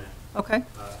public comment. Okay.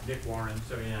 Nick Warren,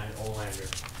 79 Olander.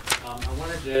 I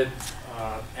wanted to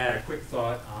add a quick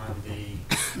thought on the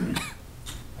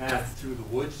path through the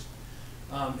woods.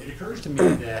 It occurs to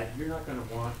me that you're not going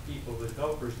to want people, the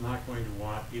developer's not going to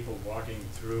want people walking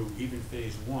through even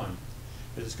phase 1,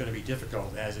 because it's going to be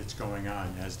difficult as it's going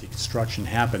on, as the construction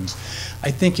happens.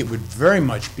 I think it would very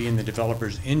much be in the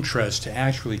developer's interest to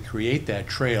actually create that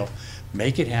trail,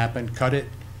 make it happen, cut it,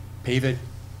 pave it,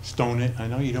 stone it. I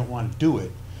know you don't want to do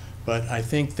it, but I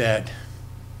think that,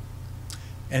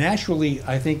 and actually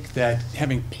I think that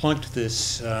having plunked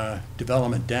this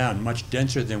development down much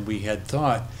denser than we had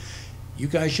thought, you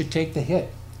guys should take the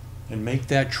hit and make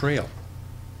that trail.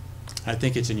 I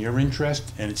think it's in your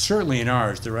interest, and it's certainly in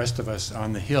ours, the rest of us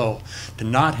on the Hill, to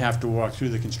not have to walk through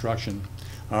the construction.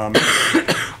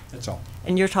 That's all.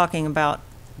 And you're talking about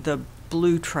the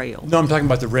blue trail? No, I'm talking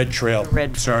about the red trail. The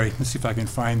red. Sorry, let's see if I can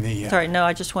find the... Sorry, no,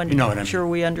 I just wanted to make sure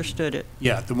we understood it.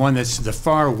 Yeah, the one that's the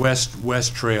far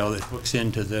west trail that hooks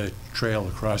into the trail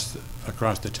across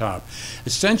the top.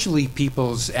 Essentially,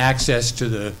 people's access to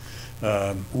the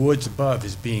woods above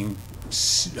is being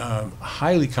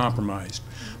highly compromised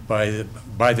by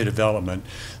the development.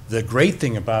 The great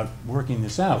thing about working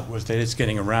this out was that it's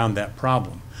getting around that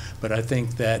problem. But I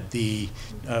think that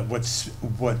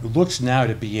what looks now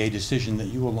to be a decision that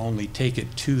you will only take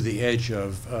it to the edge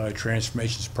of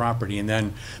Transformation's property, and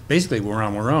then basically we're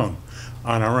on our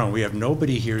own. We have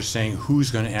nobody here saying who's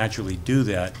going to actually do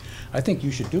that. I think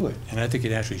you should do it, and I think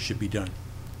it actually should be done.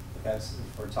 That's,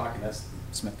 if we're talking, that's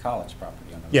Smith College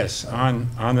property. Yes, on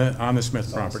the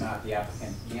Smith property. So it's not, the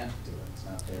applicant can't do it, it's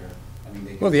not their, I mean,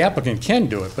 they. Well, the applicant can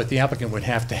do it, but the applicant would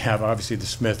have to have, obviously, the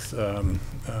Smith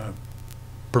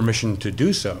permission to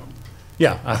do so.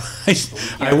 Yeah,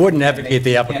 I wouldn't advocate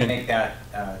the applicant. You can't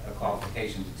make that a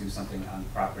qualification to do something on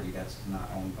property that's not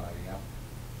owned by the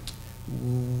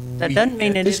applicant. That doesn't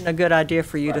mean it isn't a good idea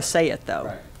for you to say it, though.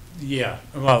 Right. Yeah,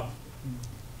 well,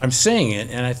 I'm saying it,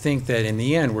 and I think that in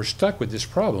the end, we're stuck with this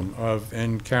problem of,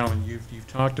 and Carolyn, you've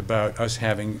talked about us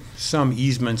having some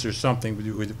easements or something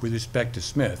with respect to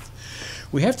Smith.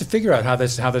 We have to figure out how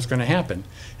that's going to happen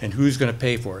and who's going to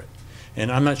pay for it. And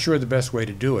I'm not sure the best way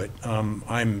to do it.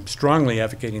 I'm strongly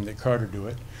advocating that Carter do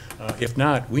it. If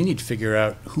not, we need to figure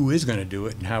out who is going to do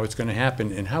it and how it's going to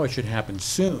happen and how it should happen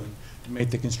soon to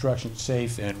make the construction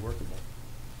safe and workable.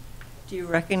 Do you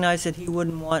recognize that he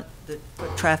wouldn't want the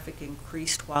foot traffic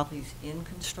increased while he's in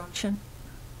construction?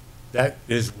 That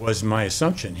was my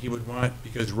assumption. He would want,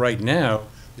 because right now,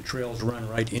 the trails run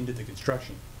right into the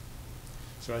construction.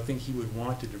 So I think he would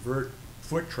want to divert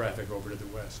foot traffic over to the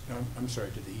west. I'm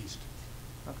sorry, to the east.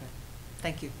 Okay,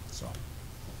 thank you. That's all.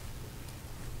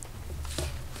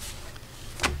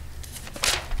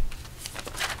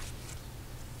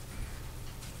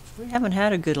 We haven't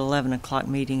had a good 11 o'clock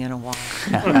meeting in a while.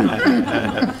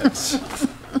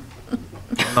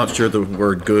 I'm not sure the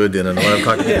word good in an 11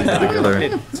 o'clock meeting in particular.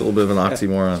 It's a little bit of an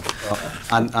oxymoron.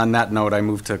 On that note, I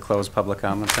move to close public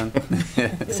comment then.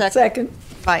 Second.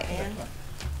 By Ann.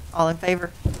 All in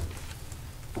favor?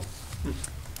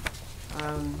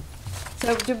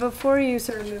 So before you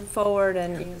sort of move forward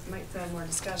and you might feel more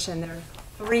discussion, there are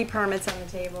 3 permits on the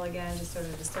table again, just sort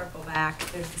of to circle back.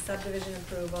 There's the subdivision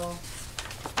approval,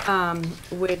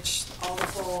 which all the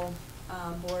full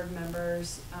board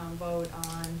members vote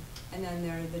on, and then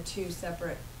there are the 2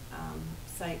 separate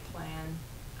site plan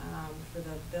for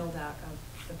the build out of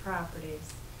the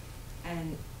properties,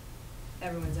 and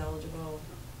everyone's eligible.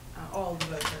 All the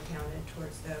votes are counted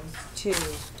towards those 2.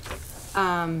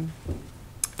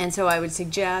 And so I would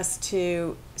suggest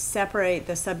to separate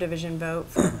the subdivision vote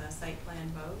from the site plan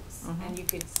votes. And you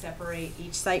could separate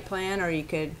each site plan, or you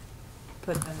could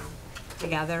put them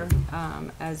together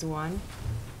as one.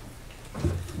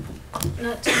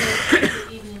 Not to make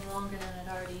the evening longer than it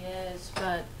already is,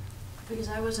 but because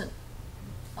I wasn't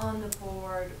on the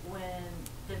board when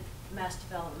the mass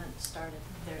development started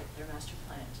their master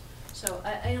plans. So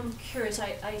I am curious,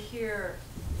 I hear,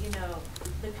 you know,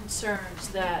 the concerns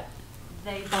that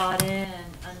they bought in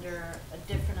under a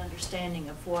different understanding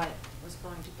of what was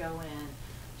going to go in.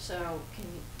 So can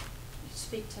you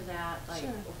speak to that, like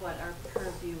what our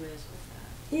purview is with that?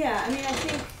 Yeah, I mean, I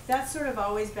think that's sort of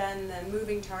always been the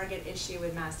moving target issue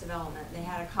with mass development. They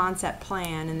had a concept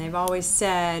plan, and they've always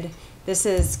said, this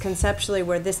is conceptually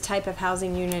where this type of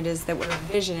housing unit is that we're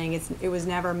envisioning. It was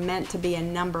never meant to be a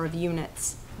number of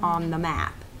units on the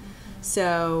map.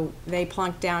 So they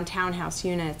plunked down townhouse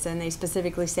units, and they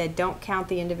specifically said, don't count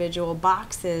the individual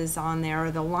boxes on there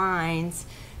or the lines,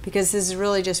 because this is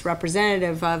really just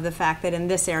representative of the fact that in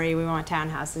this area we want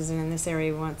townhouses, and in this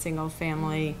area we want single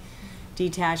family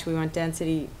detached, we want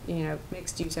density, you know,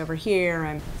 mixed use over here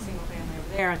and single family over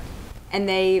there. And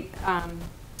they,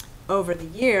 over the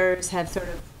years, have sort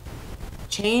of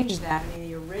changed that. I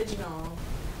mean, the original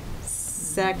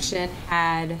section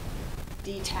had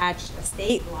detached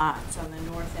estate lots on the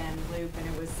north end loop, and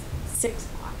it was 6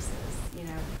 boxes, you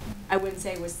know. I wouldn't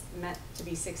say it was meant to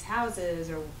be 6 houses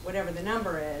or whatever the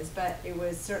number is, but it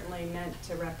was certainly meant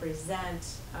to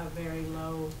represent a very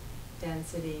low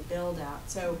density build out.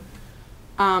 So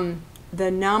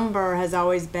the number has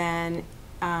always been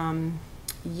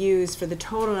used for the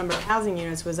total number of housing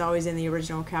units was always in the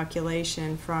original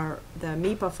calculation for the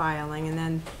MEPA filing, and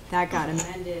then that got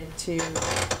amended to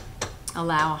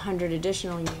allow 100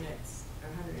 additional units, or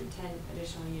 110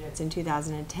 additional units in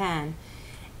 2010.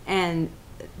 And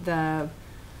the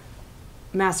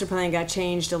master plan got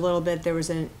changed a little bit. There was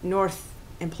a North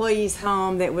employees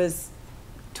home that was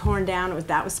torn down.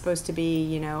 That was supposed to be,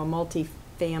 you know, a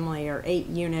multi-family or 8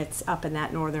 units up in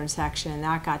that northern section.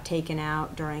 That got taken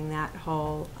out during that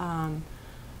whole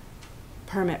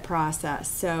permit process.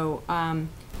 So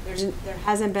there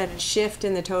hasn't been a shift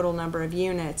in the total number of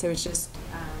units. It was just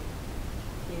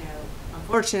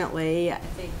unfortunately, I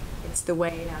think it's the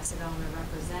way mass development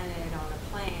represented on a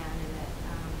plan,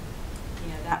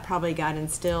 and that that probably got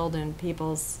instilled in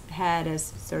people's head as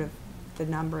sort of the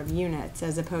number of units,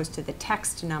 as opposed to the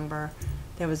text number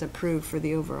that was approved for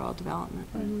the overall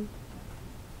development.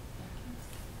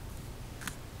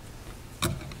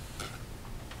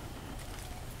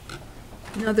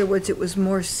 In other words, it was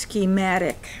more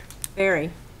schematic.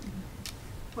 Very.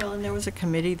 Well, and there was a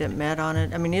committee that met on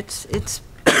it. I mean, it's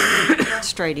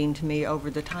frustrating to me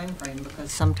over the time frame,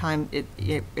 because sometimes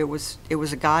it was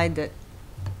a guide that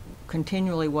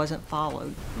continually wasn't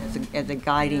followed as a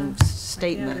guiding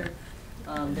statement.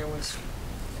 There was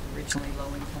originally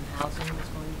low-income housing was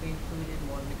going to be included,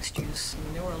 more mixed use. I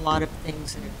mean, there were a lot of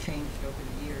things that have changed over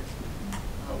the years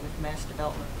with mass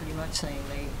development pretty much saying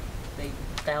they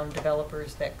found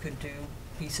developers that could do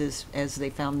pieces as they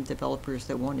found developers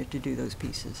that wanted to do those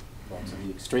pieces. Well, to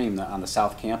the extreme, on the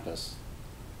South Campus,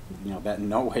 you know, that in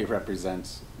no way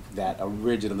represents that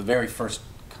original, the very first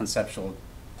conceptual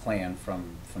plan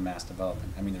from mass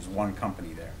development. I mean, there's one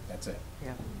company there, that's it.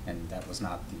 Yeah. And that was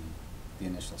not the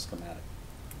initial schematic.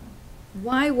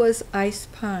 Why was Ice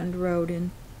Pond Road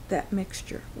in that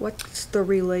mixture? What's the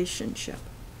relationship?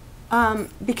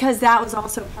 Because that was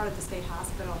also part of the state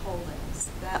hospital holdings.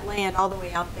 That land all the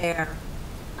way out there.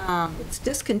 It's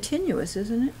discontinuous,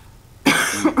 isn't it?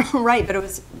 Right, but it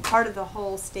was part of the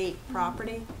whole state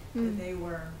property that they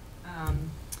were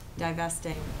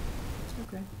divesting.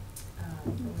 Okay.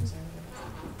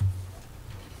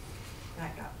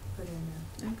 That got put in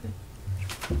there. Okay.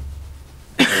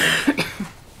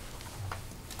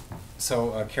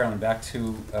 So, Carolyn, back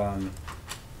to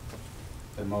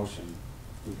the motion.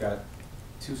 We've got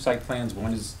 2 site plans.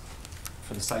 One is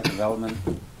for the site development.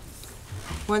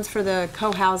 One's for the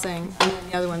co-housing, and then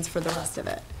the other one's for the rest of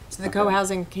it. So the Okay.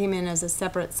 co-housing came in as a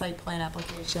separate site plan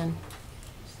application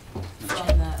from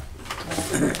the,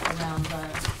 around the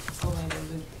Orlando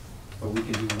Loop. But we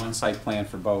can do one site plan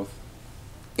for both.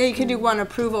 Yeah, you could do one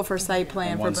approval for site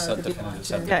plan And for one both if you definitive want to.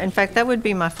 subdivision. Yeah, in fact, that would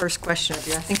be my first question of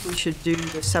you. I think we should do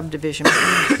the subdivision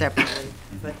plan separately.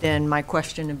 But then my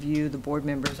question of you, the board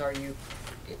members,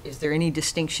 is there any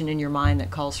distinction in your mind that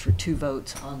calls for 2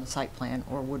 votes on the site plan,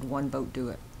 or would 1 vote do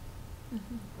it?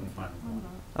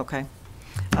 Okay.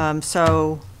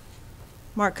 So,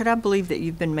 Mark, could I believe that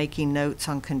you've been making notes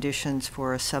on conditions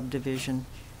for a subdivision?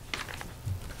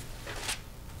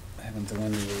 I haven't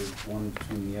delineated one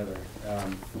between the other.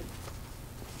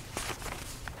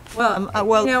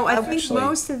 Well, you know, I think actually-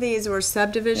 most of these were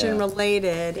subdivision Yeah.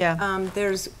 related. Yeah.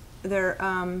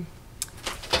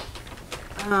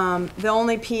 The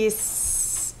only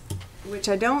piece, which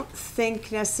I don't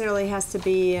think necessarily has to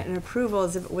be an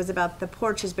approval, was about the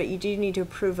porches, but you do need to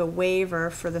approve a waiver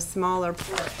for the smaller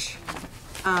porch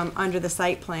under the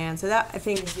site plan. So that, I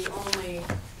think, is the only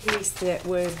piece that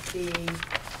would be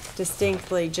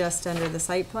distinctly just under the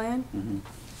site plan.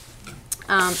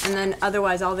 And then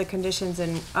otherwise, all the conditions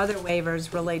and other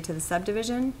waivers relate to the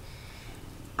subdivision.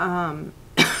 And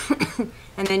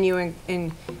then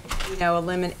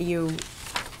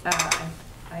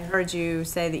I heard you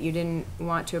say that you didn't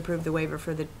want to approve the waiver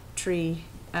for the tree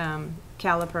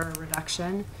caliper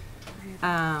reduction.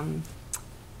 And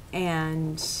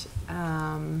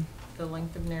The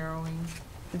length of narrowing?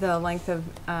 the length of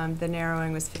the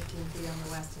narrowing was 15 feet on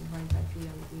the west and 25 feet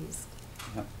on the east.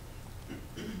 Yep.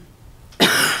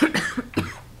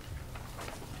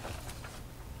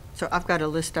 So I've got a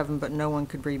list of them, but no one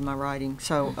could read my writing.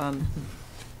 So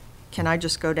can I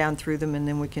just go down through them and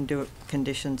then we can do it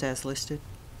conditions as listed?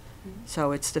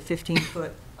 So it's the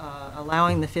 15-foot,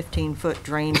 allowing the 15-foot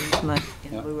drain easement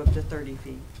in Yep. lieu of the 30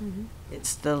 feet.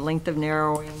 It's the length of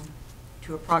narrowing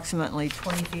to approximately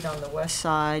 20 feet on the west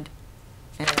side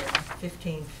and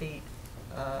 15 feet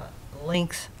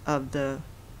length of the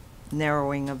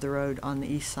narrowing of the road on the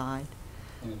east side.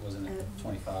 I think it wasn't at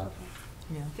 25.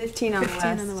 Yeah. 15 on the west.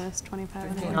 15 on the west, 25 on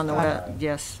the 15 north. on the west,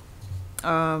 yes.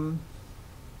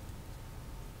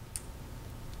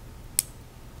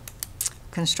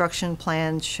 Construction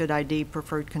plans should ID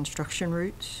preferred construction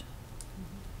routes.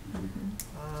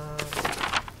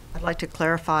 I'd like to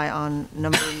clarify on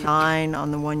number 9,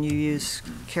 on the one you use,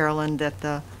 Carolyn, that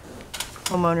the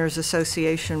homeowners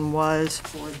association was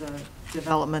for the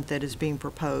development that is being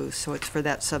proposed, so it's for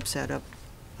that subset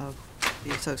of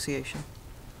the association.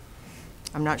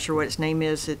 I'm not sure what its name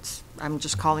is. I'm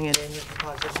just calling it in your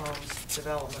composite homes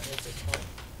development at this point.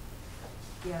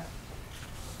 Yeah.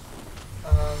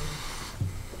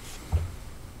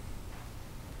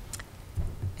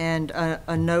 And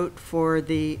a note for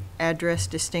the address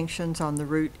distinctions on the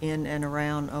route in and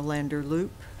around Olander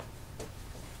Loop.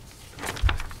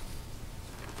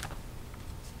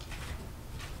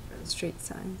 Street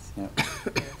signs. Yep.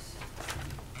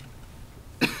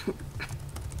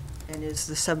 And is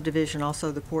the subdivision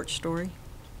also the porch story?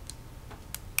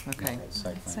 Okay.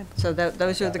 Site plan. So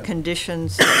those are the Got it.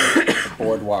 conditions. The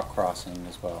boardwalk crossing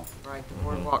as well. Right, the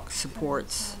boardwalk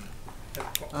supports.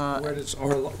 Where does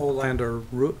Olander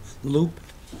Loop?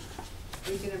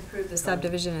 We can approve the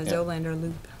subdivision as Yeah. Olander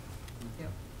Loop.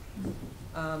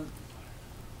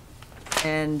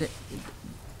 And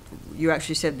you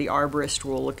actually said the arborist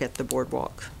will look at the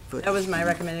boardwalk. That was my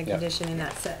recommended Yeah. condition in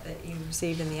that set that you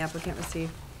received and the applicant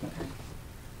received.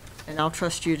 And I'll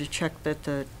trust you to check that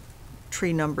the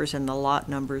tree numbers and the lot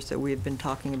numbers that we have been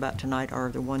talking about tonight are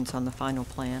the ones on the final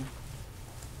plan.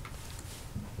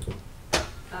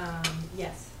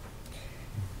 Yes.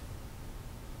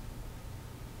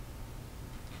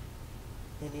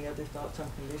 Any other thoughts on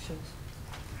conditions?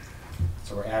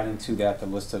 So we're adding to that the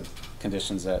list of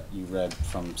conditions that you read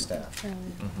from staff.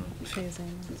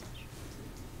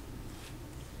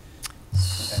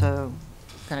 So,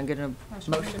 can I get a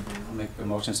motion? I'll make a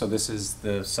motion, so this is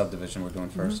the subdivision we're doing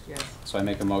first? Yes. So I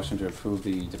make a motion to approve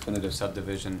the definitive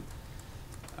subdivision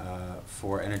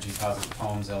for Energy Positive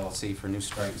Homes LLC for new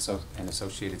strike and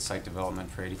associated site development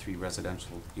for 83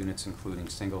 residential units, including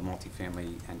single,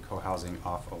 multifamily, and co-housing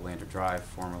off Olander Drive,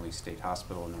 formerly State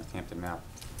Hospital, Northampton, map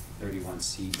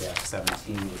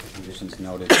 31C-17, with the conditions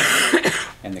noted,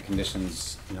 and the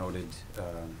conditions noted,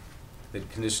 by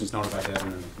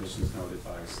Devin and the conditions noted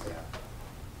by staff.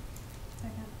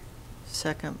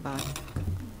 Second by,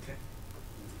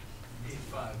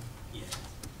 85, yeah.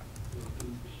 We'll do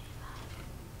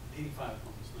 85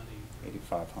 homes, not 80.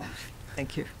 85 homes.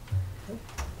 Thank you.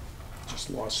 Just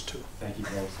lost two. Thank you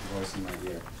for voicing my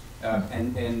ear.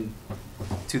 And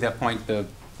to that point, the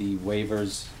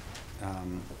waivers,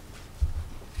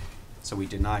 so we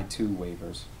denied 2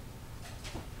 waivers.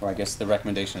 Or I guess the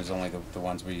recommendation is only the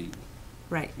ones we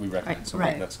recommend, so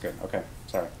Right. that's good. Okay,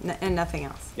 sorry. And nothing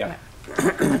else. Yeah.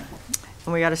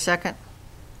 And we got a second?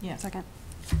 Yeah. Second.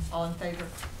 All in favor?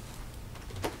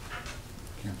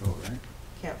 Can't vote, right?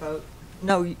 Can't vote.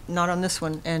 No, not on this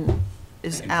one. And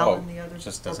is You can Alan vote, the other?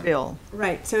 just Or doesn't- Bill?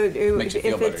 Right, so Makes you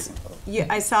feel if better, it's, you can vote. yeah,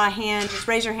 I saw a hand, just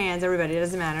raise your hands, everybody, it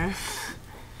doesn't matter.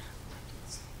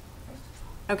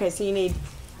 Okay, so you need,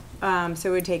 so it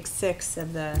would take 6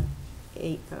 of the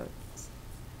 8 votes.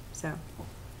 So,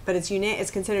 but it's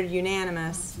it's considered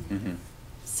unanimous,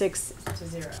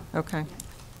 6-0. Okay.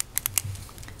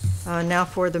 Now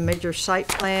for the major site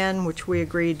plan, which we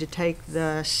agreed to take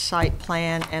the site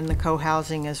plan and the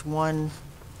co-housing as one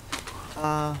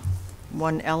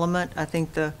element. I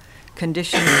think the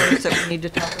condition that we need to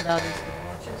talk about is the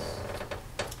launches.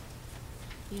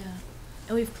 Yeah,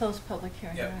 and we've closed public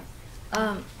hearing, Yep. right?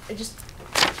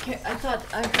 I thought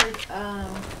I heard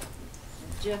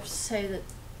Jeff say that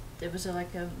there was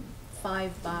like a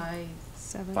 5 by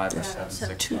 7. 5 or 7,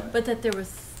 6 by. but that there were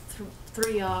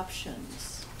 3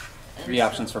 options. And 3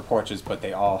 options for porches, but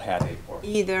they all had a porch.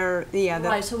 Either, yeah.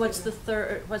 Right, so what's the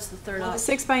third Well, the option?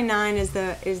 6 by 9 is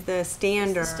the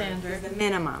standard. standard. The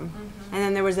minimum. And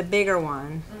then there was a bigger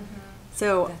one.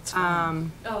 So, Oh,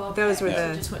 okay. those were So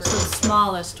the. just what- so the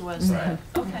smallest was, Right.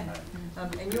 okay.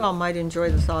 And you all might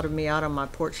enjoy the thought of me out on my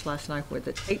porch last night with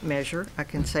a tape measure. I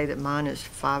can say that mine is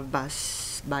 5 by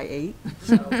 8.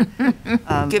 So,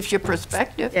 Gives you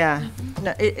perspective. yeah,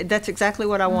 no, that's exactly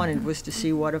what I wanted, was to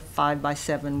see what a 5 by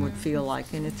 7 would feel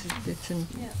like, and it's a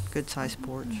good sized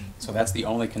porch. So that's the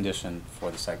only condition for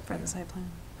the site plan.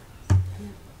 plan.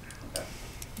 Okay.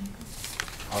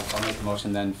 I'll make a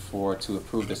motion then to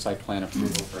approve the site plan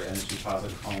approval for Energy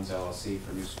Positive Homes LLC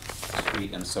for new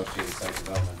street and associated site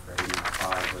development for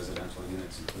 85 residential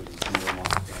units, including single,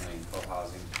 multifamily, and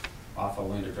co-housing off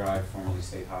Olander Drive, formerly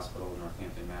State Hospital,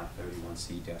 Northampton, map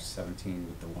 31C-17,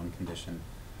 with the one condition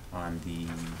on the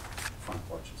front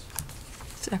porches.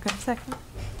 Second.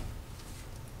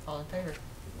 All in favor?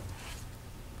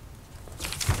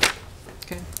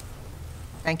 Okay.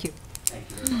 Thank you. Thank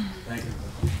you very much. Thank you.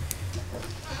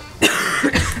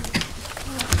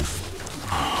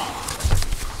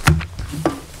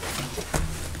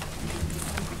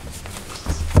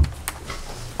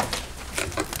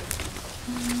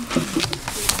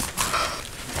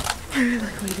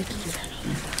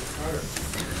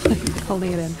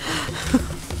 Holding it in.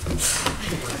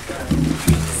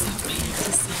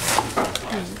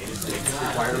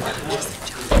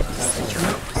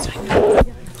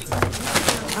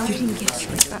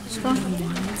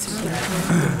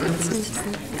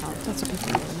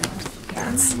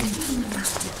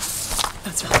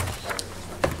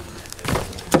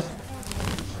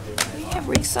 We have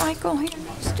recycle here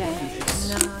these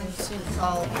days.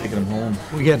 Taking them home.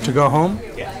 We get to go home?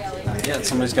 Yeah,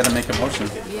 somebody's got to make a motion.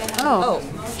 Oh,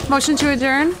 motion to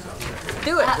adjourn?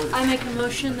 Do it. I make a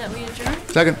motion that we adjourn?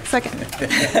 Second. Second.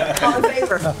 All in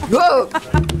favor? Whoa.